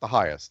 at the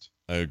highest.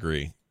 I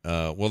agree.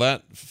 Well,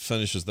 that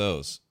finishes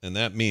those. And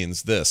that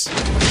means this.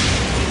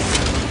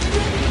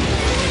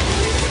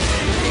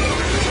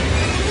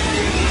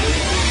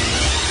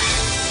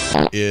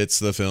 It's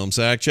the Film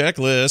Sack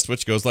checklist,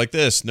 which goes like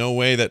this. No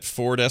way that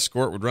Ford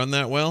Escort would run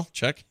that well.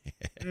 Check.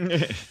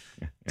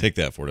 Take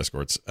that, Ford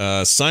Escorts.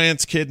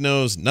 Science kid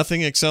knows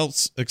nothing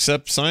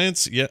except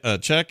science. Yeah,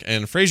 check.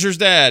 And Fraser's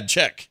dad.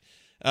 Check.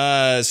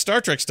 Star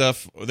Trek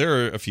stuff.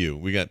 There are a few.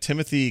 We got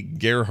Timothy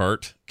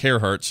Gerhardt.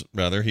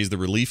 He's the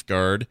relief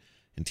guard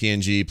in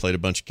TNG. Played a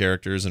bunch of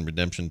characters in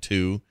Redemption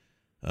 2.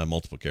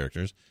 Multiple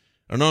characters.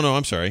 Oh, no,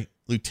 I'm sorry.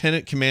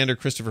 Lieutenant Commander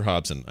Christopher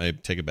Hobson. I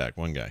take it back.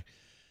 One guy.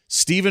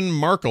 Stephen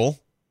Markle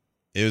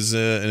It was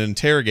an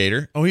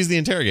interrogator. Oh, he's the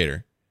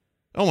interrogator.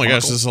 Oh my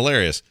gosh, this is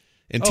hilarious.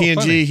 In TNG,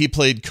 funny. he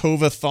played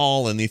Kova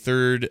Thal in the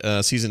third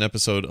season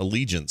episode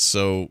Allegiance.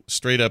 So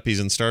straight up, he's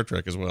in Star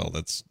Trek as well.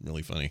 That's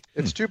really funny.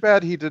 It's too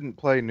bad he didn't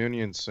play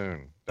Noonien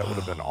Soon. That would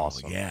have been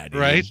awesome. Yeah, dude.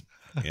 Right?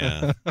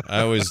 Yeah.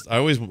 I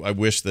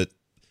wish that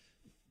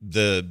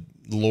the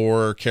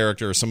lore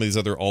character or some of these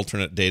other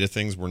alternate data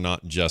things were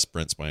not just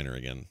Brent Spiner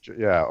again.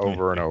 Yeah,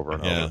 over and over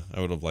and Yeah, over.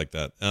 I would have liked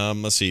that.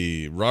 Let's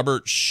see.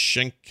 Robert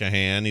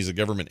Schenkahan, he's a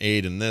government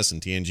aide in this,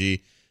 in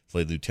TNG.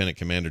 Played Lieutenant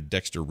Commander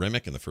Dexter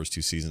Remick in the first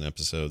two season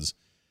episodes.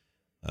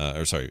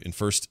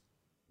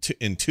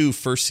 In two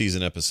first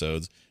season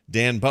episodes.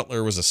 Dan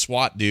Butler was a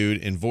SWAT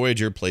dude in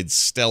Voyager, played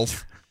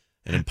Stealth,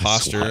 an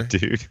imposter. SWAT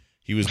dude.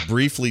 He was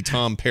briefly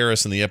Tom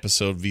Paris in the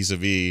episode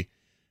Vis-a-Vis,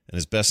 and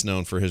is best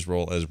known for his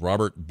role as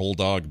Robert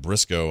Bulldog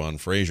Briscoe on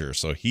Frasier.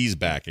 So he's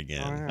back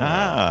again.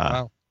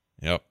 Wow.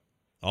 Yep.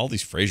 All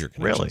these Frasier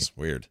connections.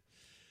 Really? Weird.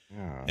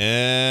 Yeah.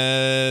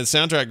 And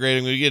soundtrack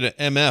grading, we get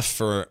an MF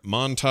for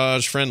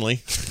montage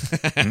friendly.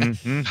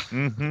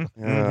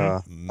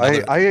 Yeah.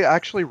 I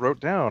actually wrote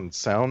down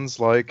sounds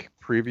like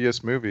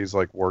previous movies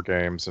like War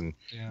Games and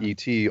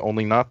E.T.,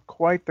 only not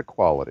quite the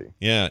quality.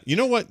 Yeah. You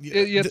know what?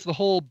 It's the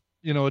whole,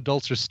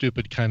 adults are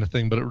stupid kind of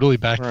thing, but it really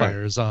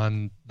backfires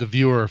on the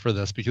viewer for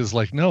this because,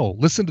 like, no,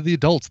 listen to the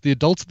adults. The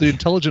adults are the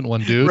intelligent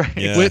one, dude. Right.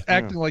 Yeah. Quit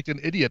acting like an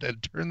idiot and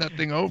turn that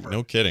thing over.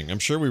 No kidding. I'm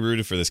sure we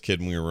rooted for this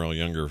kid when we were all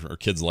younger, or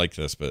kids like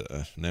this, but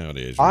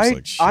nowadays we're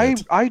just like,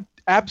 shit. I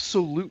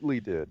absolutely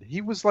did.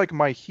 He was like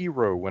my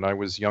hero when I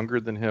was younger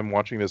than him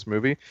watching this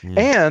movie.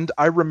 And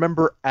I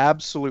remember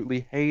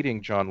absolutely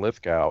hating John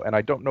Lithgow, and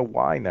I don't know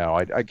why now.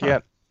 I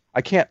can't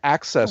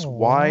access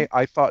why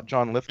I thought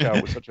John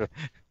Lithgow was such a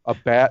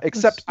bad,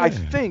 except I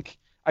think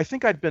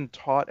I'd been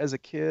taught as a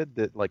kid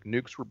that like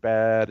nukes were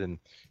bad and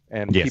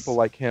Yes. people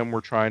like him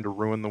were trying to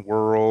ruin the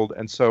world,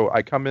 and so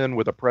I come in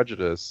with a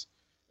prejudice,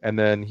 and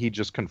then he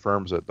just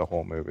confirms it the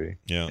whole movie.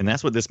 Yeah. And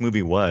that's what this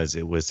movie was.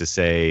 It was to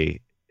say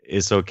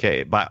it's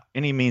okay by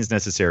any means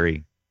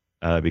necessary,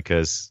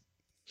 because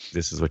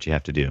this is what you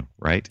have to do,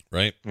 right?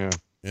 Right. Yeah.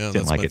 Yeah, Didn't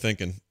that's like my it.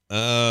 thinking.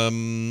 Where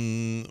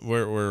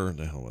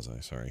the hell was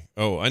I? Sorry.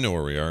 Oh, I know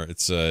where we are.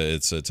 It's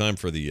time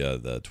for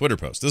the Twitter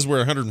post. This is where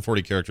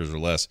 140 characters or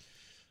less.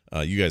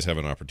 You guys have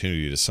an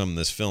opportunity to sum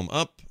this film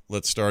up.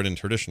 Let's start in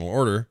traditional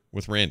order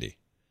with Randy.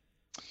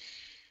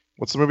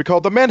 What's the movie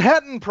called? The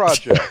Manhattan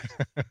Project.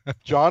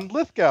 John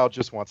Lithgow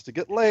just wants to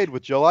get laid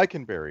with Jill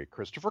Eikenberry.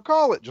 Christopher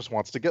Collett just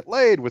wants to get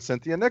laid with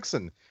Cynthia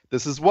Nixon.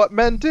 This is what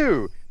men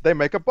do. They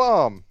make a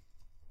bomb.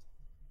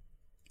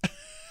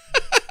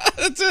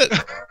 That's it.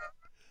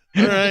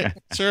 All right,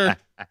 sure.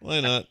 Why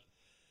not?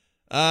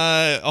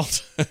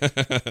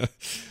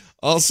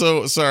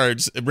 Also, sorry,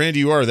 Randy,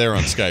 you are there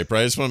on Skype,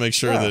 right? I just want to make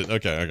sure that.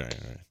 Okay, all right.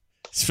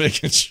 Just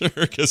making sure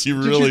because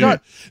you really.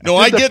 No,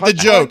 I get the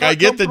joke. I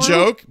get the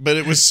joke, but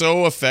it was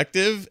so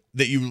effective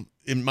that you,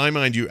 in my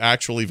mind, you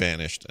actually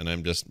vanished, and I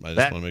just want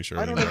to make sure.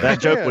 That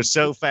joke was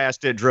so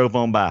fast it drove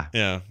on by.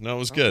 Yeah, no, it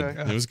was good.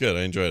 Okay. It was good.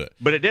 I enjoyed it.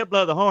 But it did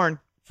blow the horn.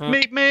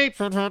 Meep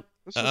meep.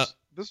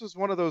 This was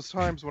one of those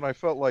times when I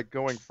felt like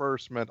going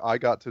first meant I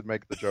got to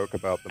make the joke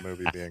about the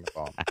movie being a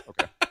bomb.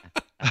 Okay.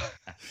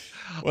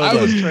 I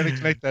was trying to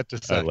connect that to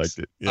sex. I liked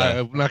it.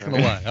 Yeah. I'm not going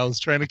to lie. I was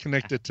trying to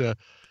connect it to,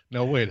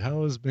 no, wait,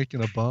 how is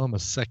making a bomb a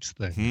sex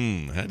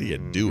thing? How do you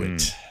do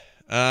it?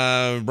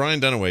 Brian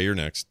Dunaway, you're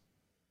next.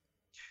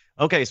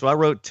 Okay, so I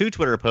wrote 2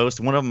 Twitter posts.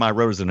 One of them I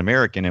wrote as an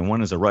American, and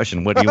one is a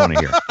Russian. What do you want to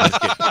hear?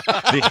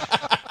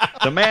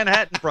 The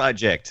Manhattan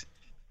Project.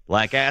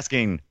 Like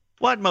asking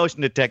what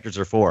motion detectors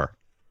are for.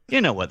 You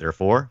know what they're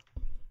for.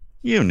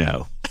 You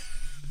know.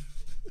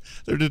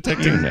 They're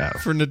detecting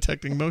for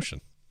detecting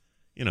motion.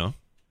 You know.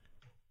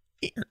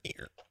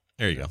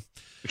 There you go.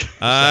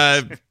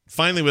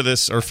 Finally with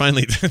us, or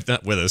finally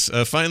not with us.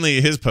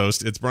 Finally his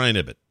post. It's Brian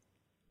Ibbett.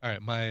 All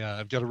right,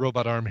 I've got a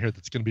robot arm here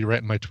that's going to be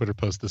right in my Twitter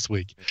post this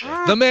week.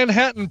 The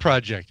Manhattan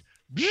Project.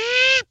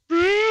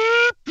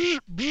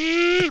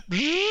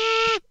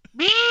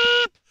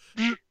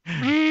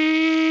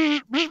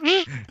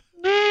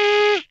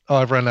 Oh,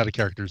 I've run out of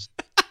characters.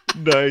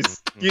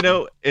 Nice. You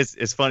know,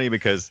 it's funny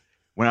because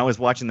when I was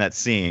watching that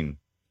scene,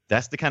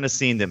 that's the kind of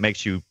scene that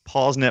makes you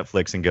pause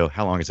Netflix and go,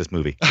 how long is this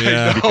movie?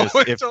 Yeah.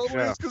 Because It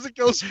totally is because it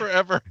goes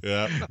forever.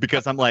 Yeah.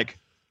 Because I'm like,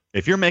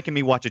 if you're making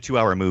me watch a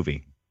 2-hour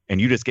movie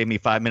and you just gave me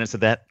 5 minutes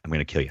of that, I'm going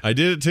to kill you. I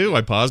did it too.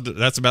 I paused it.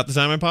 That's about the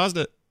time I paused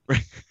it.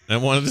 I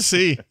wanted to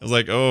see. I was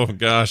like, oh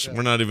gosh,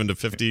 we're not even to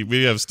 50.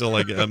 We have still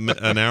like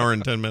an hour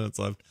and 10 minutes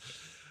left.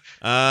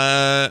 All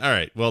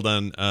right. Well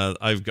done.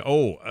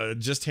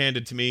 Just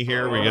handed to me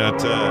here. We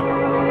got,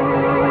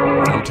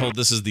 I'm told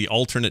this is the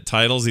alternate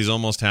titles. These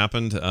almost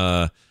happened.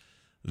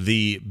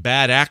 The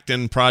Bad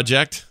Actin'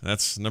 Project.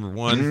 That's number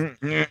 1.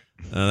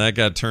 That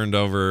got turned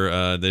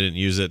over. They didn't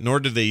use it,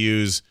 nor did they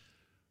use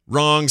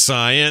Wrong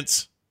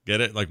Science. Get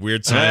it? Like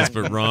weird science,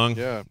 but wrong.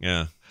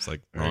 Yeah. It's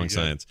like wrong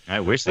science. I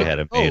wish they had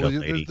a made up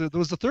lady. There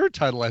was a third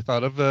title I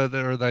thought of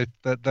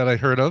that I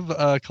heard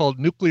of called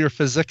Nuclear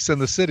Physics in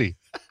the City.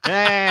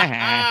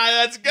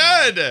 That's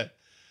good.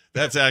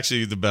 That's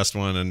actually the best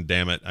one, and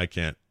damn it,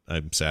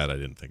 I'm sad I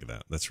didn't think of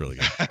that. That's really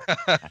good.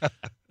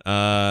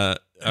 All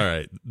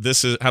right.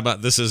 How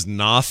about this is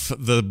Noth,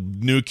 the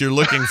nuke you're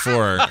looking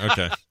for.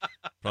 Okay.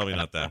 Probably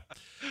not that.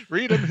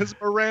 Read him his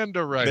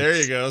Miranda rights. There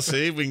you go.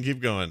 See, we can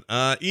keep going.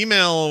 We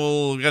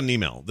got an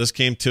email. This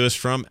came to us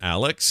from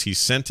Alex. He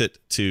sent it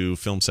to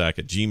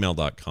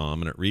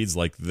filmsack@gmail.com, and it reads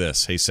like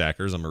this. Hey,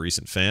 Sackers, I'm a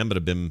recent fan, but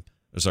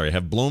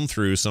have blown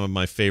through some of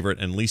my favorite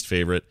and least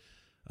favorite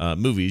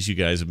movies you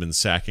guys have been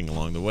sacking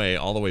along the way,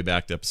 all the way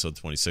back to episode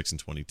 26 in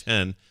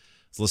 2010. I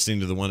was listening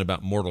to the one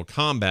about Mortal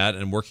Kombat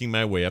and working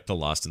my way up to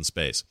Lost in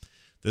Space.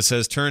 This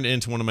has turned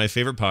into one of my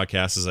favorite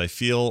podcasts as I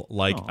feel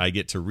like I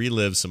get to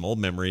relive some old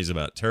memories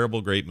about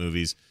terrible, great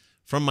movies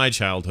from my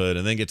childhood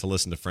and then get to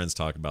listen to friends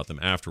talk about them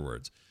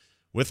afterwards.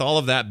 With all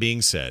of that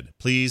being said,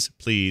 please,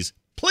 please,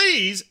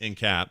 please, in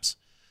caps,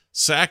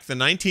 sack the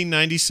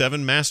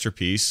 1997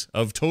 masterpiece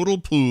of total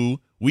poo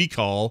we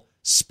call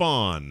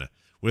Spawn,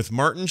 with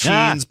Martin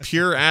Sheen's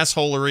pure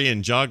assholery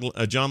and John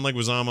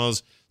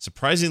Leguizamo's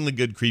surprisingly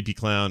good creepy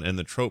clown, and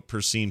the trope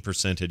per scene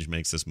percentage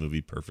makes this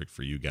movie perfect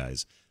for you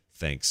guys.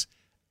 Thanks,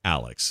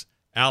 Alex.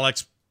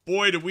 Alex,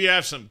 boy, do we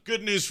have some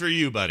good news for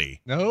you, buddy.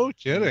 No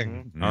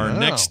kidding. Our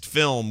next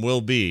film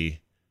will be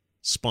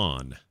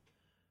Spawn.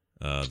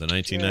 The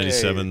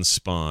 1997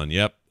 Spawn.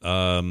 Yep.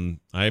 I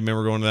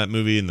remember going to that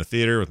movie in the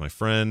theater with my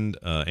friend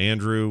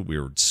Andrew. We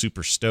were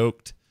super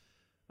stoked.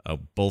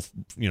 Both,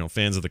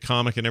 fans of the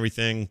comic and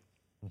everything.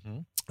 Mm-hmm.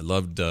 I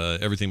loved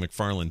everything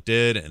McFarlane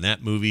did, and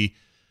that movie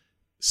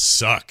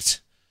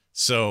sucked.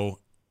 So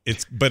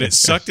it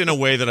sucked in a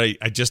way that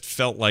I just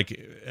felt like,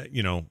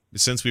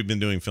 since we've been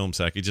doing Film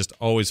Sack, it just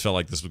always felt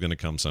like this was going to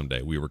come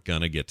someday. We were going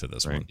to get to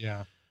this one.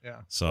 Yeah.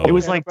 So it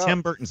was like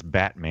Tim Burton's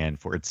Batman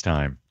for its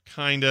time.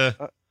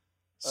 Kinda.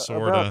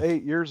 Sorta. About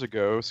 8 years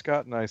ago,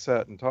 Scott and I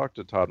sat and talked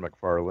to Todd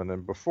McFarlane,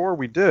 and before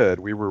we did,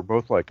 we were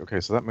both like, okay,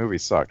 so that movie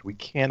sucked. We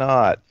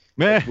cannot,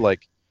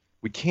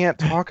 we can't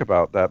talk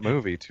about that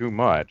movie too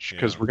much,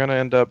 because we're going to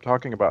end up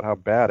talking about how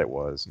bad it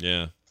was.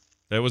 Yeah.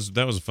 That was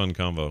a fun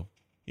convo.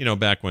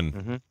 Back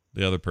when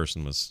the other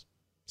person was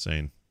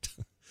sane.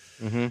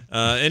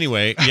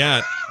 Anyway,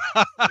 yeah.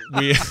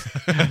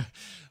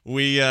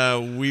 We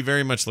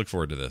very much look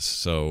forward to this.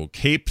 So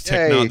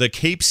the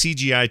Cape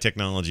CGI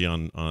technology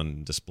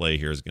on display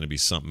here is going to be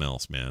something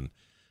else, man.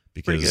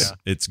 Because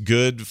it's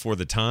good for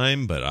the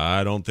time, but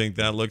I don't think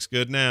that looks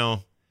good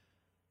now.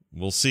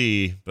 We'll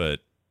see,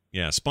 but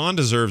yeah, Spawn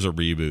deserves a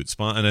reboot.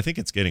 And I think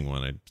it's getting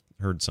one. I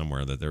heard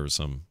somewhere that there was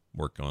some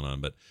work going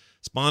on, but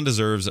Spawn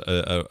deserves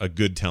a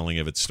good telling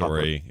of its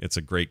story. It's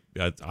a great.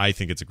 I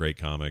think it's a great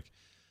comic.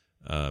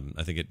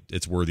 I think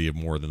it's worthy of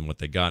more than what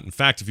they got. In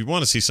fact, if you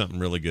want to see something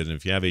really good, and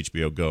if you have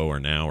HBO Go or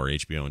Now or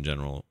HBO in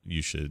general,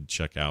 you should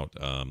check out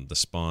the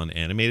Spawn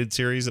animated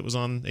series that was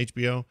on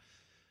HBO.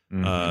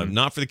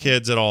 Not for the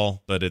kids at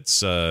all, but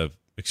it's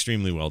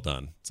extremely well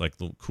done. It's like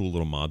cool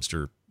little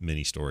mobster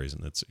mini stories,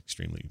 and it's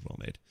extremely well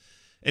made.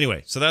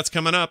 Anyway, so that's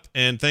coming up,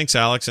 and thanks,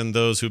 Alex, and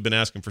those who've been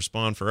asking for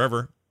Spawn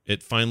forever.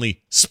 It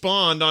finally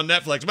spawned on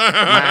Netflix.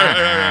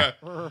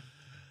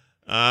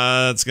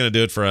 That's going to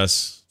do it for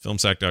us.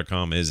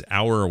 Filmsack.com is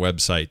our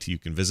website. You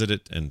can visit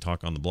it and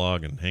talk on the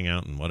blog and hang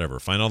out and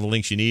whatever. Find all the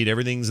links you need.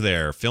 Everything's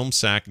there.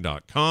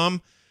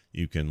 Filmsack.com.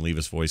 You can leave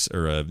us voice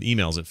or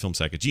emails at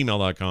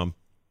filmsack@gmail.com.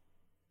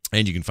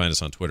 And you can find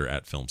us on Twitter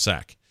at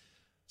Filmsack.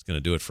 It's going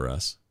to do it for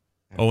us.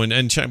 Oh,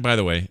 and check, by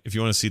the way, if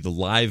you want to see the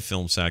live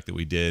Filmsack that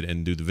we did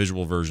and do the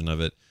visual version of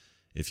it,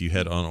 if you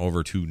head on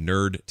over to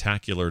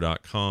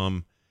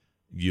nerdtacular.com,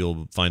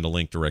 you'll find a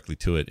link directly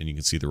to it, and you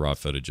can see the raw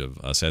footage of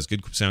us. It has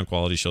good sound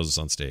quality, shows us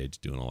on stage,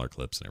 doing all our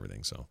clips and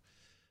everything. So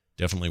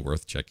definitely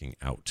worth checking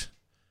out.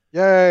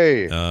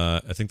 Yay!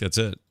 I think that's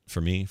it for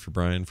me, for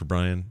Brian,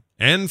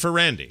 and for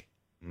Randy.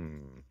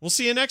 We'll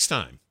see you next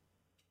time.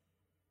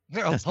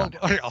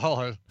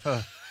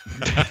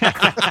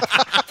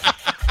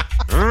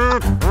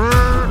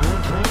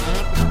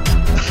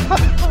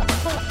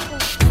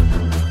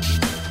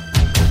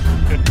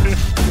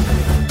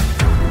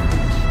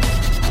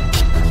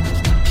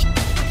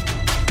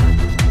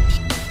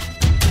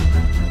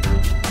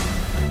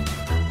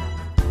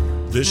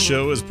 This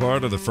show is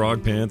part of the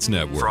Frog Pants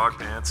Network. Frog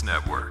Pants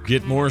Network.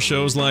 Get more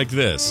shows like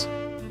this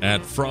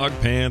at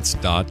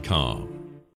frogpants.com.